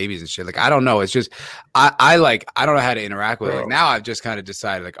and having babies and shit. Like I don't know. It's just I don't know how to interact with it. Like, now I've just kind of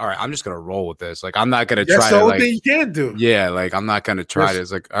decided like, all right, I'm just gonna roll with this. Like I'm not gonna try. That's the only thing you can do. Yeah, like I'm not gonna try to.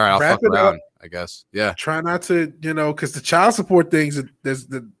 It's like, all right, I'll fuck around. I guess. Yeah. Try not to, you know, because the child support things that's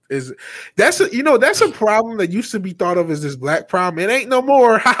a problem that used to be thought of as this black problem. It ain't no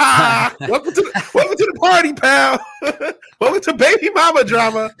more. Welcome to the party, pal. Welcome to baby mama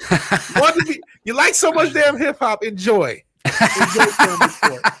drama. You like so much damn hip hop. Enjoy family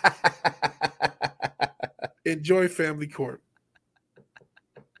court. Enjoy family court.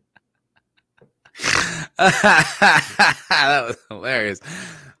 That was hilarious.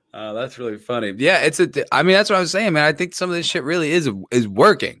 That's really funny. Yeah, I mean, that's what I was saying, man. I think some of this shit really is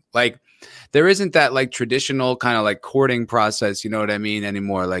working. Like, there isn't that like traditional kind of like courting process, you know what I mean,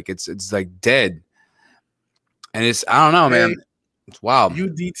 anymore. Like it's like dead. And I don't know, man. It's wild.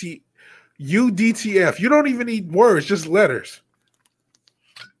 UDTF. You don't even need words, just letters.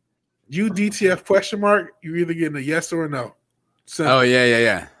 UDTF question mark. You're either getting a yes or a no. Simple. Oh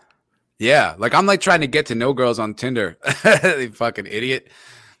yeah. Yeah, like I'm like trying to get to know girls on Tinder. You fucking idiot.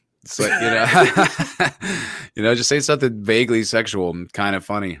 It's like, just say something vaguely sexual and kind of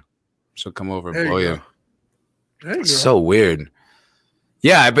funny. She'll come over and blow you. It's so weird.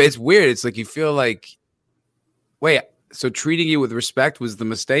 Yeah, but it's weird. It's like you feel like, wait, so treating you with respect was the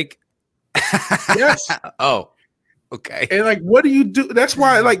mistake? Yes. Oh, okay. And like, what do you do? That's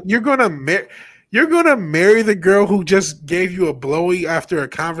why, like, you're gonna marry the girl who just gave you a blowy after a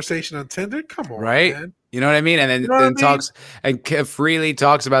conversation on Tinder? Come on, right? Man. You know what I mean? And then talks and freely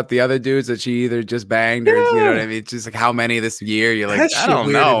talks about the other dudes that she either just banged or you know what I mean? It's just like how many this year? You're like, I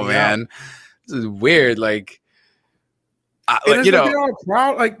don't know, man. This is weird. Like, you're all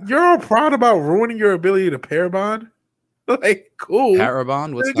proud. Like, you're all proud about ruining your ability to pair bond. Like, cool. Pair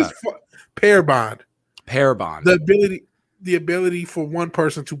bond? What's that? Pair bond. Pair bond. The ability for one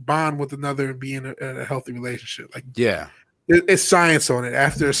person to bond with another and be in a healthy relationship. Like, yeah. It's science on it.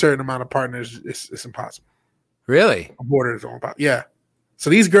 After a certain amount of partners, it's impossible. Really? Aborted is on top. Yeah. So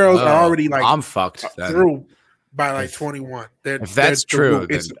these girls are already like I'm fucked through by like 21. If that's true,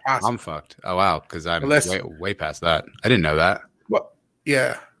 then I'm fucked. Oh wow, because I'm way past that. I didn't know that. Well,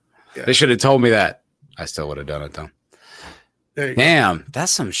 yeah. They should have told me that. I still would have done it though. Damn,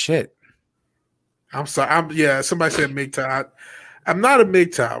 that's some shit. I'm sorry. Somebody said MGTOW. I'm not a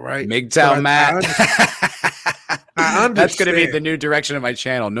MGTOW, right? MGTOW Matt. I understand. That's going to be the new direction of my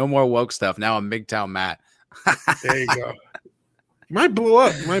channel. No more woke stuff. Now I'm MGTOW Matt. There you go. You might blow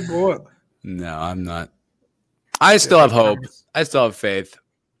up. No, I'm not. I still have hope. I still have faith.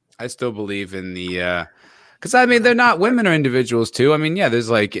 I still believe in the because I mean, they're not women are individuals too. I mean, yeah, there's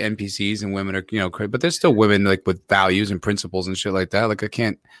like NPCs and women are, but there's still women like with values and principles and shit like that. Like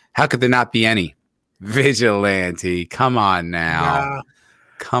how could there not be any? Vigilante. Come on now.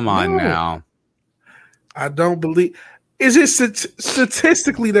 Come on now. I don't believe. Is it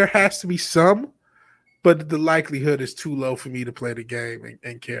statistically there has to be some, but the likelihood is too low for me to play the game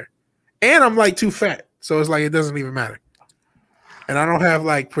and care. And I'm like too fat, so it's like it doesn't even matter. And I don't have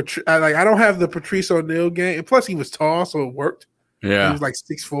I don't have the Patrice O'Neal game. And plus, he was tall, so it worked. Yeah, he was like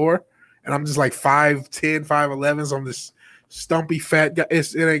 6'4", and I'm just like 5'10", 5'11", so I'm this stumpy fat guy.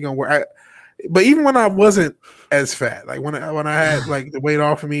 It ain't gonna work. But even when I wasn't as fat, like when I had like the weight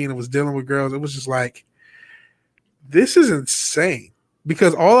off of me and it was dealing with girls, it was just like, this is insane.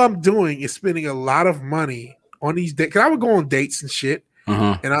 because all I'm doing is spending a lot of money on these dates. Because I would go on dates and shit,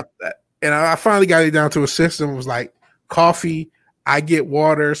 and I finally got it down to a system. It was like coffee. I get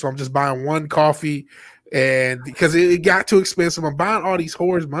water, so I'm just buying one coffee, and because it got too expensive, I'm buying all these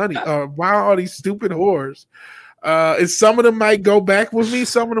whores money, buying all these stupid whores. And some of them might go back with me,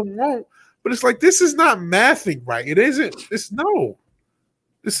 some of them won't. But it's like, this is not mathing right. It isn't. This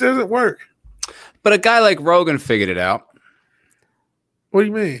doesn't work. But a guy like Rogan figured it out. What do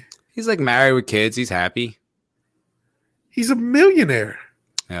you mean? He's like married with kids. He's happy. He's a millionaire.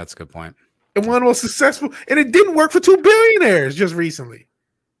 Yeah, that's a good point. And one of the most successful. And it didn't work for 2 billionaires just recently.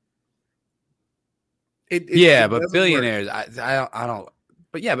 But billionaires, I don't.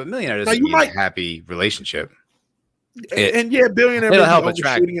 But yeah, but millionaire doesn't mean a happy relationship. Billionaire. It'll help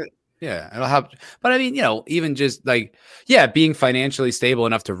attract. Yeah, it'll help. But I mean, even just like, being financially stable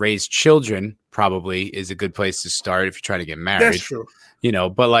enough to raise children probably is a good place to start if you're trying to get married. That's true.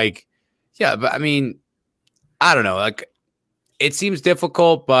 But like, but I mean, I don't know. Like, it seems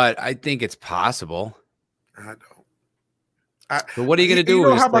difficult, but I think it's possible. I don't. But what are you going to do?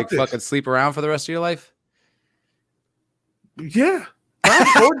 Just like fucking sleep around for the rest of your life? Yeah.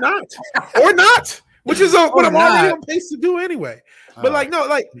 Or not. Which is what I'm already on pace to do anyway. But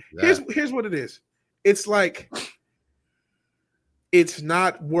here's what it is. It's like it's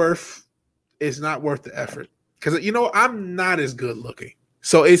not worth the effort. Because I'm not as good looking.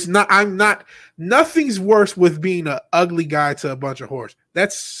 So nothing's worse with being an ugly guy to a bunch of whores.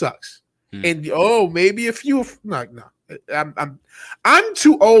 That sucks. And maybe a few no. I'm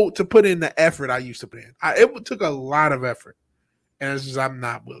too old to put in the effort I used to put in. It took a lot of effort. And it's just I'm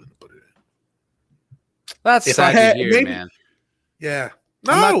not willing to put it in. That's sad to hear, man. Yeah.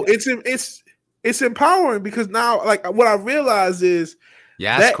 No, it's empowering because now, like, what I realize is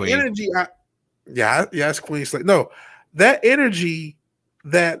that Queen. Energy. Yes, Queen. No, that energy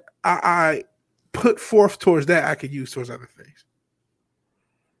that I put forth towards that, I could use towards other things.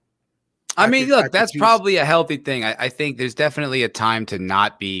 I mean, look, that's probably a healthy thing. I think there's definitely a time to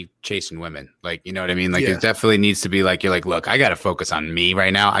not be chasing women. Like, you know what I mean? Like, it definitely needs to be like, you're like, look, I got to focus on me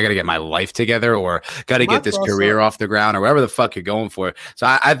right now. I got to get my life together or got to get this career off the ground or whatever the fuck you're going for. So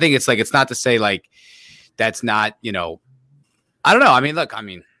I think it's like, it's not to say like, that's not, I don't know. I mean, look,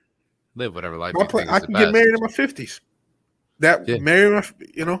 live whatever life you think is I can get married in my 50s.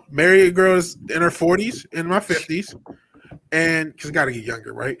 Marry a girl is in her 40s, in my 50s. And because I got to get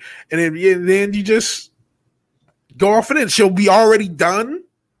younger, right? And then you just go off and in. She'll be already done,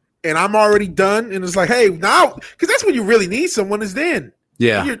 and I'm already done. And it's like, hey, now, because that's when you really need someone is then.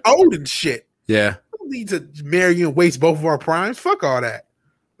 Yeah. When you're old and shit. Yeah. I don't need to marry you and waste both of our primes. Fuck all that.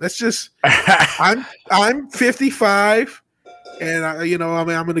 Let's just, I'm 55, and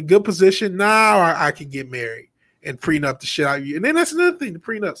I'm in a good position now. I can get married and prenup the shit out of you. And then that's another thing, the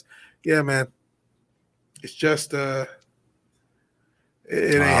prenups. Yeah, man. It's just,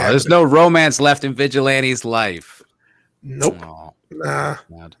 there's no romance left in Vigilante's life. Nope. Oh, nah.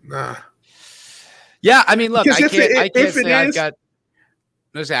 Yeah, I mean, look, I can't say I've got.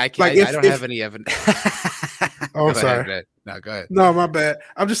 No, I can't. Like I don't have any evidence. Oh, I'm sorry. No, go ahead. No, my bad.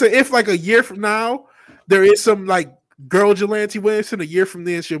 I'm just saying, if like a year from now there is some like girl Jelante Williamson, a year from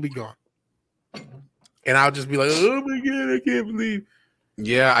then she'll be gone, and I'll just be like, oh my god, I can't believe.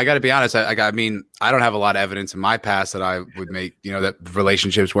 Yeah, I got to be honest. I mean, I don't have a lot of evidence in my past that I would make, that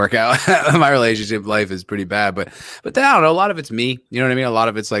relationships work out. My relationship life is pretty bad, but I don't know. A lot of it's me. You know what I mean? A lot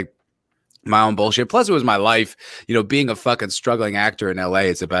of it's like my own bullshit. Plus, it was my life. Being a fucking struggling actor in LA,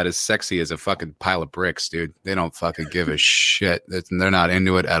 it's about as sexy as a fucking pile of bricks, dude. They don't fucking give a shit. They're not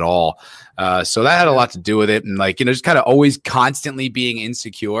into it at all. So that had a lot to do with it. And like, just kind of always constantly being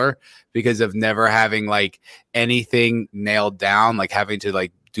insecure because of never having like anything nailed down, like having to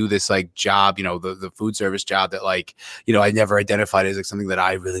like do this like job, the food service job that like, I never identified as like something that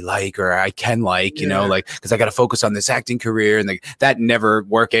I really like or I can like, like, cause I got to focus on this acting career and like that never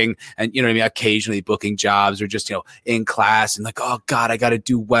working. And you know what I mean? Occasionally booking jobs or just, in class and like, oh God, I got to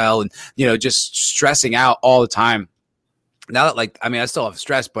do well. And, just stressing out all the time. Now that like, I still have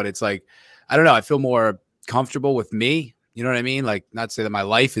stress, but it's like, I don't know. I feel more comfortable with me. You know what I mean? Like, not to say that my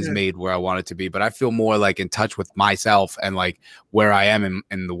life is made where I want it to be, but I feel more like in touch with myself and like where I am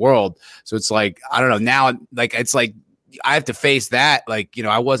in the world. So it's like, I don't know now, like, it's like, I have to face that. Like,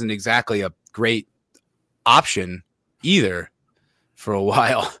 I wasn't exactly a great option either for a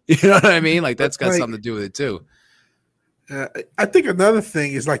while. You know what I mean? Like that's got like, something to do with it too. I think another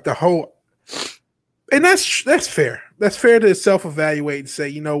thing is like the whole, and that's fair. That's fair to self-evaluate and say,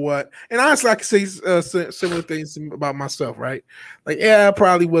 you know what? And honestly, I can say similar things about myself, right? Like, yeah, I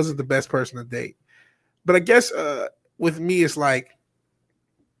probably wasn't the best person to date. But I guess with me, it's like,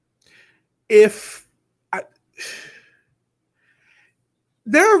 if I,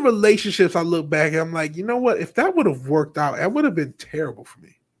 there are relationships I look back and I'm like, you know what? If that would have worked out, that would have been terrible for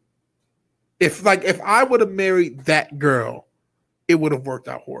me. If I would have married that girl, it would have worked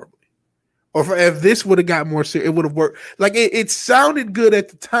out horribly. Or if this would have got more serious, it would have worked. Like it sounded good at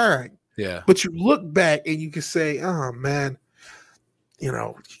the time. Yeah. But you look back and you can say, oh man, you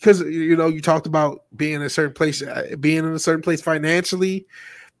know, because you talked about being in a certain place financially.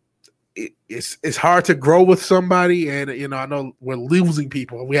 It's hard to grow with somebody, and I know we're losing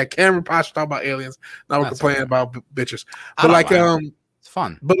people. We had Cameron Pasha talk about aliens. Now we're complaining about bitches, but like it's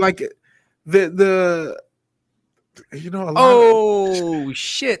fun. But like the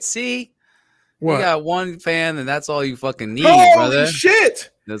shit! See, what? You got one fan, and that's all you fucking need, Holy brother. Shit!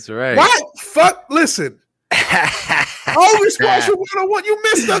 That's right. What? Fuck! Listen. Holy Squasher 101, you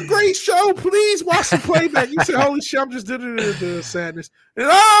missed a great show. Please watch the playback. You said, holy shit, I'm just doing the sadness. And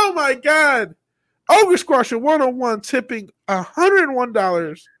oh my God, Ogre Squasher 101 tipping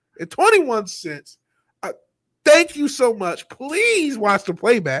 $101.21. Thank you so much. Please watch the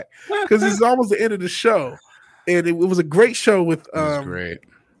playback because it's almost the end of the show. And it was a great show with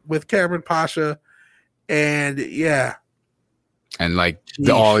Cameron Pasha. And yeah. And like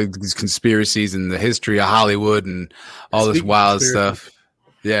all these conspiracies and the history of Hollywood and all this wild stuff.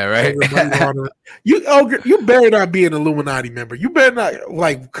 Yeah, right. You better not be an Illuminati member. You better not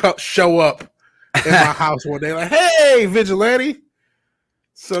like show up in my house one day like, hey, vigilante.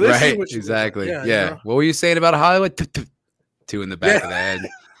 So this right, is what exactly. Yeah. You know? What were you saying about Hollywood? Two in the back of the head.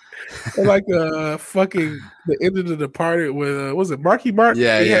 Like fucking the end of the Departed with was it Marky Mark?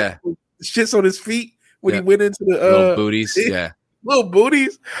 Yeah. Shits on his feet when he went into the little booties. Yeah. Little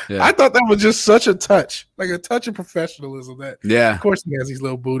booties. Yeah. I thought that was just such a touch, like a touch of professionalism. That of course he has these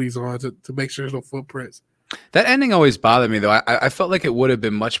little booties on to make sure there's no footprints. That ending always bothered me though. I felt like it would have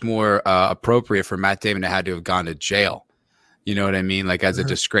been much more appropriate for Matt Damon to had to have gone to jail. You know what I mean? Like as a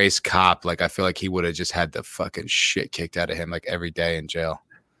disgraced cop, like I feel like he would have just had the fucking shit kicked out of him like every day in jail.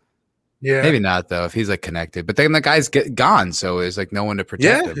 Yeah, maybe not though if he's like connected. But then the guy's gone, so there's like no one to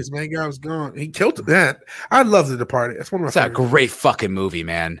protect him. Yeah, his main guy was gone. He killed that. I love The Departed. It's one of my. It's a great fucking movie,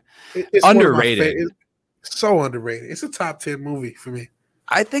 man. It's underrated. It's so underrated. It's a top 10 movie for me.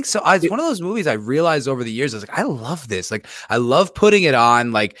 I think so. It's one of those movies I realized over the years. I was like, I love this. Like, I love putting it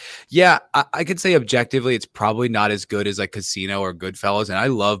on. Like, yeah, I could say objectively, it's probably not as good as like Casino or Goodfellas, and I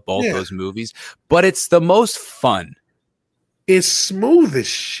love both those movies. But it's the most fun. It's smooth as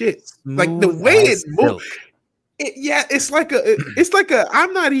shit. Like the way it moves. It's like a.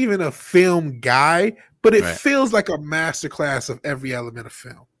 I'm not even a film guy, but it feels like a masterclass of every element of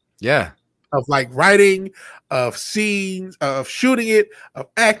film. Yeah. Of like writing, of scenes, of shooting it, of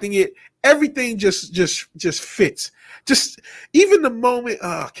acting it, everything just fits. Just even the moment,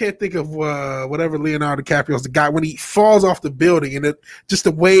 I can't think of whatever Leonardo DiCaprio's the guy when he falls off the building and just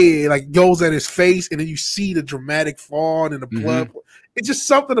the way it like goes at his face and then you see the dramatic fall and the blood. It's just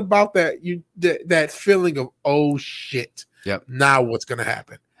something about that that feeling of oh shit. Yep. Now what's gonna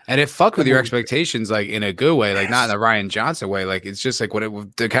happen? And it fucked with your expectations, like in a good way, like not in the Ryan Johnson way. Like it's just like when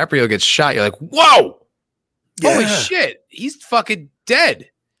DiCaprio gets shot, you're like, whoa, holy shit, he's fucking dead.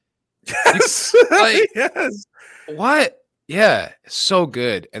 What? Yeah, so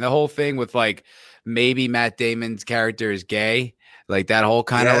good. And the whole thing with like maybe Matt Damon's character is gay, like that whole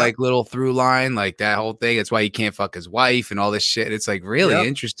kind of like little through line, like that whole thing. It's why he can't fuck his wife and all this shit. It's like really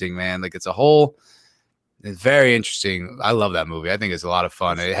interesting, man. Like it's very interesting. I love that movie. I think it's a lot of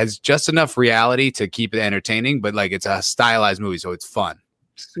fun. It has just enough reality to keep it entertaining, but like it's a stylized movie, so it's fun.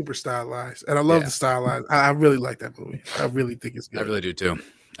 Super stylized. And I love the stylized. I really like that movie. I really think it's good. I really do too.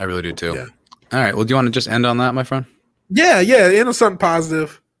 Yeah. All right. Well, do you want to just end on that, my friend? Yeah. End on something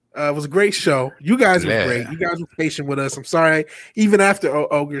positive. It was a great show. You guys were great. You guys were patient with us. I'm sorry. Even after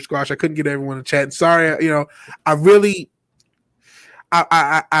Ogre Squash, I couldn't get everyone to chat. And sorry,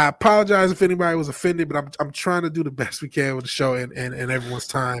 I apologize if anybody was offended, but I'm trying to do the best we can with the show and everyone's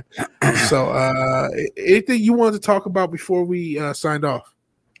time. So, anything you wanted to talk about before we signed off?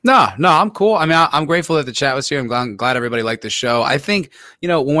 No, I'm cool. I mean, I'm grateful that the chat was here. I'm glad everybody liked the show. I think,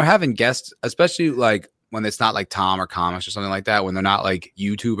 when we're having guests, especially like when it's not like Tom or comics or something like that, when they're not like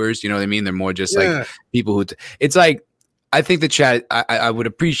YouTubers, you know what I mean? They're more just like people who it's like, I think the chat, I would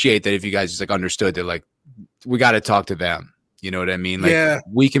appreciate that if you guys just like understood that like, we got to talk to them. You know what I mean? Like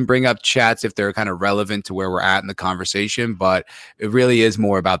we can bring up chats if they're kind of relevant to where we're at in the conversation, but it really is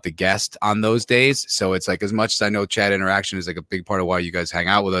more about the guest on those days. So it's like, as much as I know chat interaction is like a big part of why you guys hang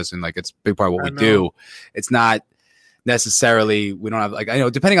out with us and like it's a big part of what we do. It's not necessarily, we don't have like, I know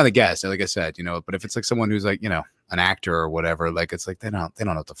depending on the guest, like I said, but if it's like someone who's like, an actor or whatever. Like it's like they don't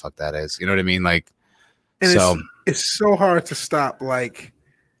know what the fuck that is. You know what I mean? Like, And so it's so hard to stop like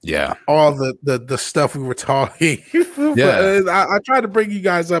all the stuff we were talking. I try to bring you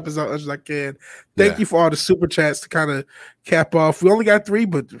guys up as much as I can. Thank you for all the super chats to kind of cap off. We only got 3,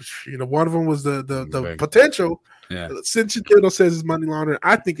 but one of them was the potential. Yeah. Since Kittle says it's money laundering,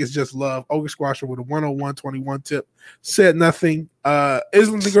 I think it's just love. Ogre Squasher with a 101.21 tip said nothing.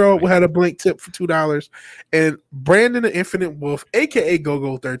 Island the Girl had a blank tip for $2, and Brandon the Infinite Wolf, aka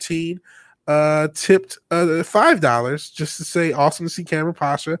GoGo13, tipped $5 just to say awesome to see Cameron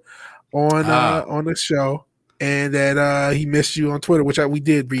Pasha on the show, and that he missed you on Twitter, which we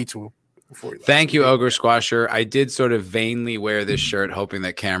did read to him. Thank you, Ogre Squasher. I did sort of vainly wear this shirt, hoping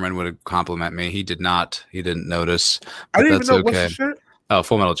that Cameron would compliment me. He did not. He didn't notice. I didn't even know what's the shirt. Oh,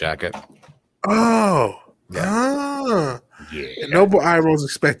 Full Metal Jacket. Oh, yeah. Noble Iroh's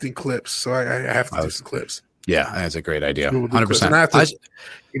expecting clips, so I have to do some clips. Yeah, that's a great idea. 100%.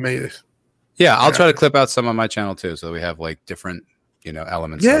 He made it. Yeah, I'll try to clip out some on my channel too, so we have like different,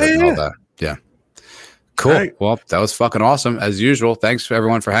 elements. Yeah, and all that. Yeah. Cool. Right. Well, that was fucking awesome as usual. Thanks for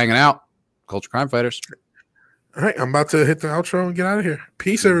everyone for hanging out. Culture Crime Fighters. All right, I'm about to hit the outro and get out of here.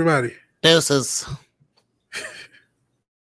 Peace, everybody. Deuces.